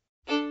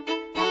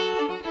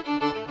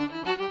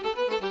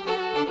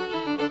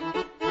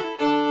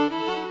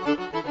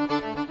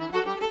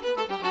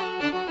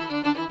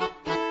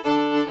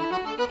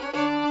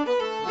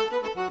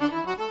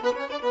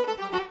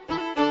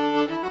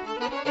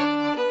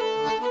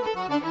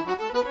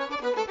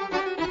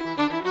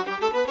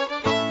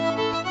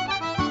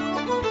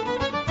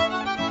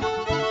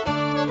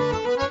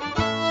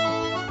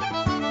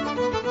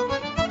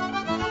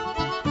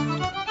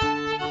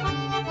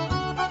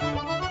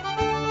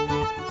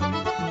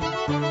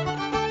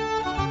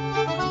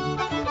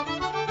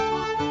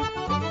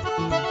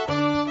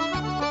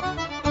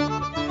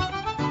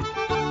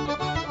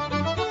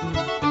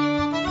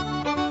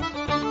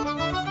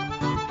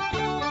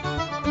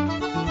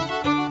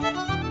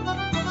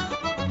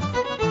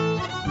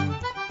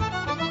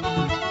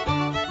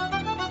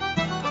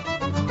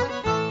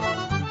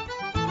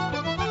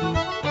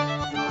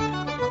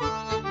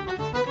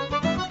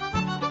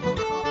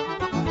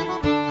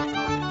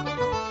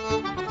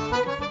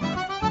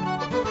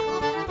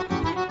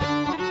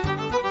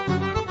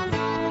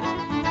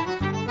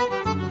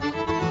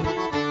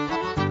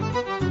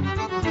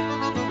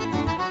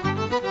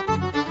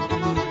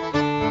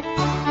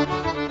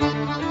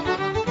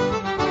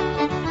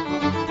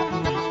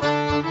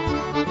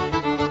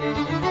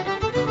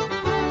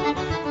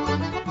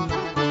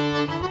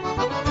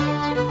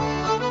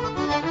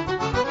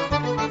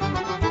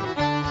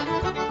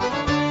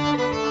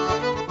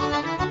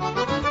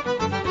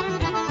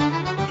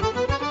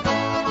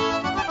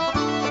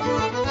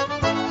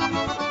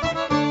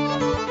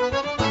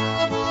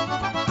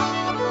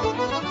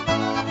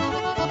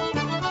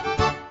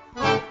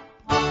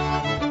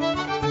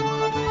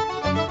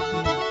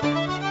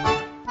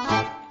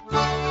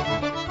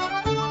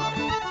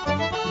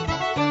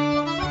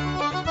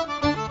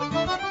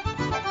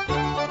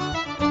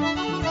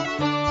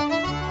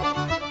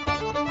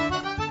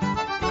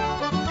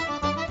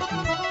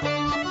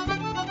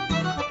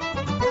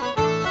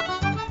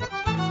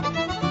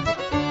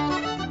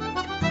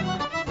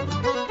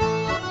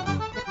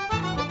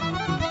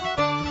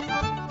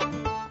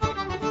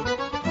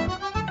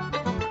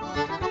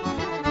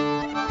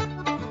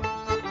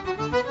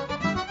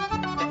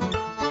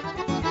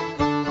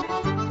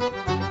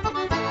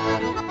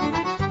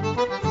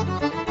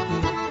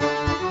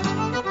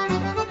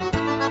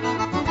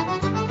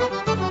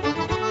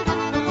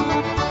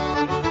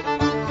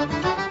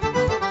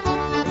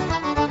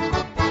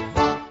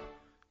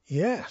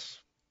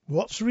 Yes,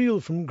 What's Real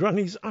from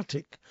Granny's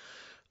Attic.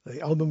 The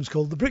album's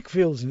called The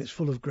Brickfields and it's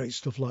full of great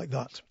stuff like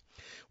that.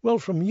 Well,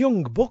 from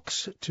young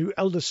bucks to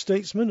elder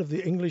statesmen of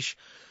the English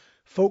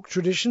folk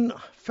tradition,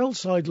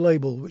 Fellside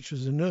Label, which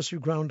was the nursery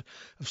ground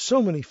of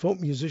so many folk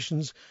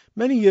musicians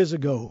many years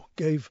ago,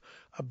 gave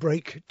a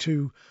break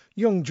to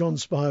young John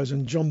Spires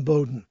and John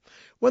Bowden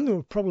when they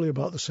were probably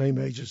about the same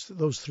age as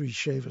those three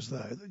shavers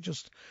there that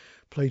just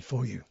played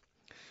for you.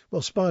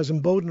 Well, Spires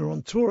and Bowden are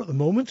on tour at the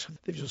moment.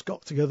 They've just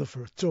got together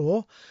for a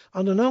tour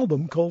and an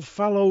album called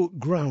Fallow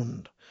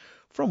Ground,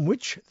 from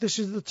which this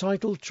is the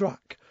title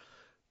track.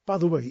 By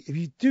the way, if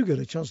you do get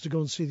a chance to go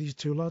and see these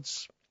two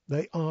lads,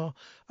 they are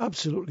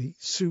absolutely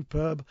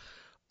superb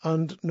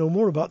and know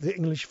more about the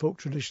English folk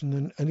tradition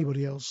than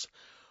anybody else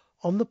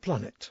on the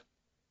planet.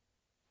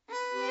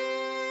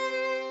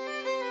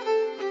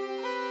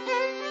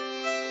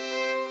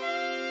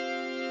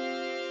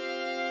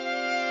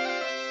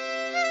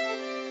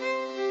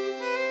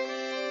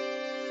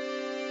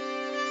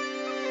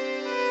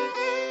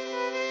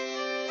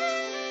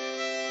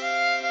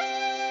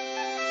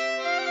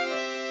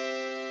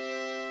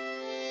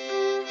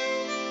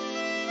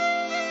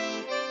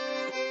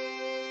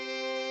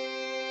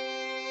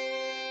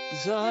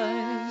 As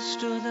I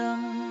stood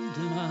under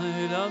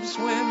my love's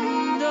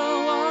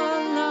window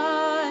one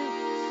night,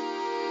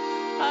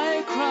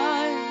 I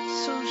cried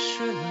so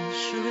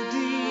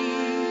deep.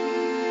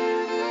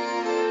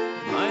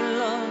 My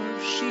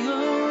love, she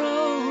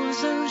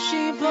arose and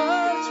she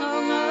put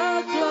on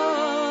her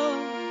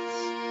clothes.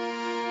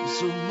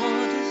 So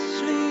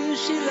modestly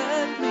she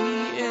let me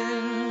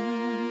in.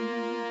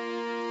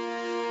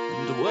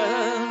 And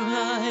when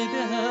I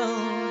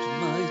beheld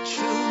my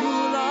true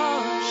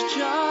love's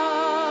child,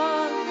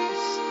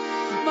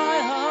 my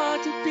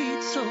heart it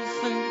beat so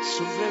faint,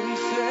 so very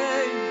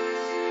faint.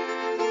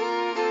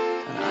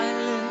 And I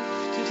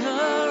lifted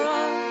her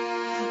up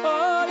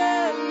all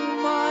in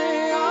my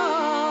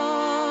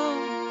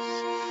arms,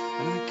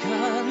 and I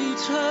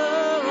carried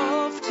her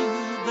off to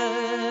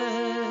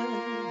bed.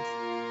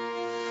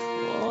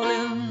 All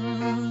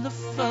in the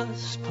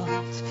first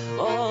part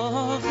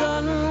of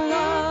the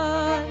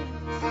night,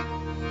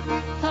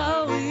 how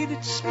we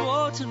did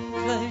sport and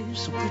play,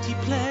 so pretty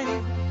play.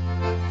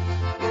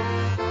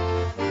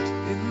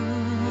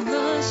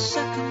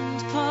 Second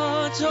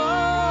part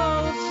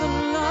of the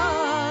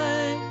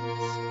night,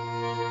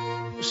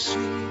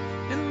 asleep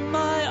in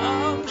my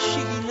arms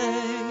she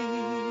lay.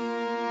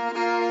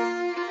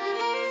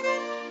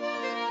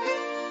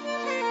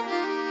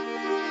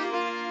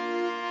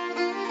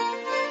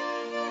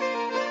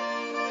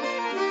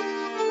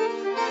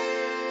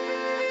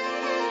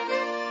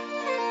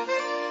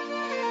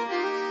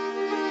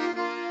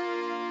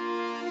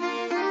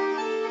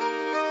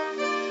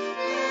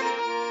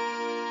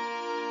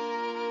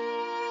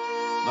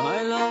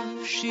 My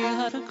love, she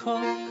had a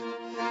cock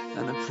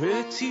and a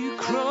pretty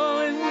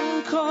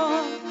crowing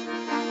cock,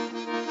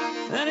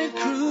 and it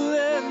crew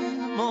in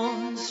the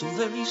morn so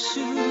very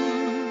soon.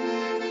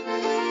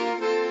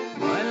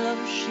 My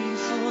love, she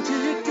thought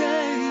it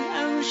gay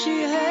and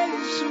she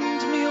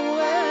hastened me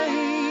away,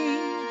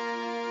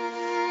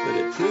 but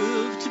it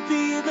proved to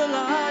be the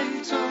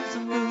light of the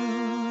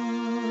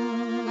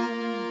moon.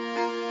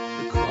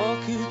 The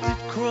cock it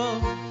did crow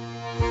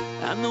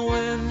and the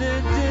wind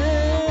it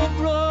did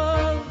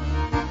blow,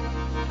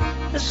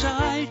 as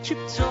I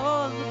tripped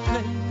on the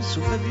plain,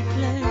 so very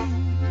plain.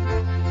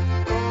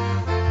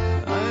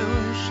 I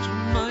wished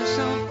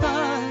myself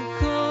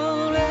back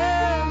all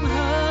in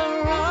her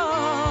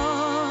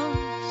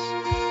arms,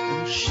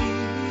 and she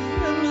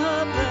in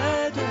her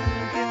bed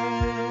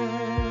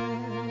again.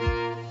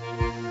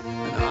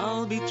 And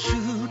I'll be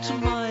true to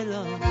my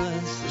love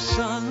as the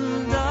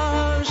sun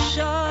does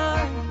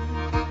shine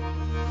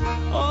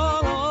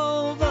all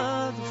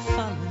over the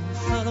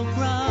fallow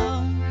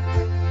ground.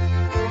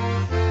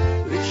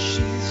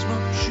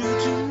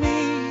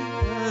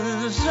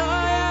 I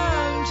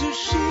am to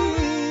she,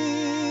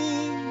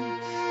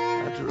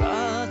 I'd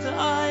rather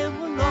I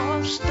were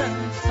lost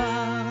than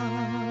found.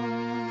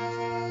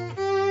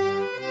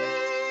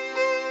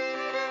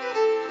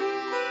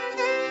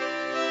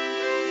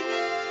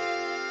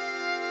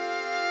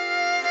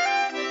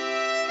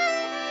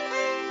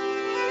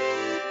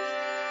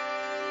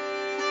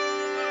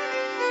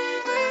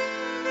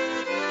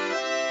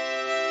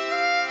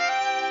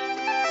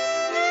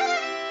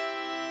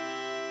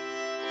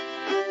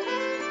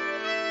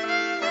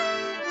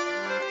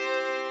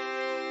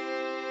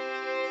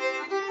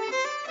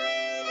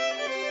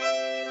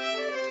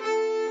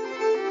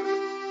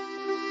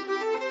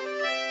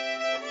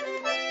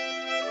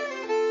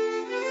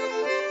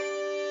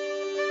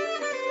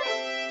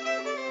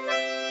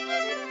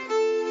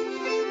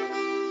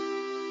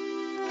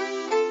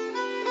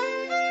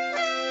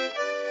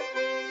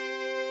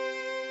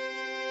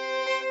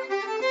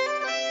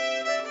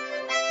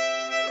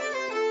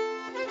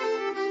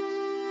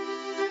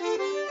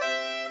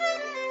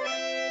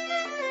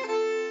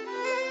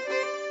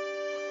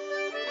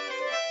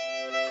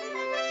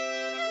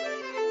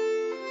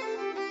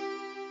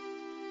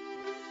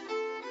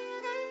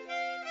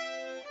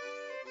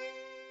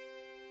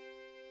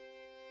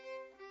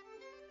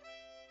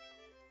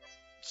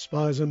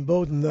 Spires and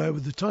Bowden there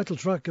with the title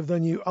track of their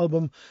new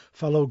album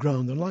Fallow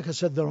Ground, and like I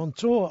said, they're on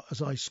tour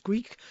as I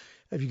squeak.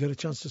 If you get a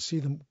chance to see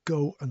them,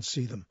 go and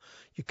see them.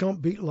 You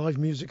can't beat live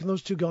music, and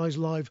those two guys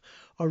live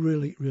are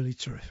really, really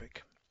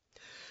terrific.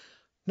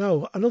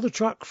 Now, another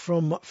track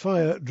from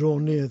Fire Draw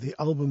Near, the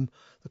album,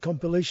 the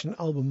compilation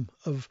album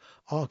of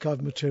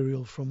archive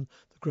material from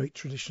the great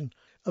tradition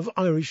of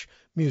Irish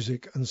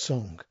music and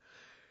song.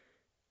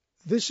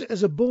 This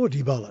is a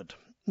bawdy ballad.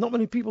 Not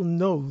many people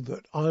know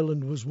that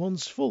Ireland was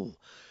once full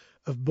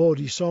of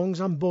bawdy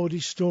songs and bawdy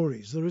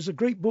stories. There is a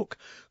great book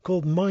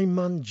called My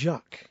Man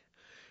Jack,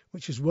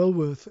 which is well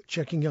worth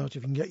checking out if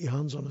you can get your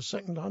hands on a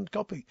second-hand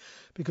copy,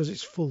 because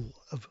it's full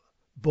of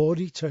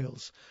bawdy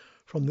tales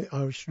from the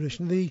Irish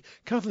tradition. The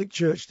Catholic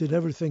Church did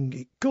everything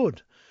it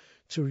could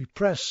to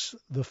repress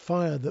the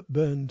fire that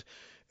burned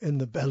in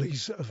the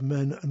bellies of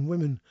men and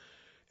women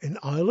in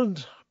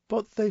Ireland,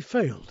 but they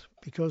failed,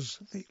 because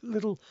the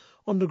little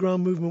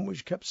underground movement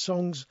which kept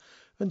songs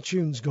and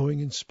tunes going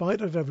in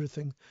spite of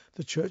everything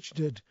the church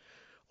did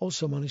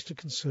also managed to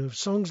conserve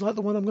songs like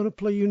the one I'm going to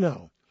play you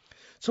now,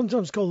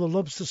 sometimes called the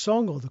Lobster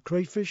Song or the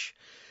Crayfish.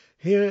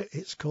 Here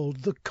it's called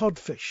the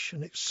Codfish,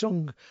 and it's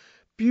sung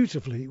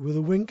beautifully with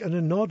a wink and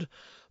a nod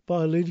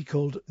by a lady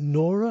called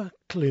Nora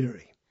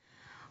Cleary.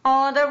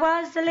 Oh, there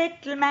was a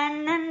little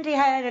man and he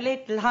had a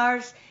little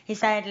horse. He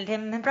saddled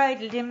him and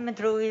bridled him and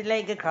threw his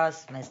leg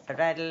across. Mr.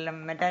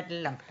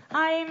 Raddle-um-a-daddle-um,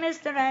 aye,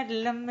 Mr.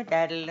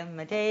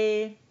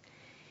 Raddle-um-a-daddle-um-a-day.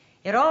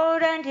 He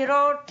rode and he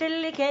rode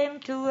till he came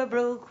to a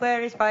brook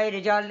where he spied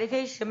a jolly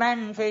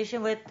fisherman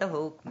fishing with a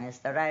hook.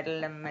 Mr.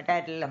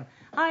 Raddle-um-a-daddle-um,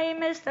 aye,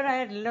 Mr.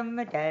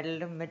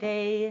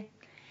 Raddle-um-a-daddle-um-a-day.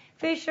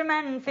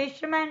 Fisherman,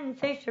 fisherman,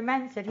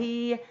 fisherman, said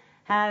he,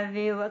 have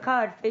you a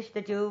codfish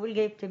that you will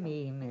give to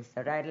me?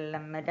 Mr.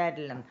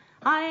 Raddle-um-a-daddle-um,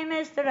 aye,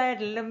 Mr.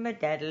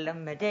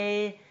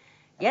 Raddle-um-a-daddle-um-a-day.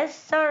 Yes,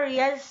 sir,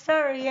 yes,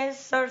 sir,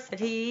 yes, sir, said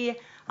he,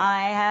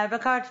 I have a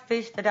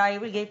codfish that I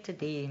will give to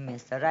thee.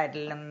 Mr.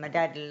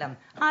 Raddle-um-a-daddle-um,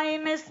 aye,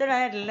 Mr.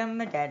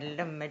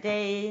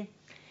 Raddle-um-a-daddle-um-a-day.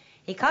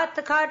 He caught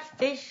the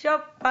codfish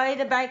up by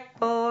the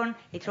backbone,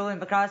 he threw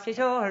him across his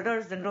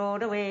shoulders and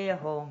rode away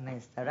home.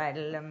 Mr.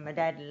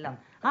 Raddle-um-a-daddle-um,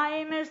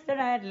 aye, Mr.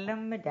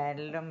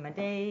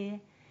 Raddle-um-a-daddle-um-a-day.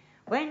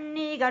 When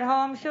he got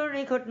home, sure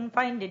he couldn't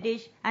find a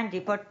dish, and he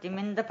put him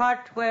in the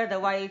pot where the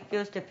wife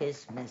used to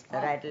piss. Mr.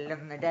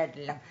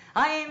 Raddle-um-a-daddle-um,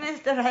 aye,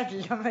 Mr.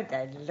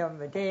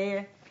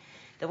 Raddle-um-a-daddle-um-a-day.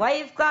 The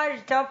wife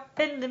got up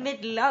in the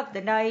middle of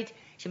the night,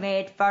 she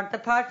made for the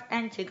pot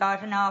and she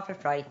got an awful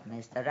fright.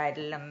 Mr.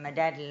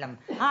 Raddle-um-a-daddle-um,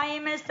 aye,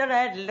 Mr.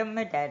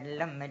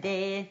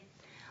 Raddle-um-a-daddle-um-a-day.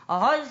 A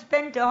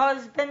husband,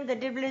 the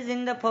devil is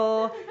in the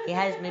paw. He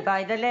has me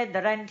by the leather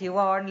and he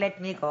won't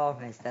let me go.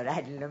 Mr.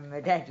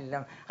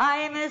 Raddle-um-a-daddle-um,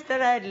 aye, Mr.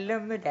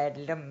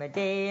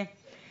 Raddle-um-a-daddle-um-a-day.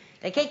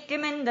 They kicked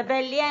him in the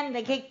belly and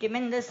they kicked him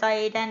in the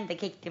side, and they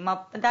kicked him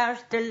up and there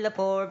still the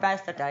poor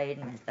bastard died.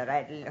 Mr.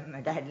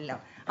 Raddle-um-a-daddle-um,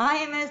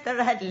 aye, Mr.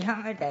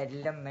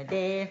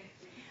 Raddle-um-a-daddle-um-a-day.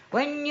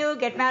 When you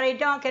get married,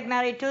 don't get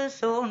married too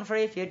soon, for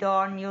if you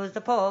don't use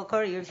the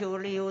poker, you'll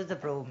surely use the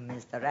broom.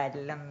 Mr.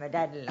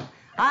 Raddle-um-a-daddle-um,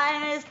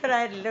 aye, Mr.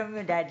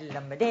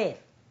 Raddle-um-a-daddle-um-a-day.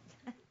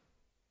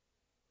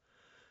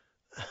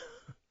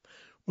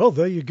 Well,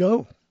 there you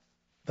go.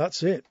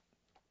 That's it,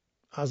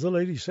 as the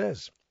lady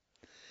says.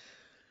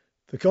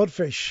 The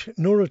Codfish,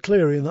 Nora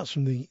Cleary, and that's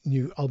from the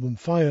new album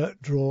Fire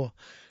Draw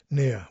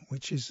Near,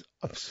 which is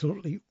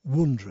absolutely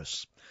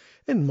wondrous,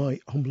 in my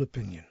humble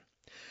opinion.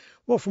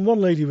 Well, from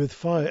one lady with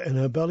fire in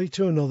her belly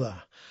to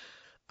another.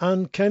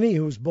 Anne Kenny,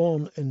 who was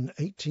born in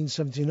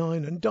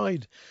 1879 and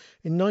died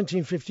in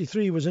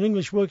 1953, was an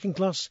English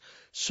working-class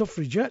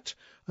suffragette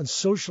and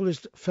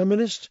socialist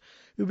feminist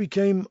who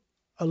became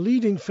a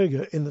leading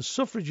figure in the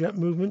suffragette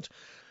movement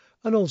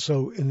and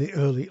also in the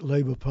early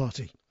Labour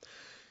Party.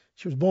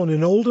 She was born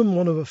in Oldham,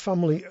 one of a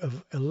family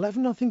of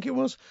 11, I think it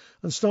was,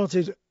 and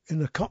started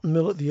in a cotton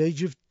mill at the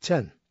age of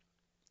 10.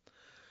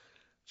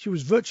 She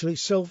was virtually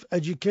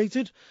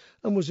self-educated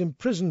and was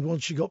imprisoned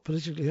once she got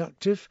politically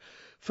active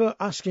for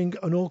asking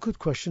an awkward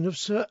question of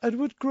Sir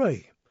Edward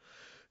Grey,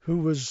 who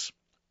was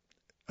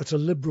at a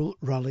Liberal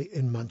rally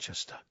in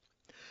Manchester.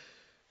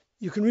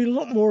 You can read a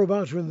lot more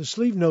about her in the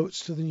sleeve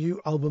notes to the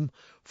new album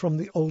from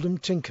the Oldham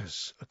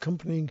Tinkers,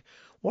 accompanying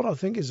what I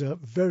think is a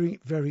very,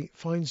 very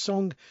fine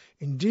song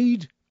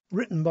indeed,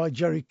 written by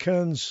Jerry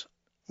Kearns.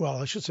 Well,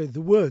 I should say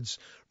the words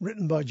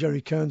written by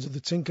Jerry Kearns of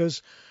the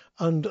Tinkers,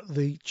 and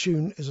the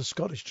tune is a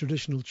Scottish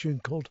traditional tune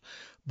called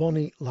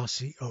Bonnie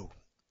Lassie O.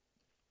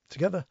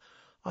 Together,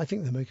 I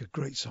think they make a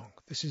great song.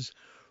 This is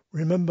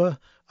Remember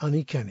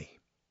Annie Kenny.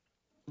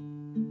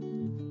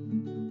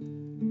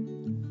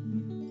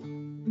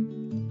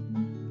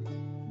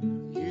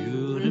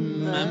 You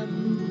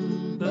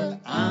remember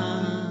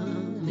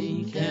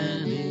Annie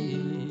Kenny,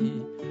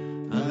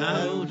 an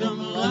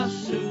Oldham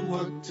lass who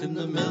worked in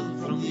the mill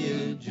from the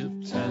age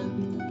of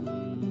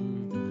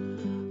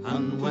 10,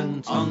 and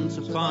went on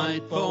to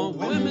fight for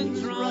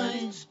women's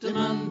rights,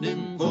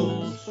 demanding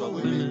votes for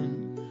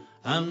women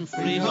and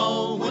free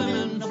all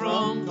women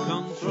from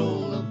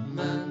control of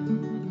men.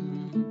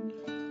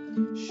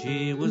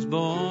 She was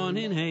born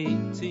in Hay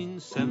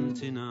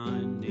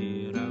 1879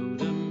 near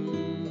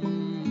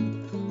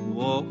Oldham.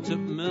 Walked up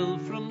mill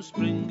from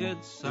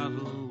Springhead,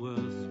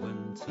 Saddleworth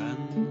when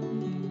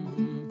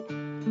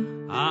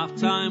 10.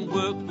 Half-time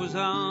work was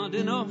hard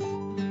enough,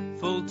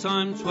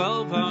 full-time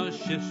 12-hour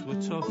shifts were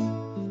tough.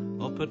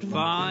 Up at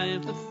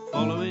 5 the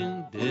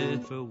following day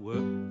for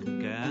work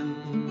again.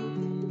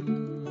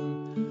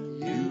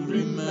 You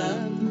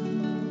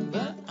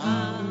remember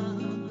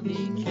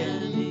Annie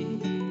Kenny,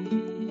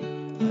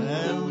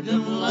 an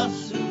Oldham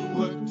lass who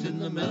worked in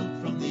the mill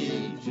from the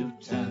age of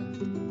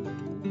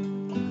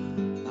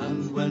 10,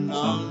 and went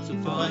on to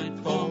fight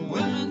for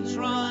women's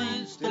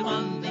rights,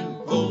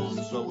 demanding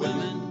votes for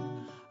women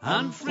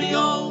and free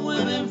all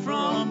women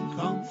from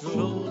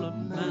control of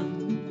men.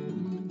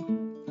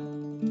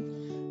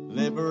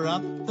 Labour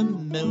at the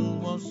mill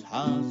was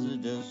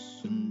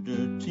hazardous and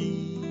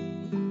dirty,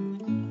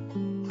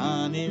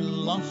 and he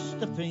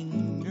lost a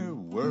finger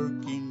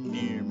working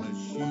near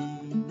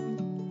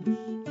machines.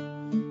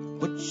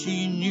 But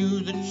she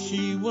knew that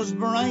she was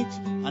bright,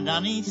 and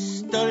Annie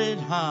studied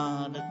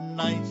hard at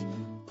night,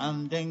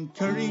 and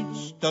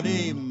encouraged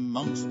study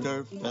amongst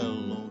her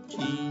fellow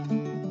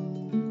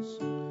teens.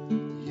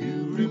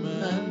 You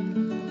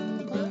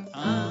remember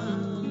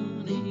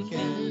Annie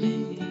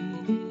Kenny,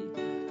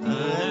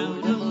 an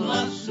Oldham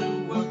lass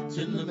who worked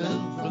in the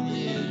mill from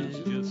the age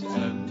of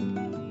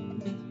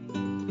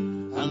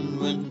 10, and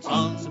went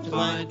on to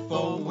fight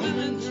for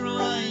women's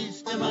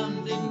rights,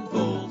 demanding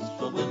votes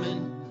for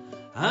women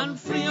and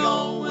free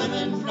all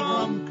women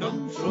from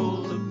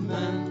control of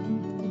men.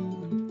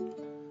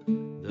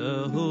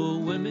 The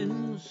whole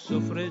women's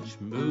suffrage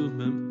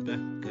movement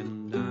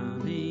beckoned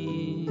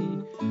Annie.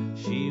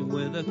 She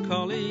with a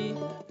collie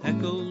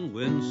heckled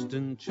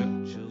Winston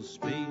Churchill's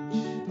speech.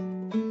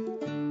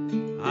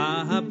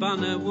 Her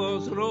banner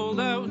was rolled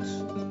out,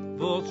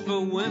 votes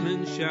for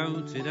women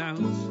shouted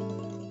out.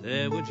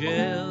 They were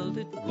jailed,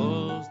 it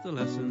was the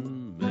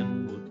lesson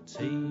men would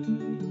teach.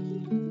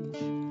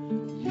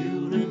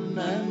 You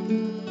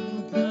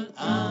remember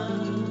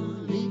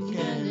Annie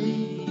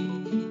Kenny,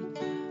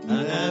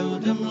 an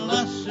Oldham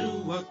lass who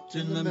worked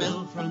in the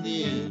mill from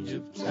the age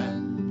of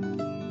 10,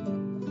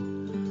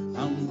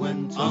 and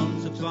went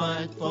on to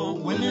fight for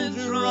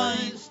women's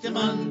rights,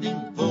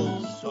 demanding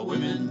votes for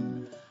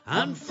women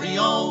and free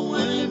all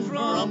women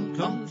from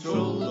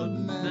control of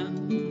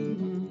men.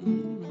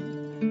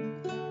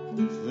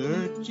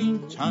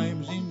 13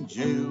 times in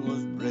jail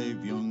was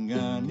brave young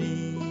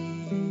Annie.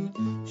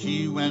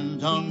 She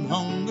went on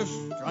hunger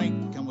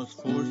strike and was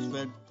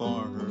force-fed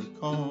for her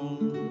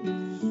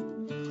cause.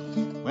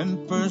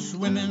 When first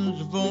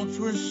women's votes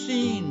were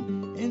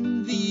seen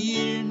in the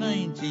year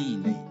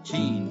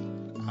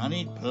 1918,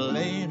 Annie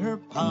played her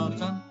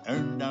part and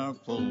earned our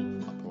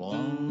full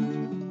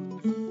applause.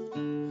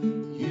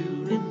 You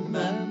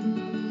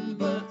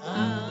remember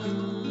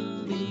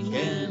Annie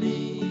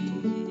Kenny,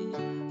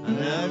 an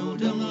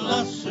Oldham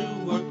lass who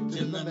worked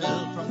in the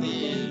mill from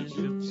the age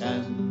of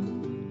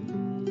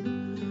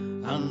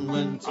 10, and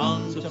went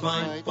on to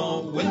fight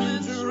for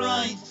women's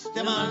rights,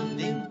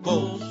 demanding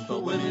votes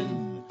for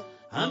women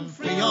and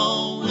free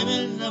all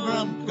women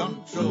from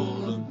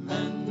control of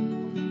men.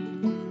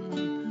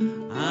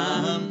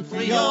 And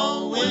free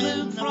all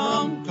women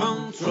from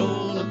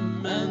control of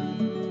men.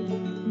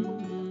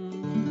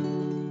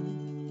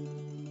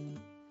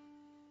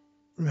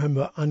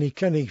 Remember Annie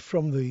Kenny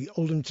from the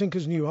Oldham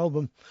Tinkers' new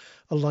album,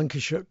 A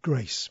Lancashire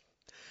Grace.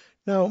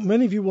 Now,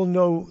 many of you will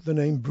know the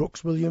name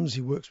Brooks Williams.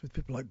 He works with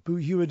people like Boo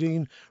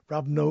Hewerdine,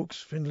 Rab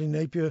Noakes, Findlay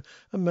Napier,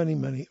 and many,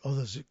 many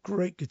others. A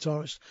great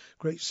guitarist,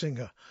 great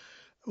singer.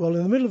 Well,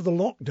 in the middle of the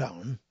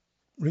lockdown,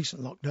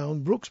 recent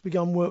lockdown, Brooks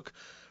began work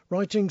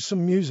writing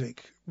some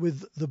music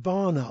with the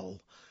barn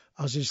owl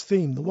as his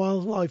theme. The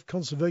wildlife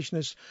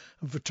conservationist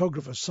and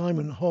photographer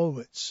Simon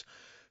Horwitz,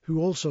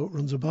 who also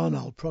runs a barn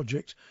owl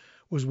project,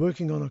 was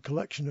working on a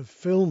collection of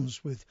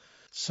films with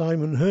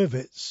Simon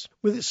Hurwitz,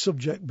 with its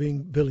subject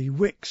being Billy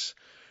Wicks,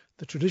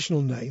 the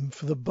traditional name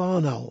for the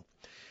barn owl.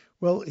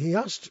 Well, he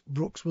asked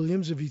Brooks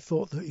Williams if he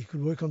thought that he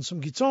could work on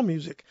some guitar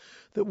music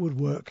that would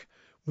work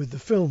with the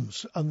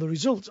films, and the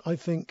result, I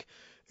think,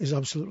 is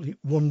absolutely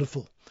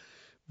wonderful.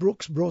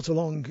 Brooks brought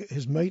along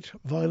his mate,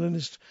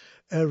 violinist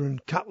Aaron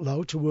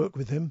Catlow, to work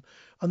with him,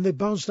 and they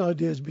bounced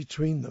ideas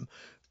between them.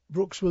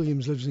 Brooks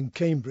Williams lives in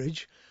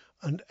Cambridge,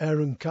 and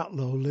Aaron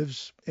Catlow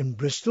lives in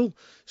Bristol,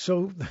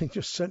 so they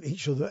just sent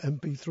each other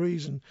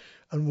MP3s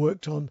and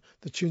worked on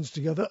the tunes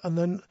together, and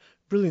then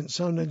brilliant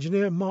sound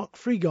engineer Mark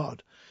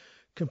Freegard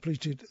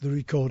completed the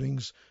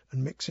recordings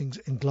and mixings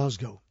in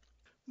Glasgow.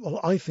 Well,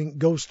 I think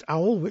Ghost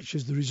Owl, which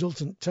is the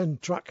resultant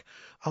 10-track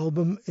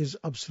album, is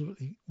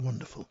absolutely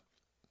wonderful.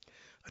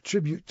 A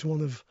tribute to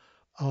one of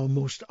our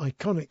most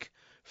iconic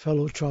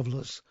fellow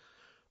travellers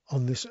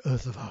on this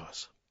earth of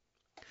ours.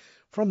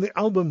 From the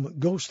album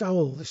Ghost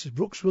Owl, this is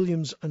Brooks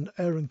Williams and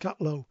Aaron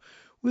Catlow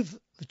with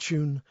the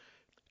tune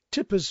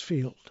Tipper's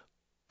Field.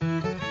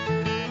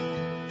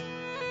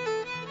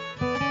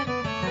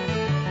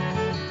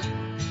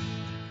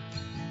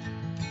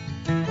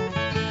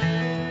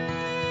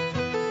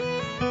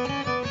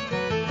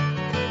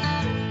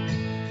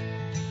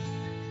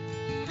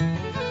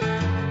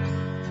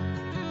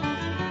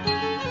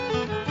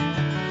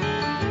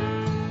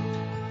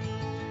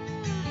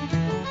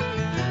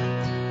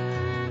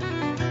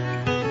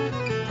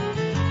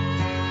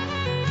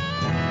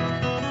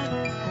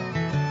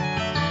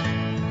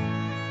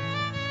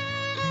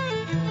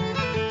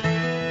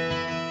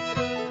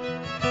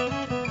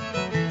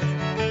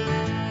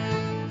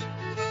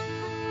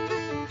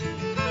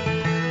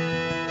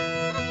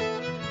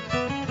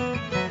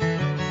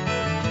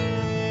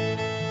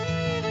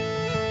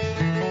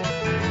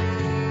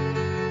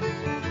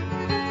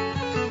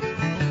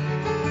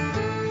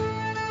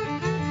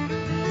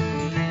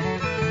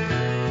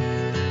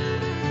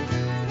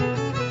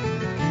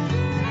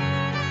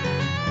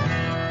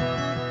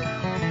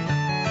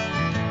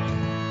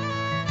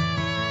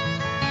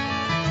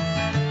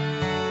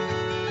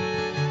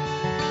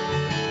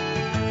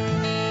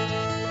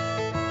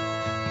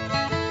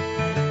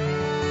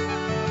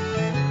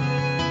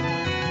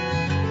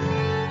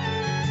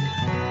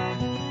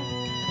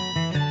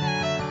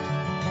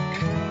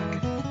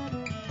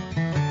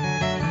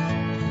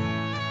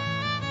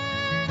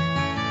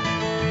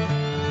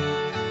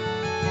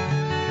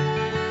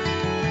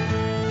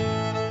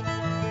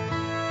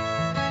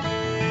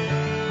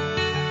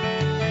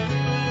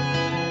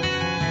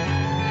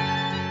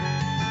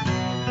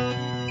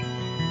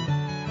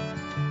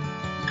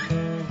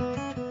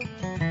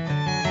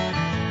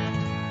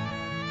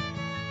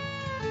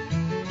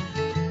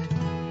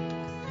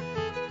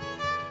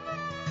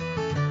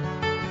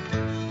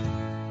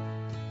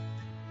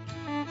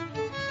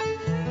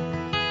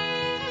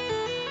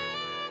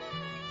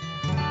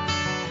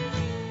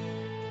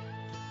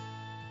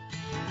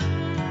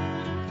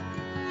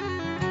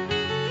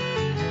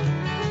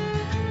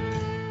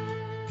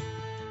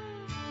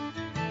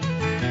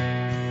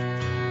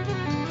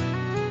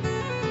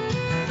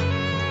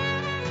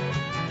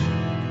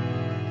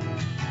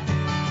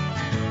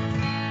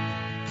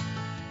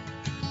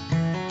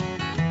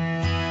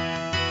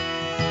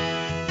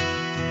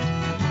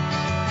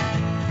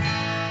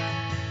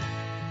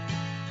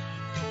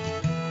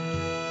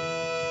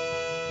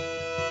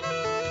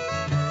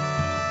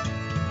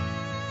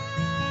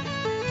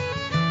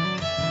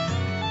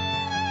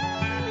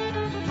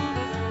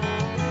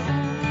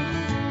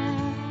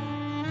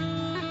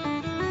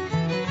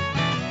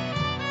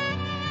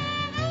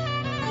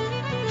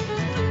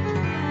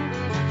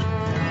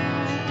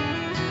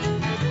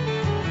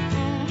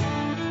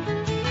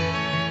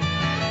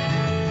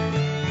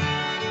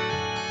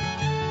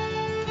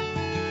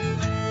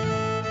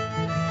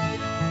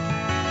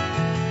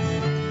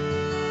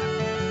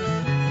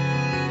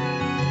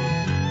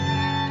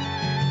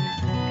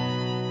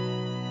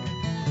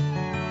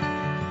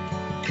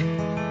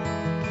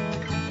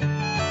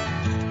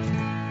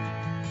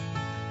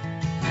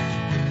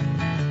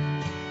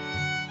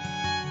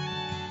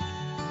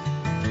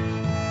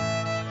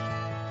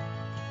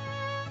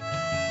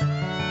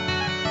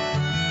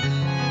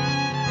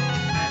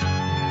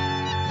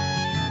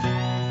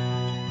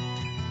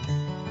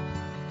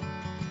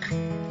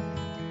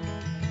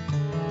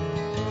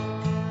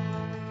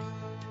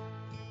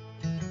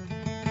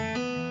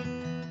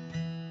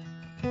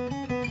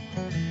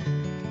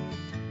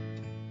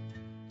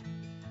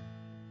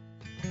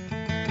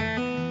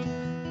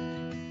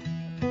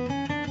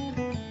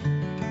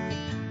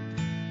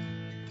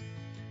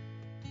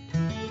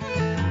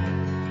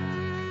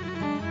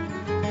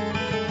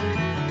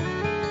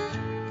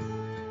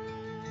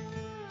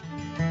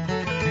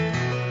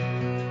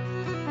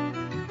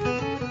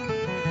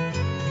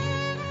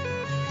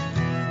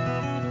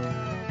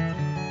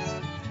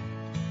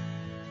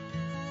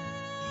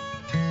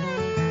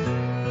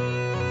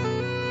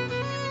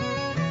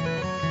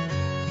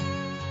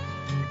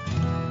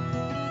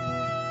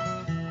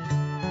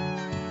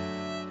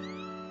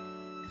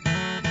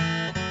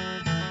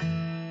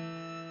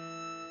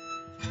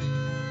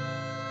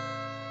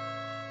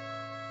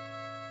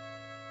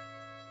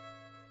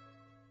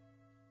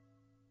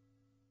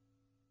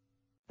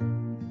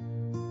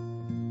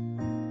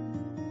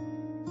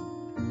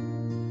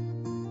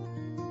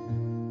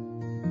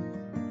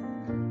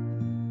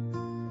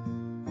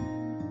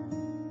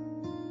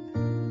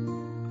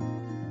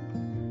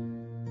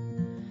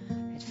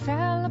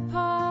 fell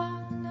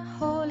upon a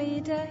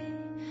holy day,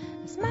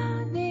 as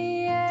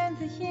many in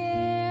the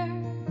year.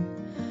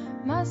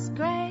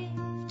 Musgrave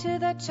to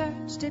the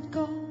church did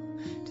go,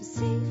 to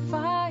see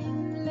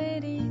fine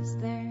ladies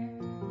there.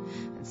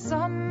 And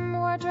some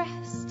were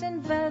dressed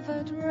in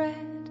velvet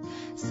red,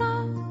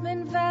 some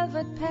in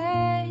velvet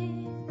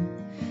pale.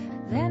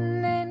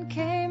 Then in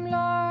came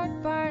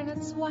Lord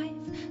Barnet's wife,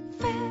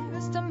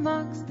 fairest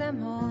amongst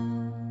them all.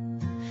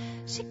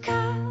 She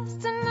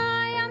cast an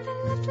eye on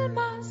the little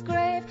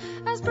Musgrave,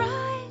 as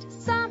bright as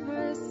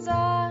summer's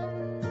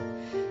sun.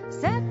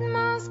 Said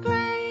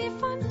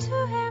Musgrave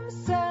unto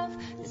himself,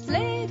 this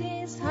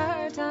lady's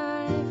heart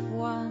I've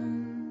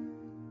won.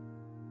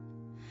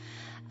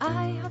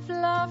 I have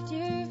loved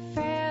you,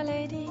 fair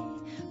lady,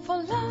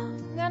 for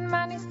long and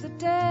many's the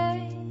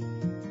day.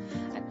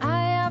 And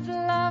I have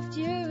loved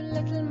you,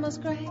 little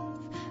Musgrave,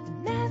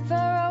 and never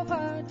a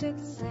word did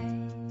say.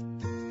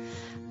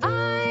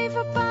 I've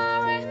a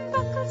bower in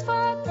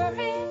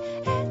Buckelsfordbury,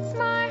 it's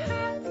my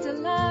heart's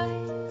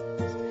delight.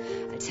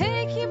 I'll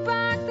take you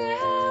back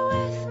there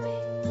with me,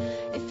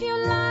 if you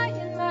lie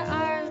in my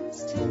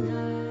arms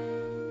tonight.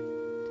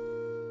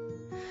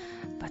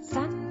 But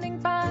standing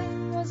by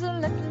was a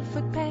little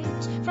foot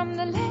page, from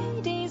the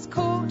lady's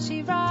coach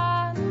he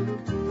ran.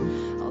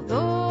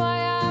 Although I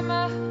am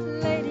a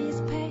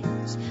lady's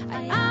page,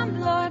 I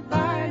am Lord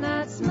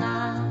Barnard's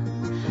man.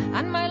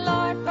 And my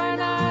Lord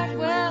Barnard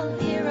will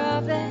hear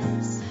of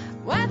this,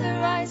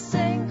 whether I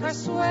sink or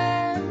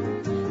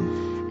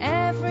swim.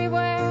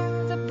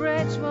 Everywhere the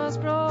bridge was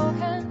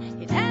broken,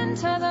 he'd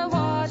enter the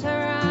water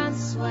and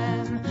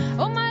swim.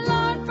 Oh, my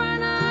Lord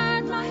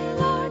Barnard,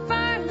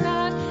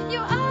 you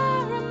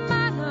are a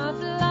man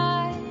of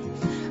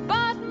life.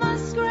 But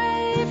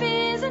Musgrave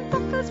is in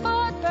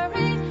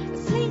Buckelsfordbury,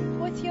 asleep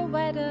with your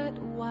wedded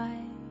wife.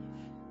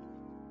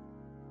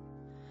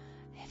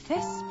 If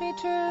this be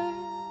true,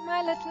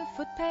 my little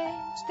foot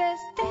page,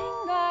 this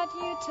thing that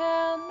you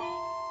tell me,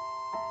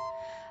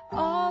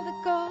 all the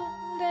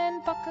gold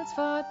in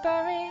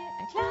Buckelsfordbury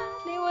I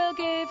gladly will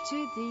give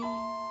to thee.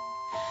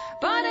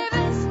 But if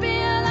this be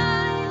a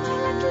lie, my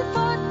little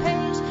foot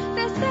page,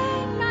 this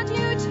thing that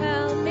you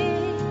tell me,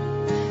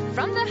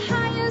 from the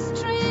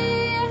highest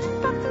tree in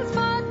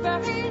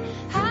Buckelsfordbury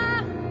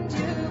hand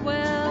you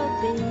will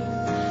be.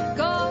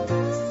 Go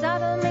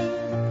saddle me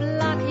the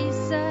black, he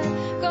said,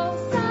 go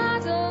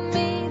saddle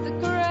me the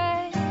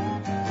grey,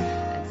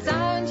 and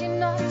sound you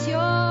not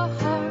your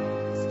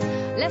horse,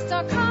 lest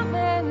our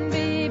common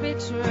be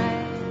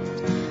betrayed.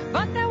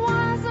 But there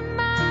was a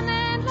man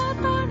in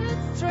Lord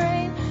Barnard's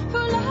train who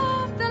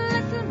loved the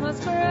little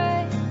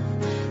Musgrave.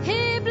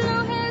 He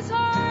blew his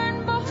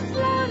horn both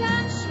loud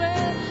and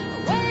shrill,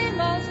 away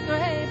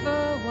Musgrave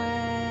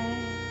away.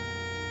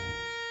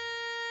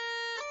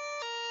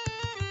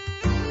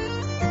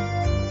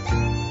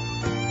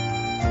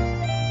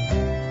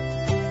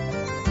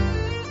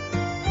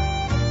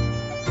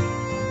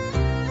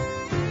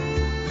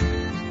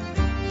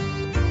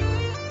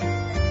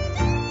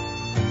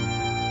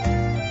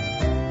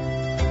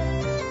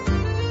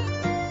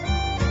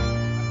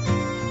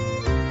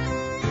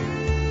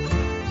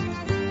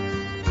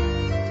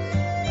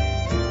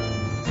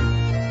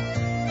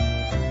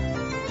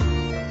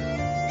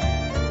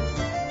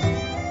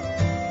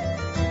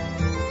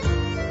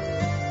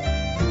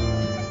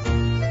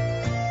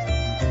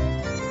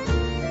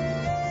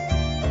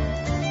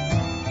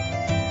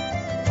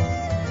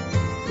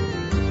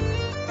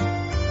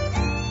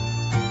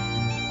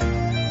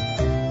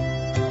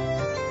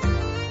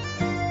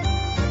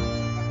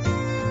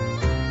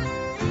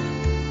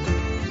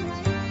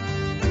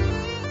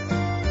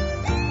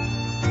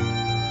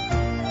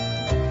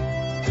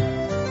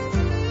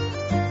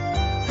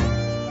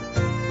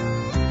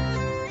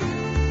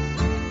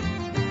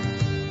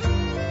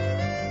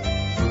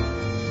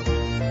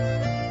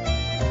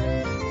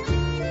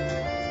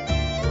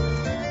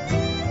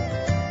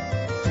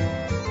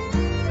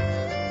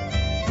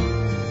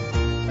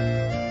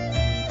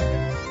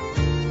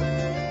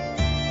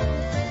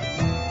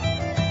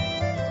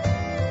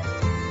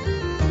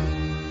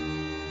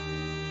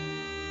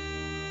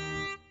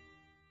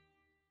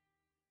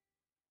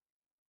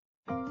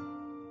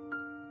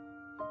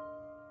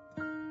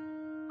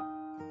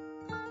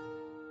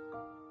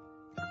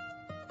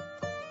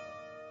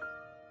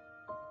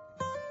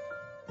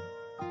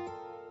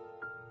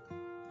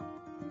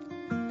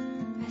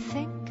 I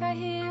think I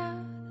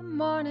hear the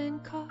morning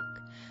cock,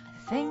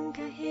 I think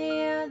I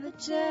hear the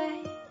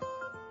jay,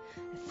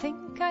 I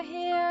think I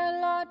hear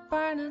Lord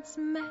Barnard's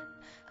men,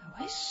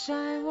 I wish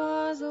I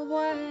was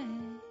away.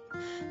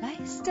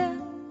 Lie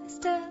still,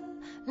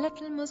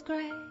 little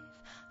Musgrave,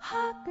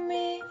 hug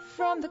me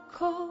from the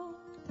cold.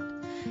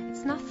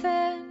 It's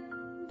nothing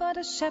but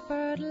a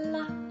shepherd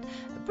lad,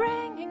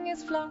 bringing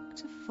his flock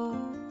to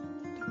fold.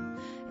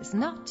 Is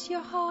not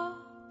your hawk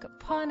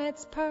upon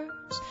its perch,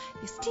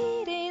 your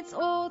steed eats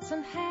oats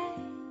and hay,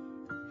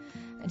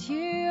 and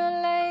you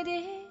a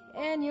lady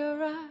in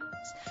your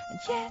arms, and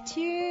yet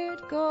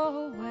you'd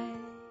go away.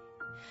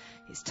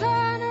 He's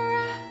turned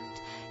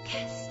around,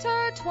 kissed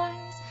her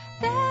twice,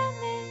 then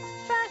in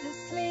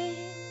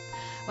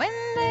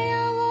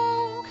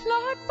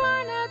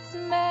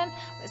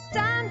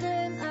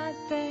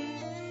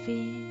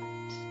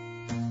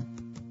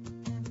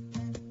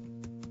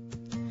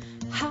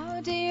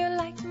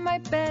like my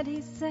bed,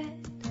 he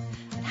said?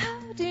 And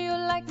how do you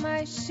like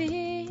my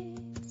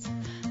sheets?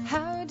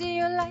 How do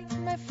you like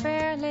my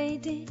fair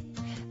lady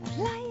that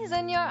lies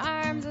in your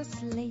arms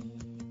asleep?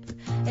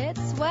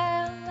 It's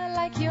well, I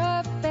like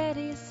your bed,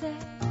 he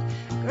said.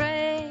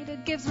 Great,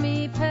 it gives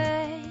me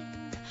pain.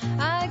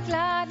 I'd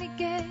gladly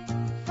give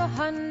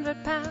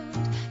 £100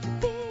 to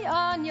be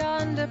on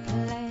yonder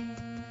plain.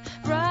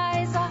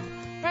 Rise up,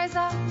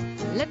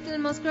 little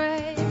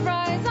Musgrave,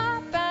 rise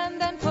up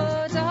and then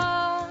put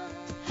on.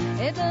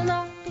 It'll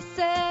not be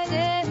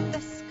said in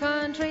this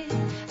country,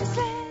 I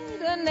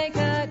slayed a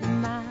naked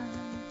man.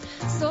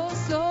 So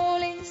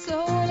slowly,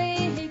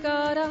 slowly he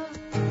got up,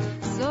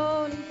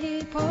 slowly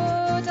he put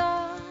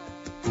on,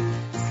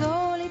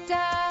 slowly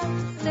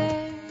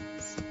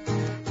downstairs,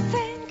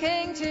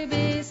 thinking to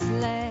be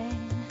slain.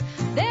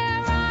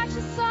 There are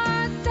two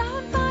swords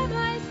down by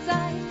my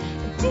side,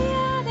 and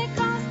dear they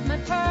cost my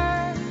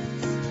purse.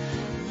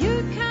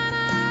 You can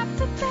have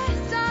the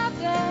best of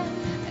them,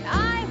 and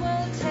I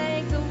will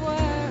take the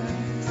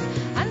worst.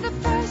 And the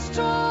first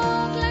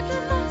stroke,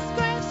 little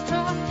Musgrave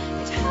struck,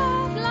 it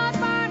hurt Lord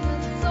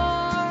Barnard's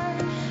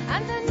sword.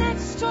 And the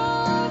next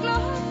stroke,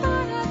 Lord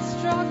Barnard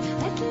struck,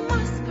 little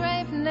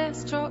Musgrave never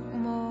struck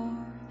more.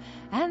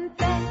 And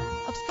then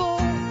up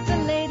spoke the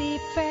lady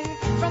fair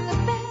from the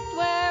bed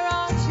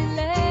whereon she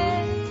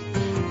lay.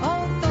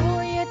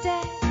 Although you're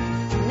dead,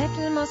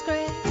 little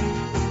Musgrave,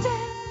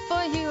 still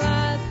for you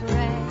I'll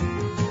pray.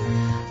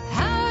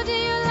 How do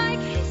you like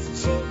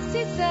his cheeks,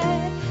 he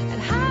said,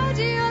 and how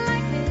do you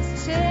like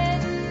his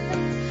chin?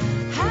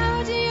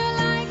 How do you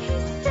like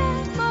his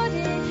dead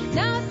body,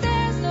 now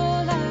there's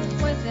no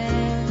life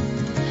within?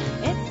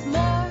 It's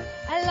more,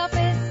 I love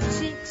his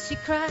cheeks, she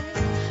cried,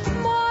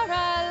 more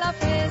I love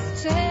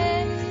his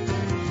chin.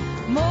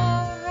 More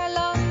I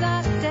love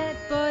that dead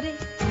body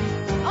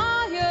than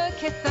all your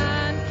kith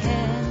and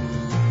kin.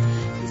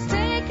 He's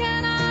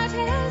taken out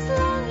his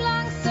long,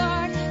 long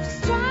sword to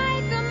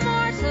strike the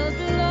mortal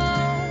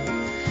blow.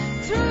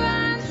 Through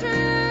and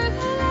through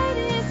the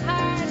lady's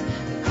heart,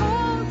 the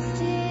cold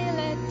steel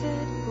it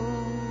did go.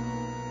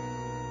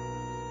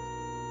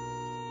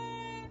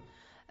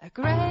 A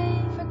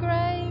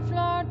grave,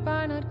 Lord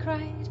Barnard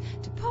cried,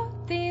 to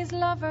put these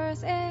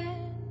lovers in.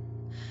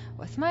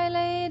 With my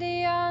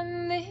lady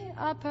on the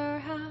upper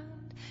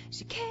hand,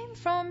 she came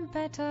from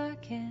better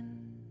kin.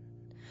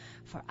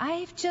 For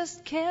I've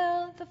just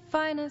killed the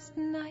finest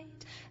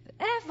knight that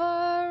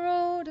ever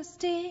rode a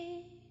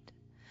steed,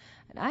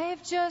 and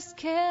I've just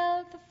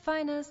killed the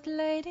finest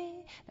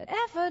lady that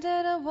ever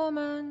did a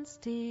woman's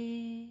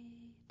deed.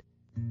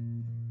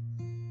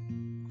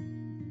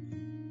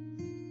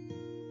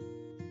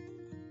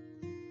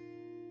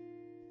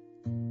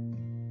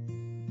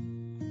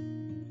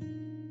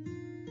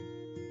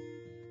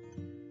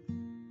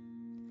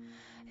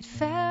 It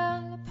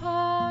fell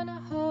upon a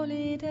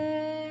holy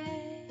day.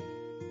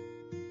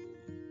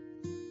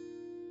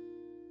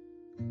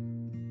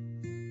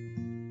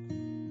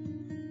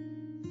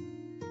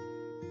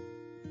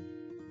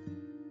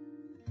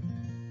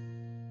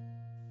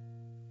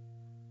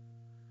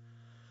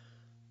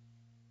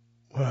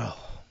 Well,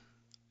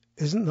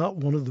 isn't that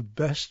one of the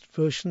best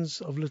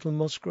versions of Little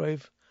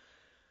Musgrave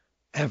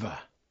ever?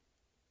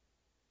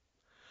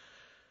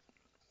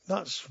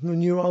 That's from the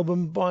new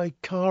album by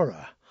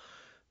Cara,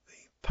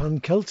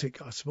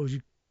 Pan-Celtic, I suppose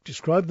you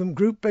describe them,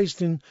 group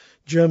based in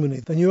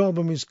Germany. The new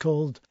album is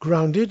called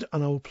Grounded,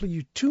 and I will play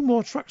you 2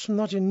 more tracks from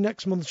that in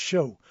next month's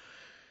show,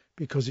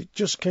 because it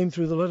just came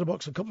through the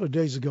letterbox a couple of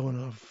days ago and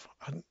I've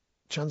had a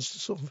chance to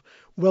sort of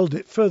weld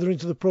it further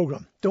into the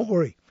programme. Don't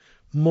worry,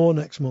 more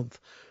next month.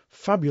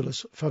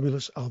 Fabulous,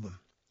 fabulous album.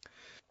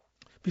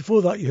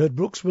 Before that you heard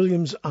Brooks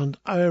Williams and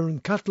Aaron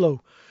Catlow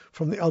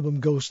from the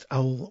album Ghost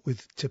Owl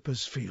with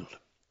Tipper's Field.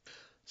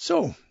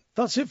 So,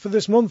 that's it for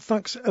this month.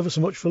 Thanks ever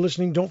so much for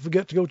listening. Don't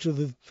forget to go to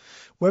the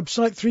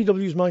website,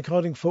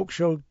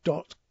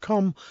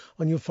 3wsmikehardingfolkshow.com,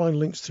 and you'll find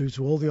links through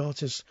to all the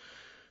artists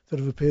that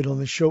have appeared on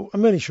this show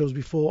and many shows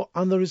before.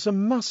 And there is a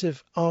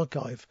massive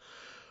archive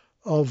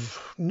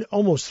of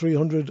almost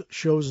 300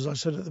 shows, as I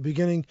said at the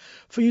beginning,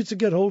 for you to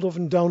get hold of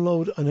and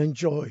download and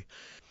enjoy.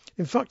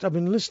 In fact, I've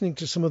been listening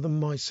to some of them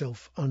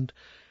myself, and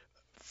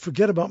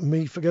forget about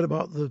me, forget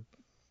about the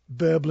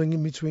burbling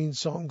in between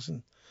songs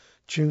and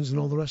tunes and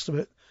all the rest of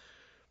it.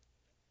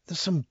 There's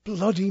some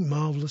bloody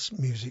marvellous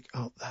music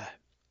out there.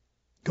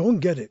 Go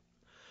and get it.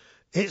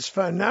 It's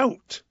for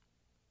nowt.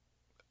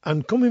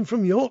 And coming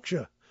from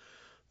Yorkshire,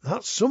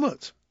 that's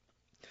summit.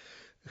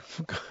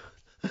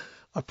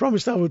 I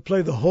promised I would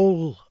play the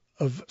whole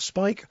of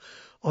Spike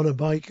on a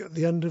Bike at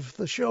the end of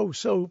the show.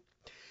 So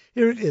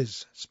here it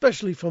is,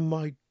 especially from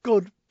my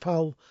good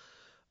pal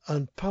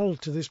and pal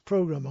to this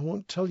programme. I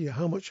won't tell you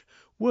how much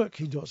work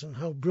he does and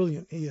how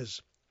brilliant he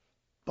is.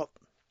 But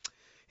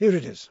here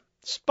it is,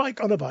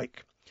 Spike on a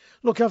Bike.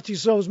 Look after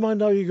yourselves,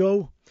 mind how you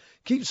go.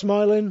 Keep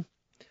smiling.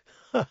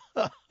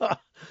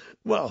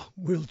 Well,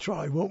 we'll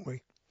try, won't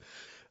we?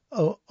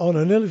 Oh, and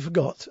I nearly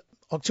forgot.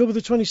 October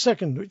the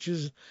 22nd, which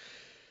is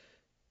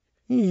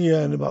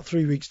in about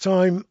 3 weeks'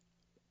 time,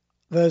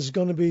 there's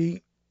going to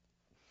be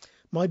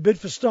My bid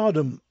for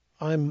stardom.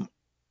 I'm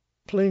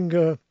playing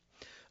a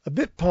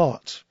bit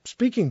part,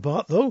 speaking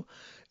part though,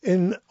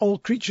 in All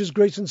Creatures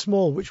Great and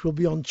Small, which will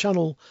be on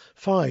Channel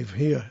 5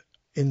 here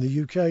in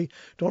the UK.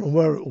 Don't know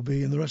where it will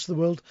be in the rest of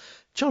the world.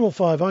 Channel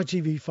 5,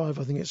 ITV5,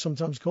 I think it's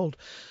sometimes called.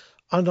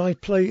 And I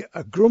play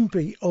a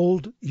grumpy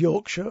old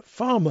Yorkshire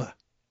farmer.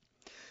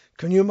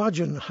 Can you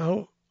imagine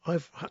how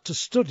I've had to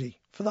study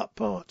for that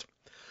part?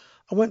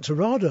 I went to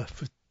RADA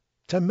for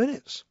 10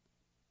 minutes.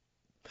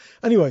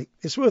 Anyway,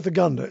 it's worth a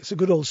gander. It's a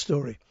good old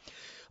story.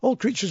 All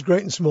Creatures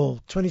Great and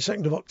Small,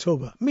 22nd of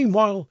October.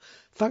 Meanwhile,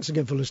 thanks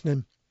again for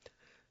listening.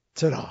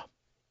 Ta-ra.